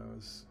time on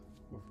those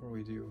before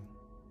we do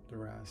the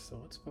rest. So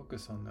let's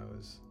focus on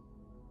those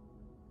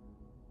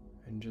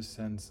and just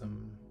send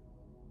some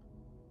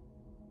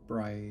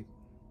bright,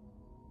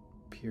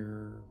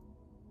 pure,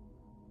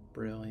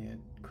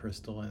 brilliant,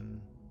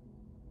 crystalline,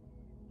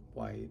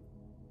 white,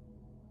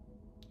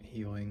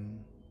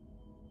 healing,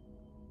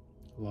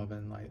 love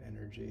and light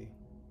energy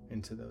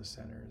into those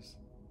centers,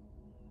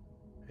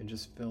 and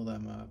just fill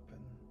them up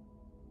and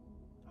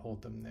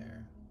hold them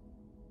there.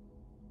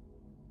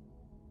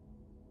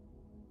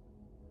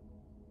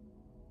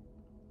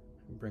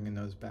 And bringing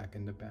those back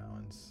into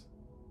balance,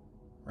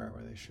 right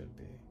where they should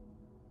be.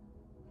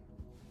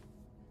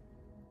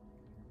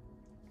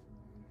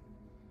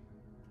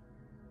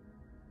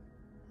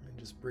 And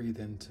just breathe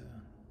into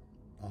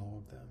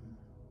all of them.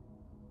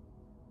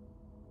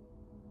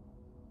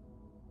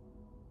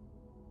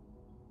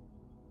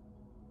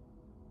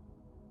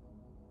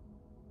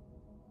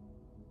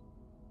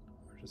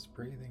 We're just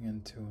breathing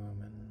into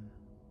them and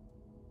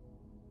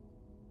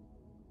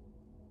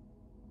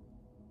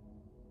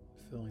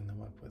filling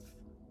them up with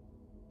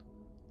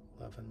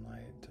love and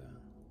light to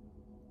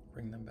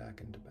bring them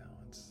back into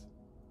balance.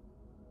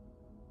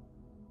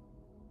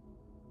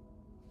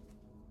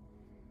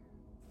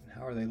 And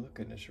how are they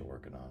looking as you're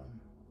working on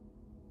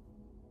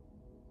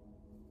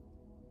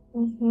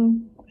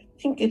them? I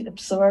think it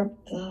absorbed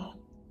the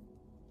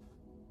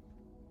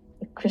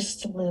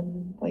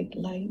crystalline white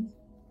light.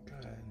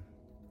 Good.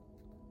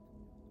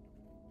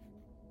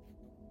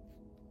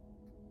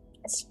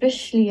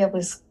 Especially, I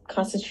was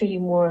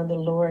concentrating more on the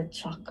lower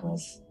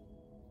chakras.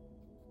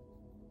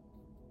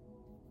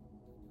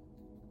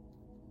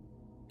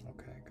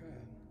 Okay,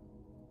 good.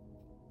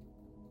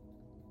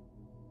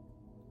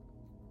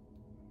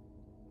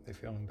 They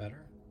feeling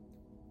better?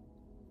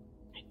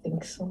 I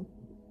think so.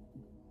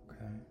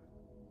 Okay.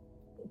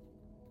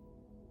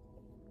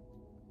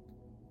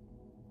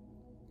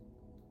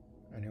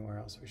 Anywhere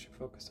else we should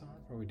focus on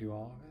before we do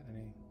all of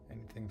it?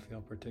 Anything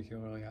feel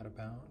particularly out of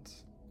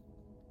balance?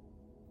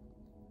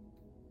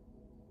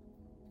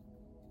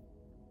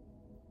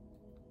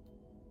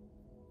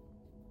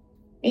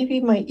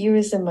 Maybe my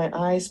ears and my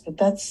eyes, but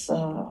that's,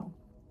 I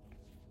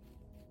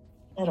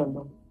don't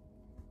know.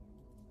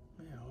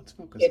 Yeah, let's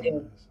focus on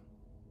those.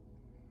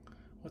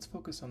 Let's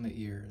focus on the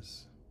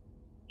ears.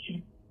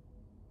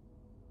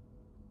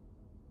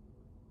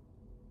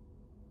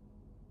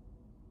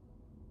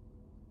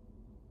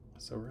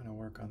 So we're going to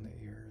work on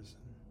the ears,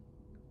 and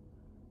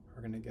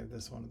we're going to give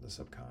this one to the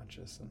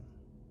subconscious and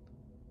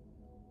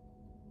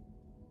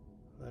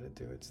let it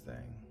do its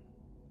thing.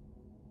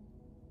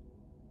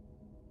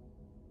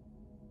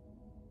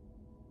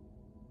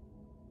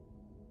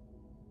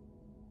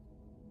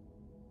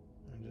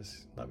 And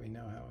just let me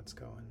know how it's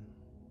going.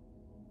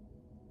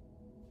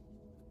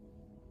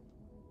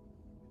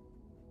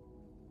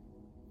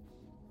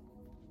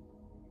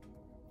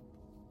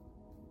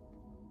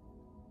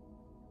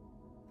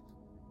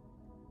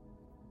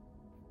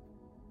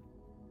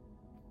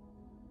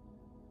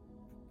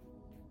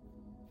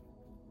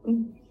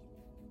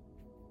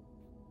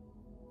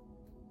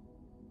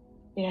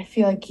 Yeah, I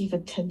feel I give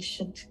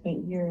attention to my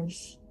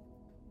ears.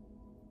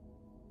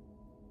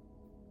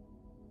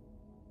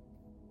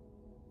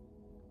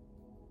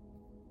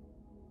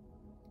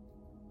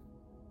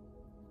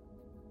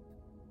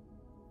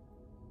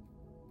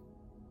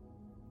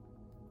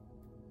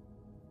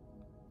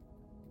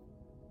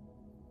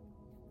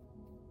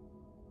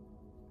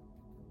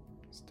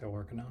 Still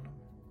working on them?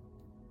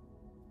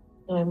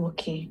 No, I'm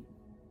okay.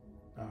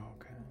 Oh,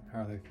 okay.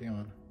 How are they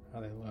feeling? How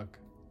they look?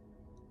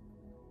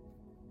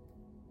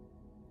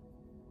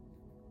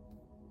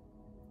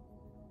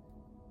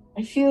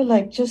 I feel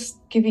like just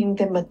giving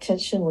them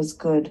attention was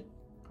good.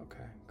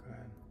 Okay,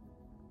 good.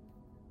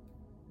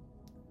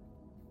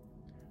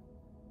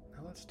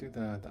 Now let's do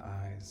the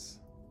eyes.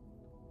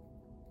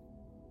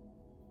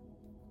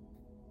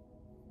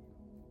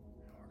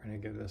 We're going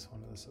to give this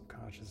one to the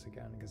subconscious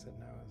again because it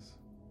knows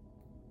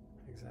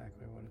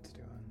exactly what it's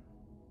doing.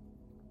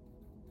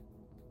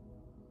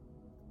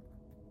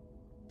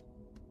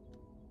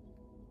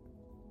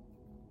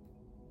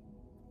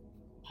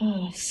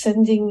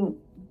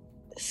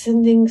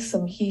 Sending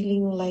some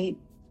healing light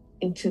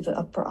into the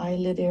upper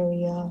eyelid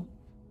area.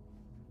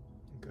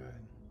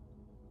 Good.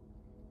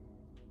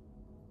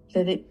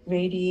 Let it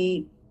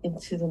radiate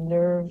into the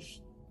nerve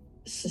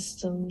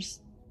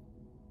systems,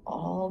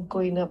 all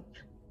going up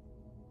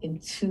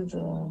into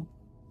the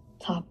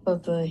top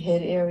of the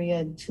head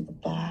area, into the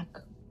back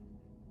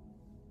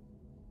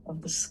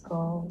of the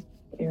skull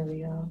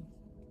area.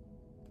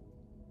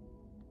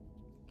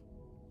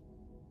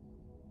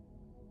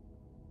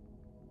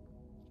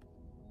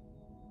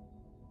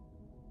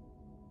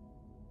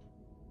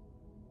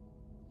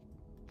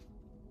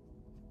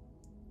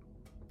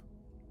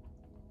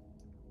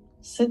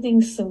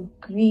 Sending some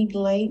green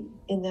light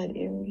in that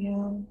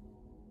area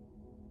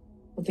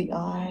of the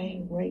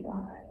eye, right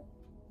eye.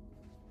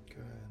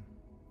 Good.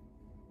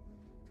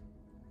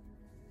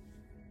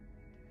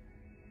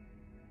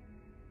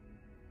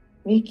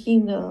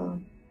 Making a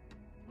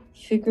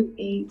figure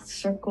 8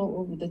 circle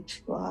over the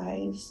two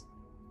eyes.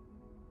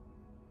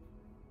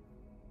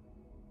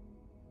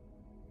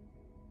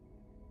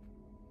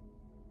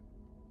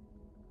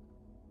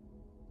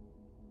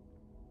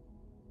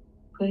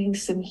 Putting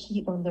some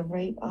heat on the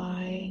right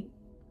eye.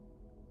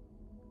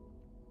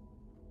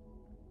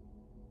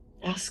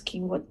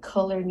 Asking what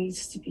color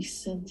needs to be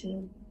sent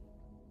in.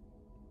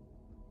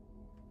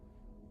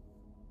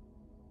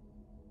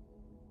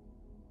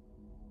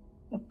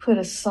 I put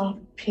a soft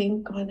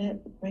pink on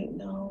it right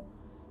now.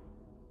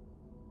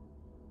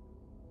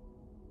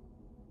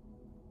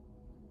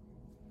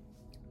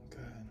 Good.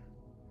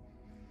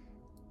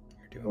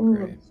 You're doing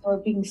great.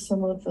 Absorbing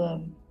some of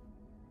the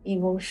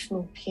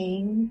emotional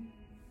pain.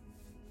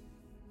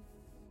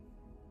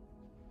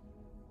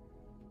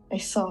 I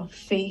saw a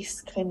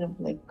face kind of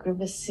like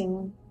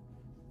grimacing.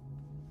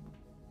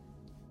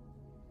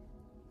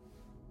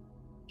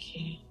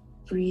 Okay,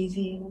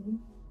 breathing.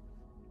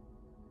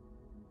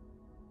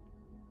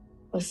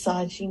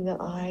 Massaging the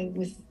eye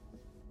with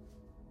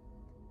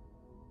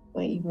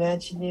my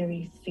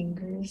imaginary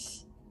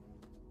fingers.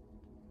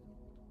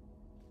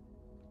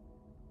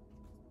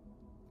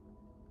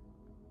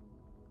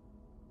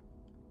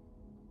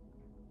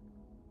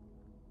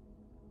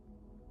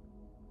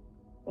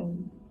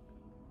 And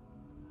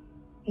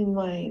in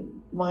my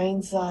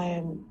mind's eye,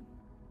 I'm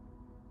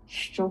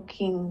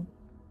stroking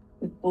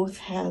with both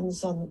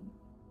hands on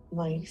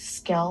my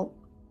scalp,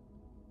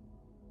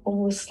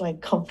 almost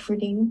like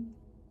comforting.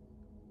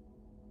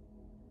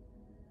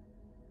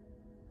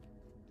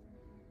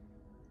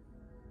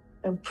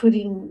 I'm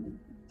putting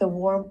the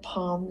warm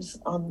palms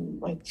on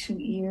my 2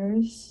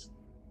 ears.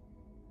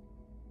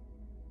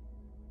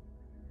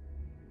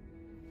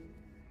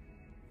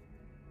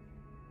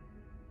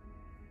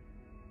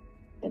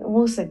 And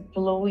almost like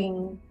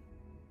blowing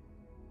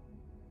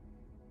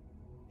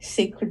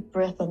sacred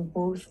breath on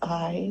both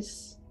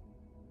eyes.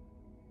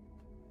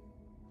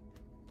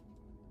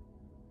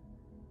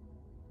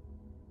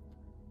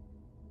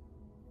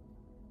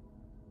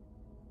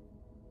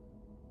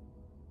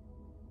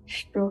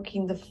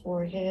 Stroking the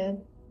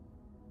forehead.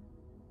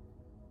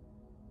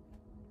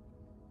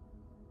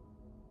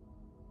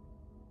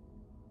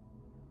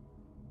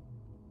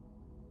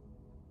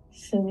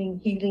 Sending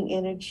healing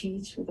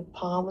energy through the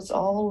palms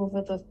all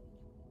over the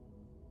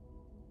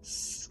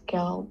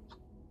scalp,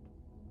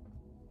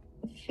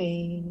 the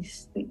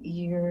face, the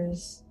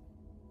ears,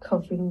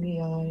 covering the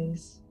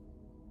eyes.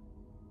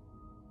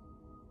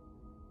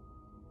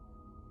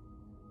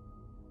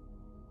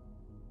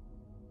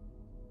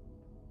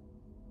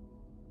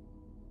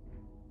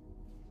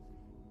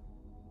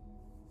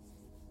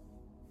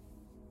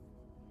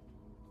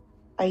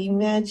 I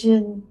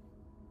imagine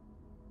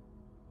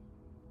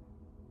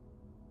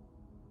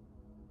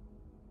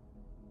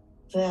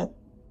that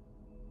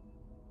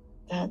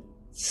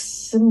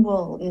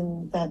symbol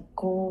in that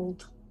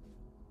gold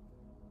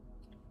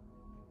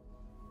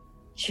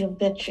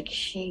geometric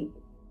shape.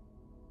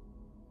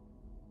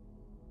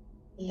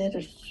 Let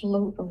it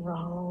float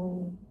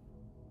around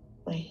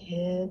my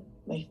head,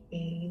 my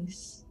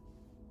face.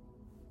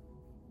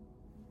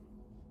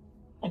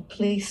 I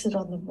place it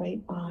on the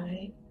right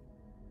eye.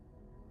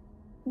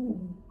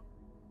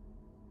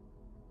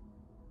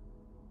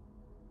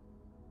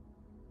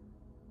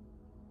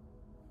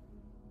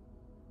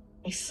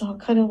 I saw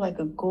kind of like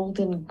a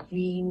golden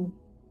green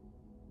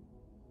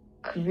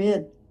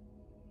grid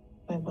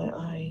by my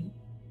eye.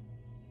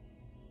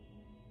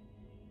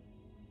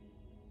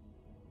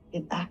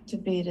 It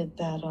activated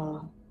that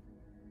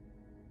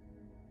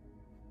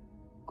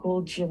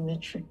gold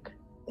geometric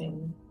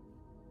thing.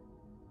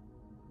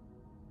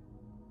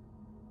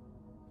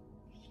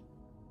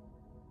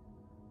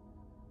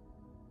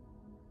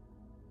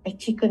 I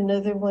take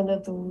another one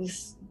of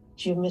those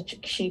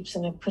geometric shapes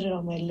and I put it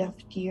on my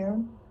left ear.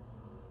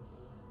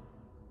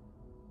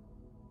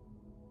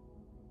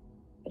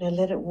 And I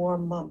let it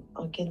warm up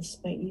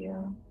against my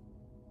ear.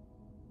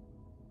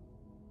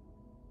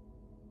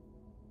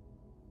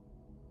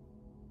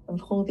 I'm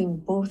holding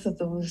both of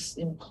those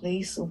in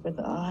place over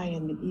the eye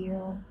and the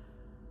ear.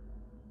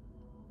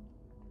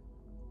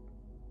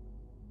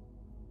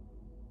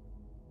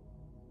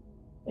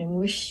 I'm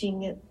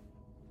wishing it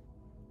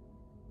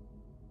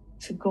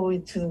to go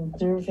into the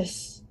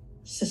nervous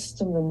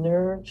system, the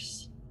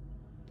nerves,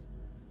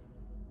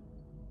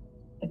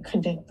 and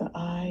connect the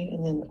eye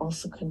and then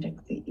also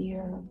connect the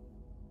ear.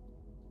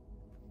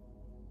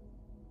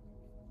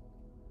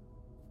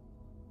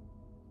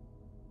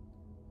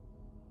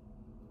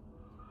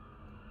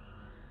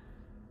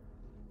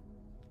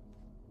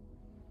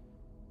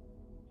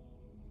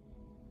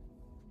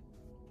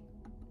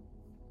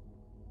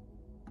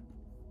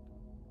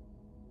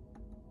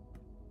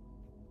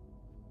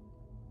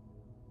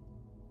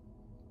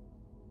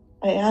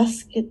 I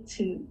ask it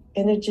to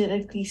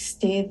energetically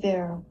stay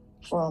there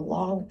for a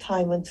long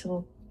time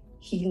until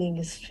healing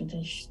is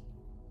finished.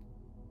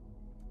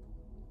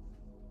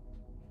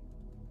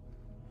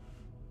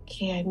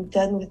 Okay, I'm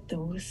done with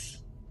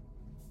those.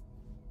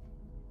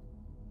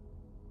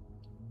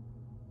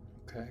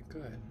 Okay,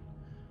 good.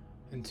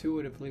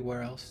 Intuitively,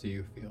 where else do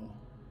you feel?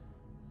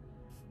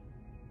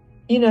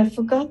 I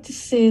forgot to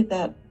say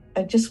that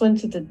I just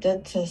went to the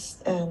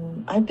dentist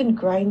and I've been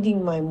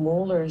grinding my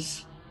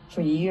molars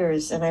for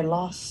years and I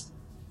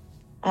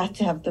had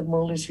to have the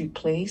molars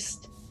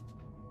replaced.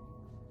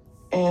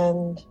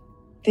 And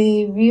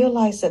they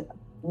realized that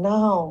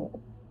now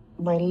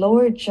my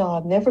lower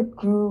jaw never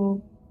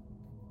grew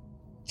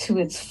to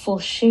its full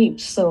shape.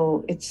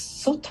 So it's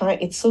so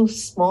tiny, it's so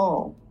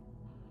small.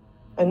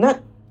 And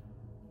not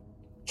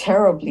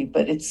terribly,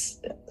 but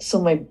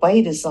so my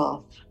bite is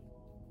off.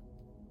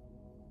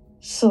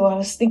 So I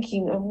was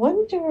thinking, I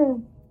wonder,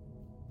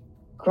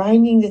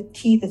 grinding the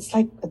teeth, it's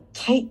like a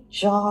tight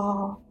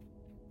jaw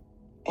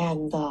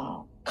and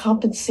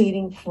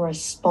compensating for a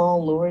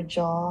small lower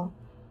jaw.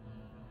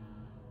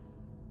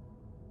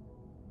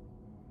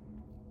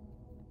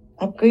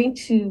 I'm going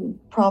to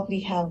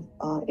probably have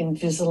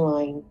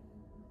Invisalign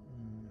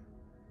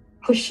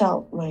push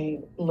out my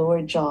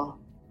lower jaw.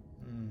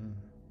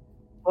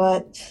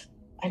 But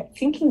I'm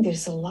thinking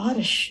there's a lot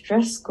of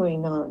stress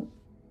going on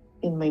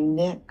in my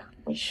neck,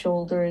 my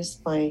shoulders,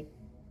 my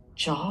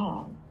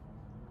jaw.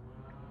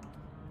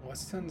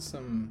 Let's send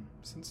some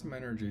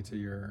energy to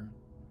your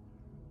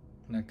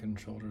neck and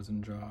shoulders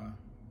and jaw.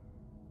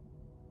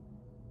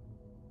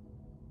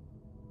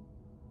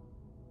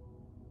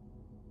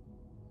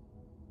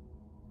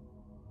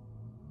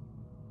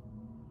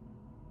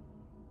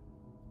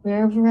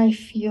 Wherever I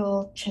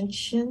feel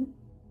tension,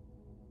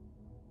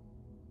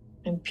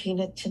 I'm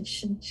paying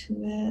attention to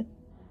it,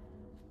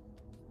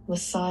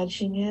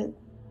 massaging it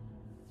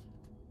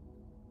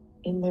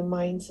in my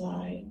mind's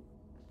eye.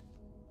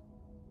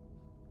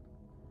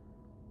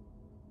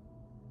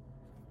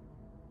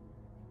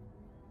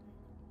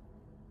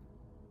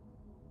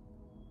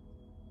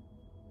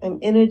 I'm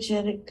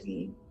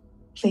energetically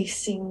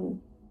placing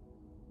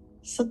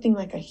something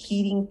like a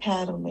heating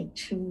pad on my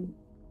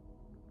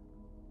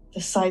the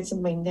sides of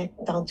my neck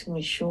down to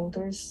my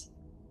shoulders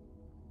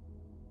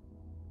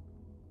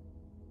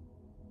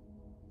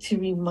to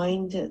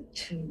remind it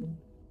to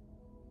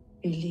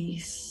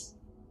release.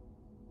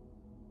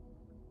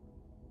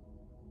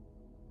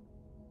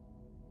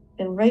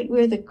 And right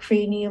where the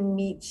cranium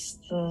meets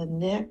the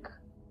neck,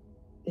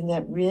 in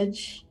that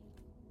ridge,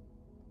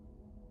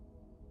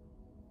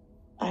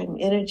 I'm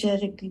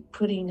energetically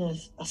putting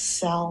a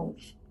salve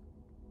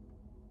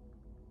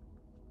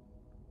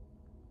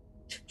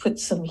to put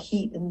some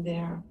heat in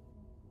there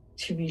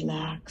to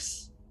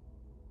relax.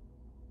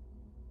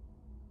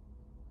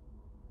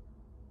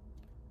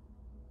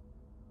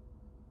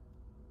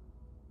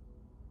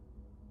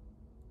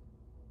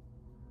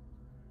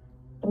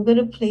 I'm going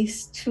to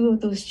place 2 of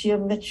those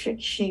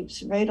geometric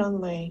shapes right on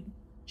my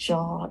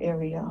jaw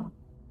area.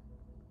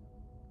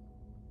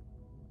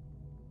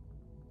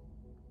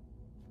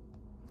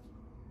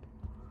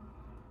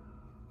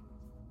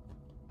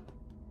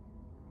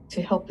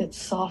 To help it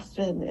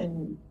soften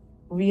and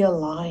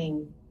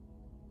realign.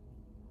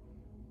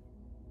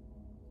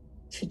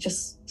 To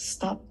just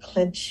stop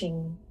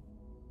clenching.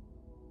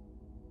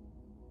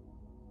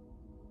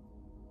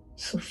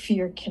 So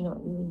fear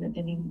cannot rule it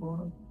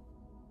anymore.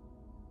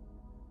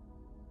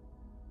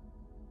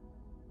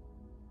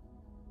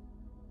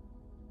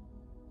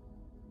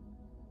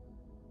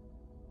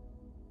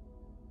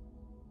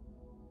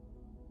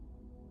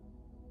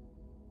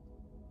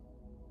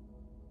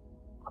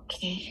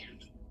 Okay.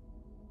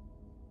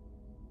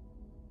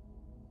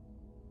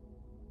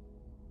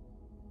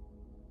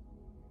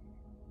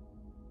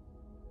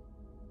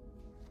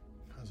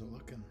 How's it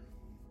looking?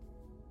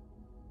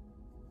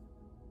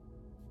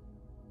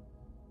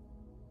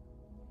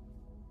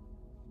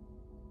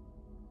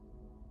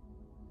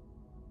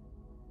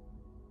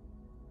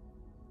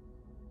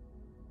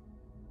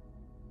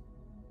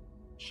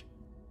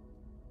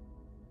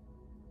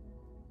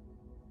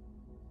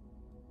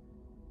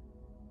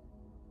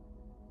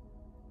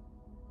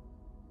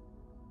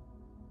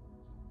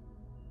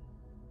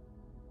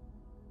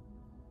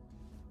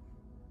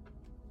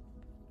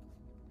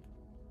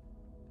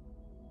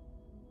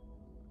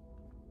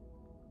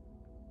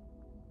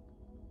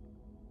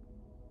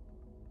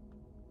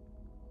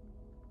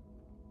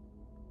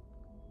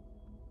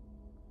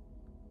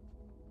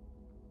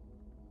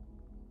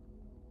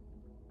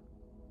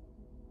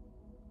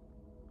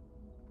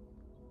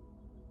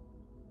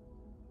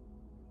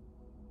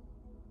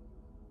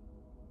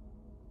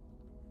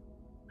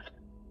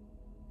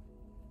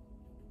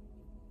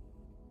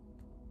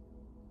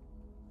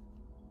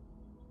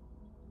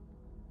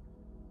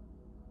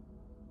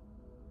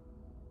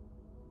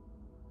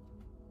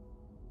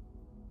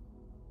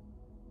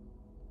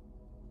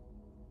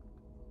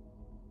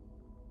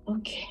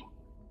 Okay.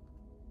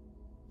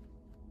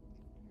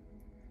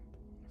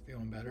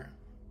 Feeling better?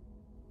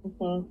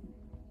 Mm-hmm.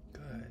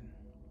 Good.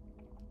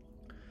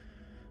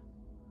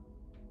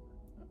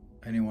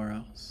 Anywhere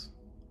else?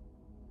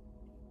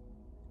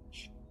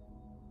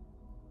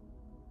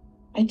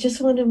 I just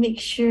want to make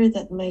sure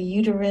that my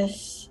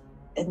uterus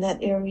and that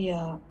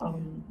area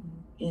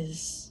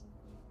is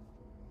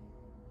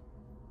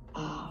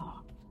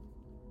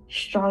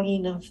strong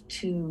enough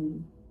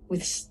to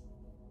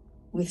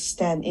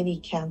withstand any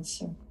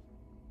cancer.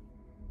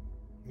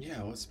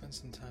 Yeah, let's spend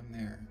some time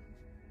there.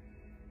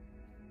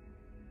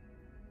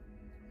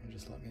 And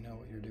just let me know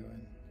what you're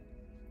doing.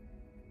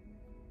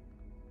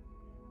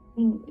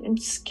 I'm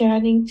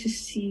scanning to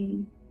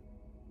see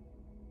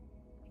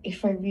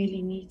if I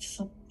really need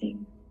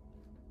something.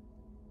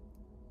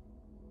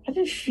 I've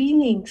been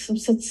feeling some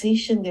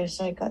sensation there,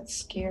 so I got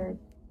scared.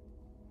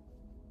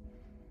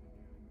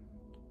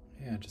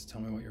 Yeah, just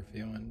tell me what you're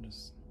feeling.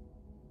 Just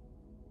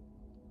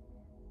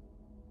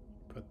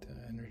put the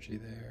energy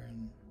there,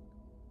 and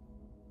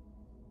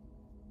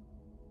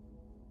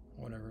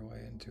whatever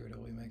way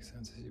intuitively makes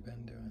sense as you've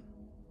been doing.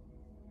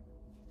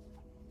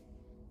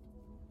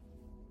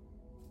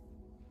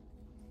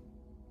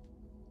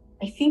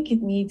 I think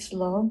it needs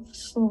love,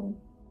 so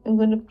I I'm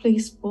going to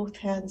place both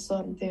hands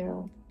on there.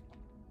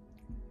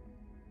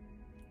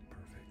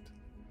 Perfect.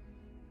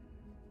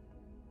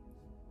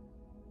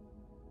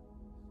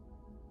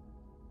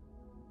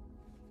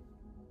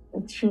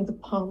 And through the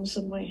palms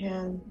of my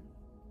hand,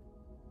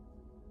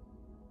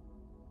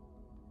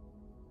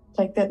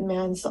 like that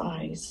man's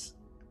eyes,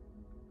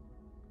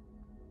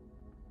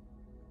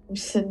 I'm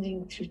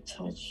sending through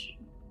touch.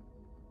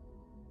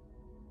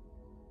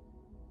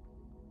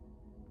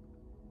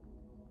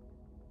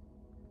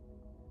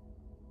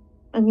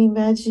 I'm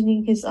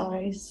imagining his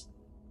eyes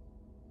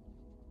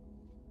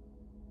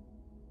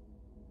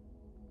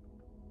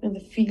and the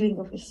feeling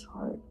of his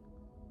heart,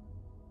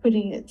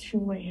 putting it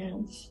through my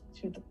hands,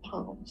 through the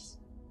palms.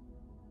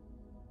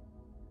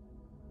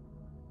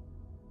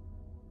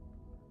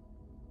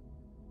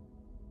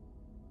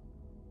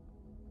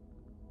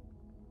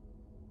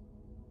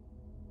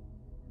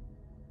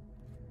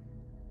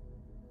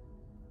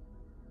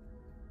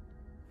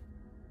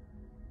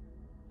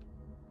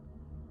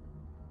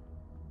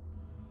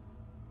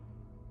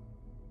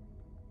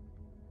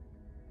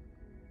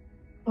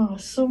 Oh,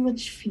 so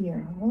much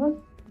fear, huh?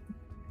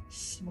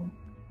 So,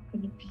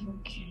 gonna be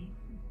okay.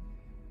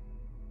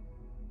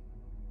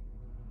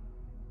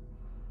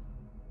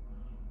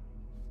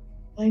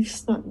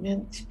 Life's not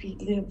meant to be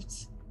lived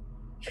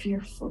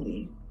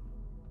fearfully.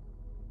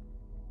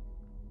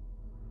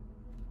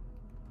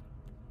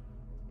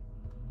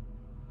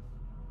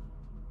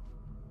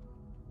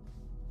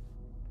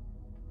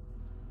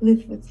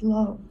 Live with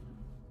love,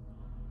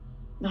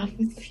 not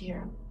with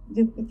fear.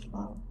 Live with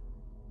love.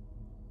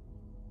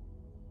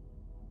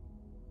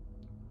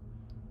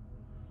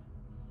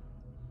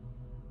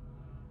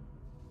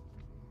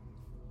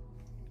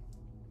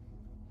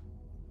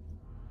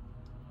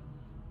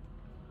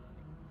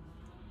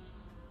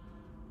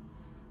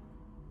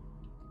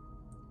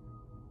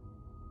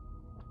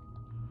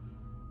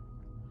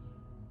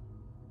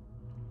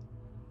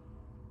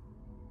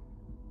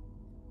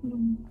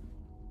 Mm.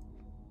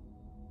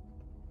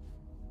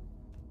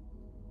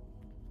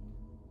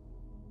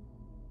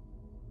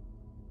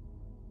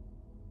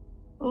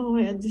 Oh,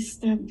 I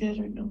understand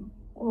better now.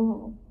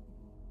 Oh.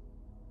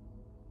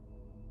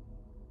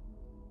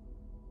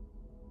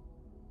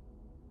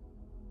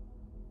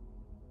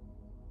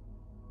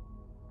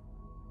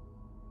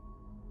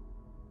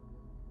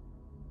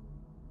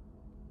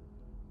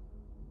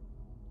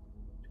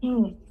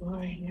 Oh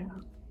boy, yeah.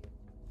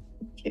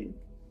 Okay.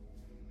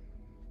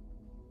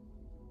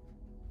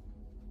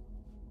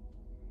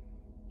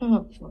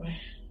 Oh boy.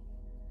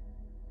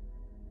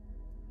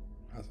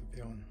 How's it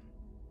feeling?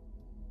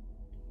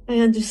 I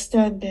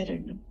understand better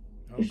now.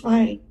 Oh, If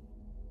great.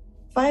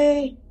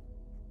 I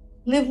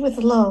live with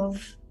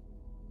love,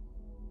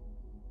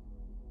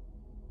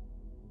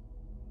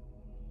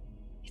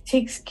 it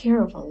takes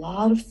care of a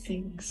lot of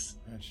things.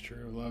 That's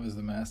true. Love is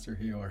the master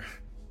healer.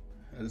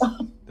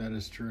 That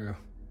is true.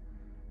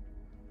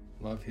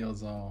 Love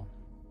heals all.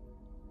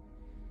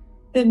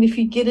 Then if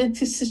you get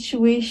into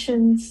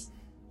situations,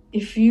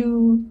 if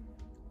you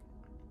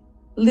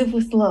live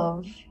with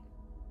love,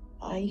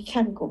 you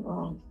can't go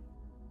wrong.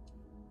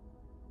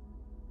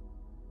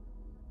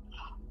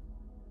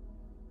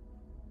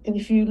 And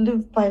if you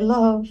live by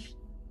love,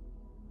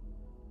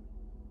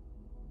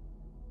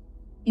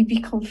 you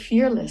become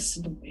fearless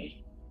in a way.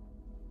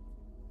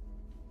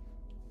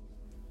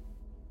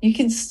 You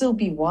can still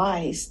be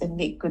wise and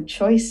make good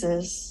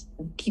choices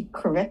and keep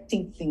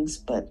correcting things,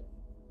 but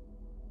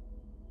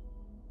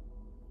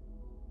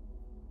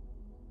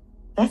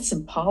that's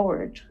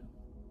empowered.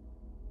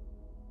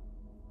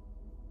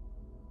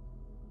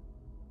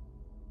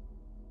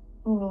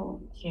 Oh,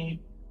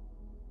 okay.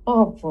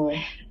 Oh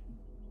boy.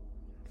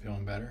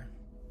 Feeling better?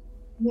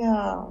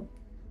 Yeah.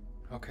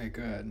 Okay,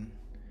 good.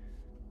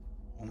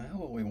 Well, now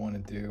what we want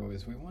to do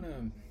is we want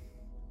to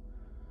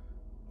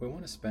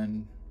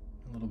spend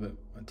a little bit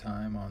of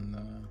time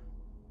on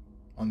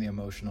the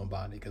emotional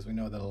body, because we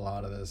know that a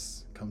lot of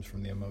this comes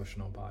from the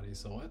emotional body.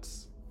 So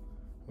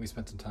we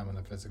spent some time on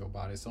the physical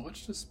body, so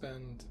let's just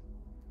spend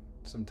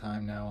some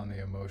time now on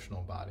the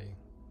emotional body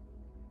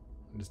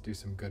and just do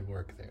some good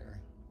work there.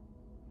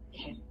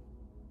 Okay.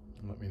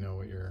 And let me know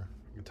what you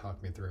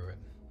talk me through it.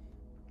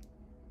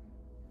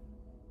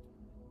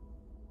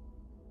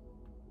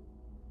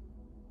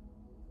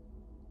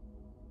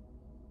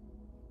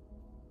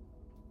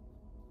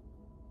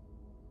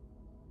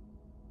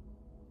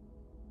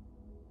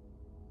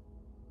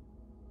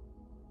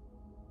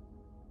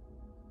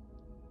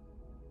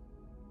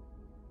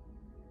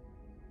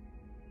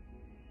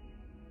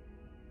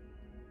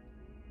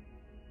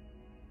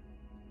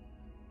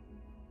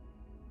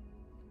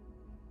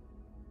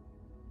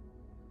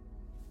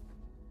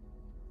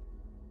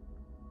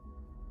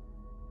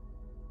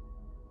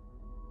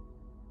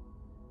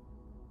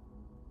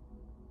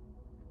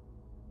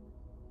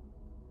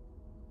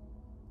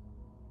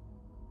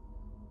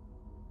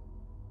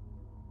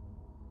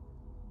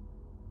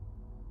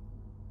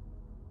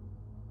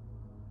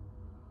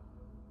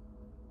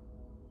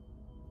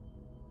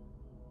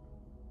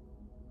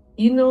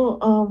 You know,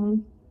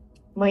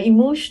 My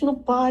emotional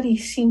body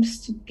seems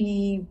to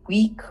be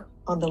weak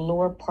on the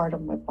lower part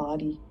of my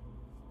body.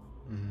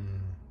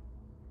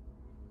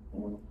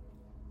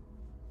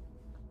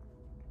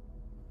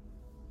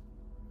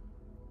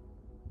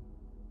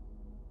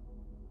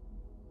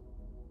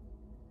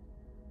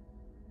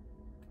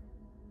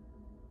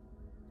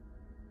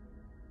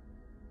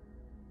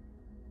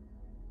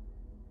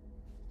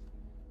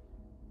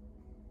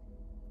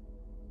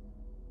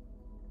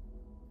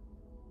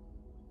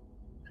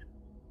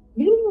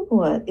 You know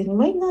what? It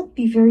might not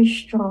be very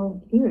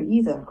strong here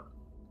either.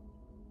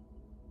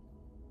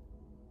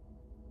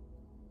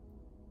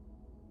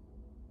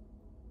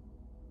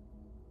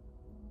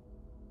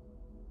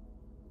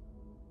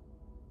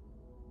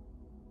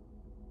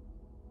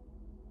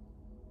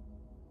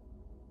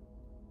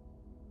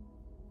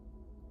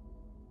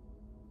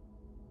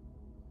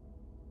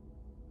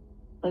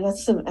 I got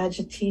some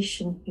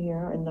agitation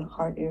here in the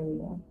heart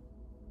area.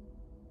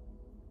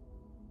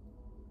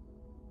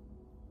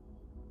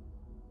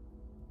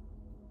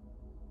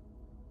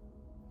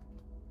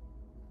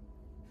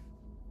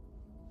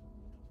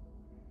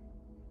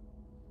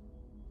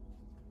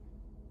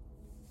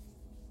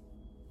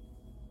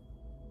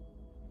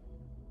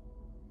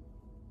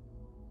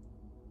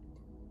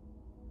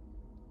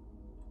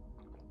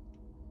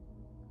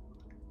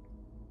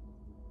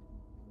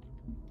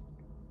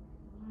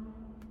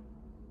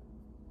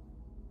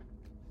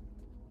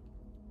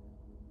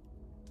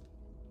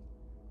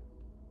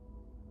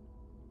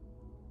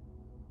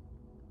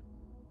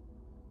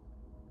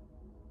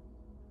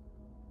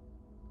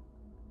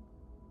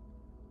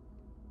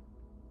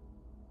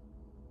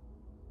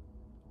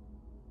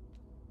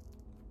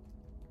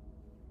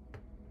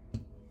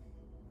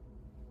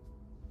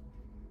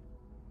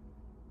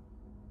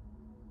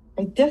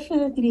 I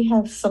definitely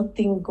have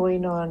something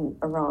going on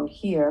around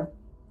here.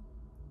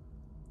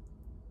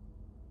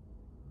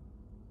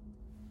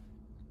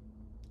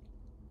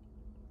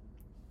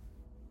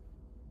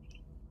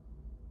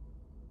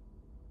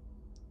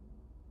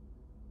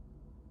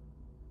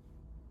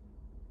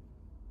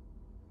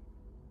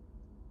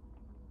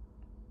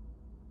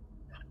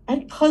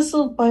 I'm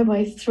puzzled by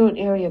my throat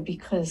area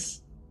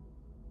because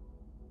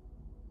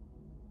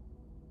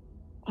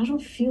I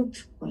don't feel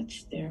too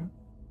much there.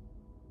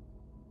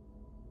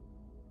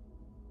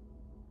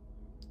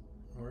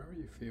 Wherever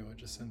you feel it,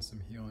 just send some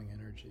healing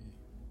energy.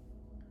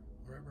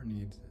 Wherever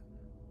needs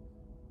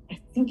it. I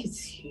think it's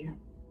here.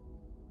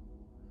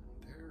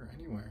 There,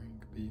 anywhere. It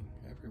could be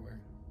everywhere.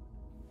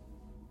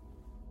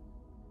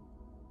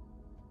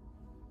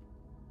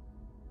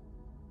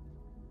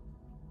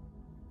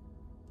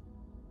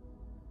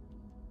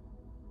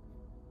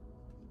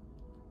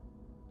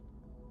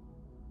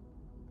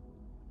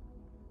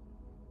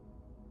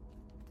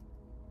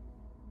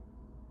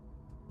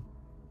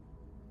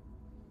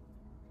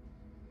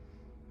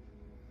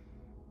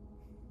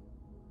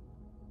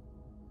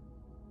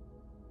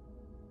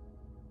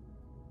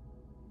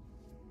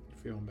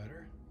 Feeling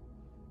better?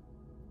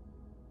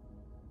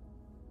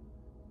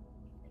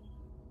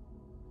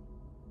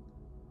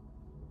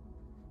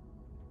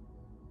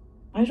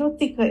 I don't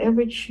think I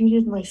ever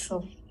treated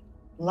myself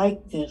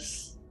like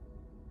this.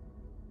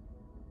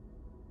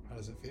 How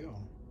does it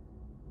feel?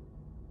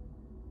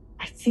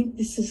 I think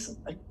this is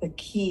like the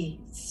key.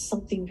 It's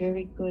something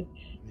very good.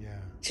 Yeah.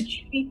 To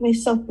treat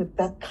myself with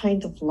that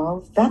kind of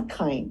love, that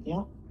kind,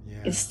 yeah?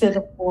 Instead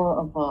of more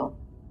of a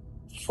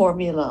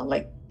formula,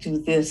 like do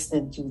this,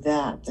 then do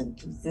that, then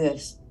do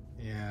this.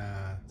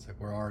 Yeah, it's like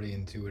we're already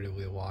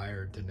intuitively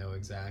wired to know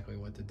exactly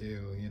what to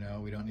do, you know?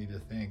 We don't need to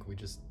think, we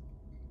just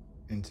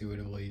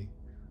intuitively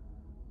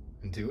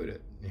intuit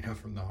it, you know,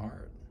 from the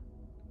heart.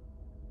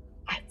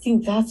 I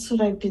think that's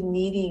what I've been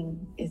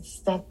needing. It's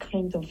that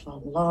kind of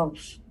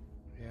love.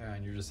 Yeah,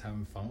 and you're just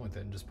having fun with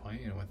it and just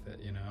playing with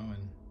it, you know,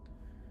 and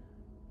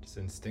just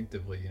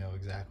instinctively, you know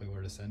exactly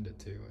where to send it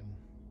to. And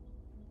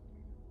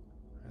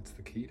that's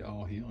the key to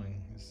all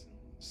healing, is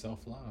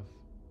self-love.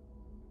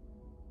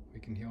 We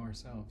can heal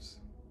ourselves.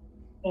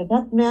 Yeah,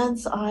 that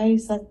man's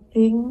eyes, that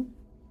thing,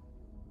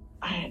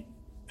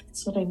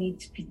 that's what I need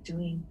to be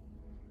doing.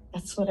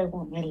 That's what I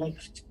want my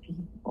life to be.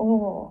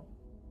 Oh,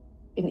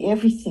 in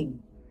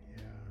everything.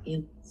 Yeah.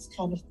 In this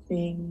kind of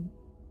thing,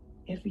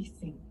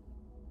 everything.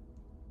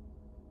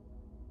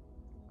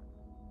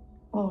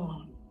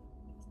 Oh,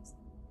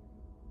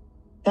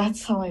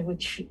 that's how I would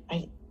treat.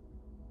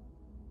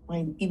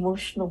 My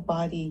emotional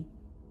body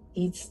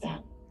needs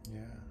that. Yeah.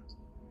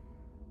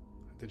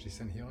 Did you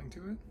send healing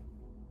to it?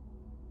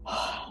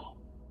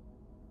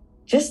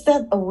 Just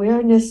that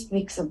awareness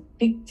makes a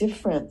big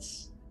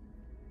difference.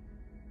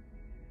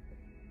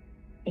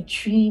 I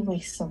treat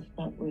myself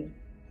that way.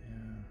 Yeah.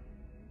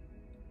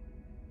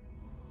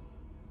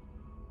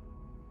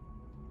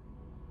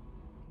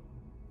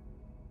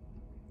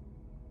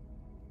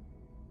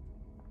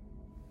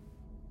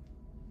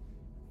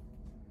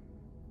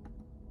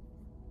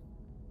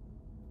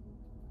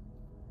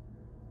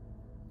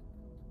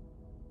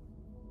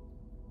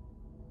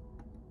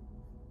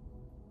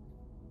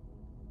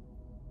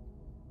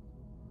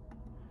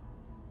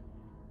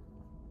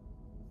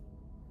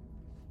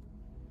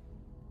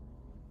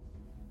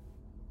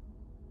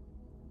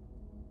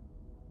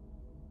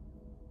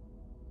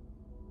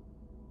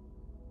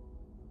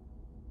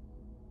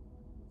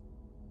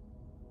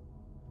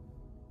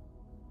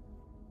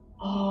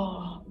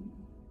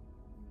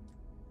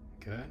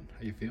 Good.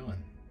 How you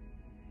feeling?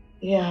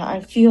 Yeah, I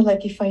feel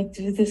like if I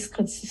do this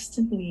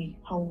consistently,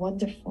 how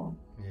wonderful.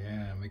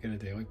 Yeah, make it a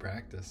daily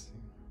practice.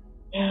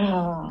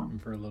 Yeah.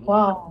 And for a little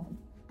Wow.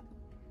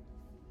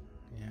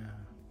 bit.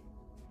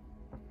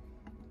 Yeah.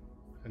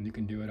 And you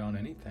can do it on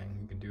anything.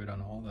 You can do it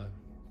on all the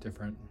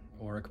different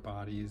auric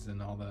bodies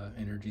and all the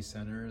energy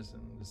centers,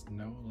 and there's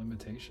no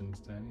limitations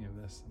to any of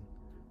this.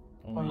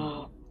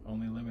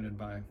 Only limited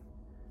by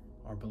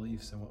our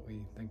beliefs and what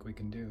we think we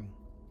can do.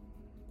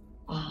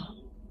 Wow.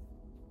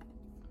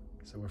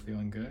 So we're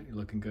feeling good. You're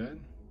looking good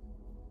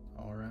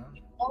all around.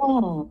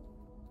 Oh.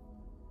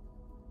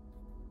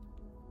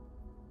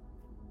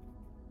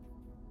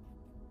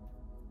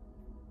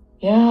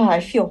 Yeah, I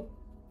feel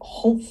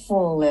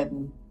hopeful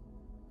and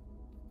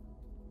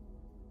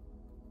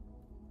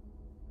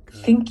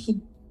Good.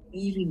 thinking,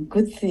 believing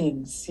good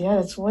things. Yeah,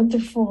 it's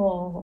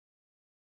wonderful.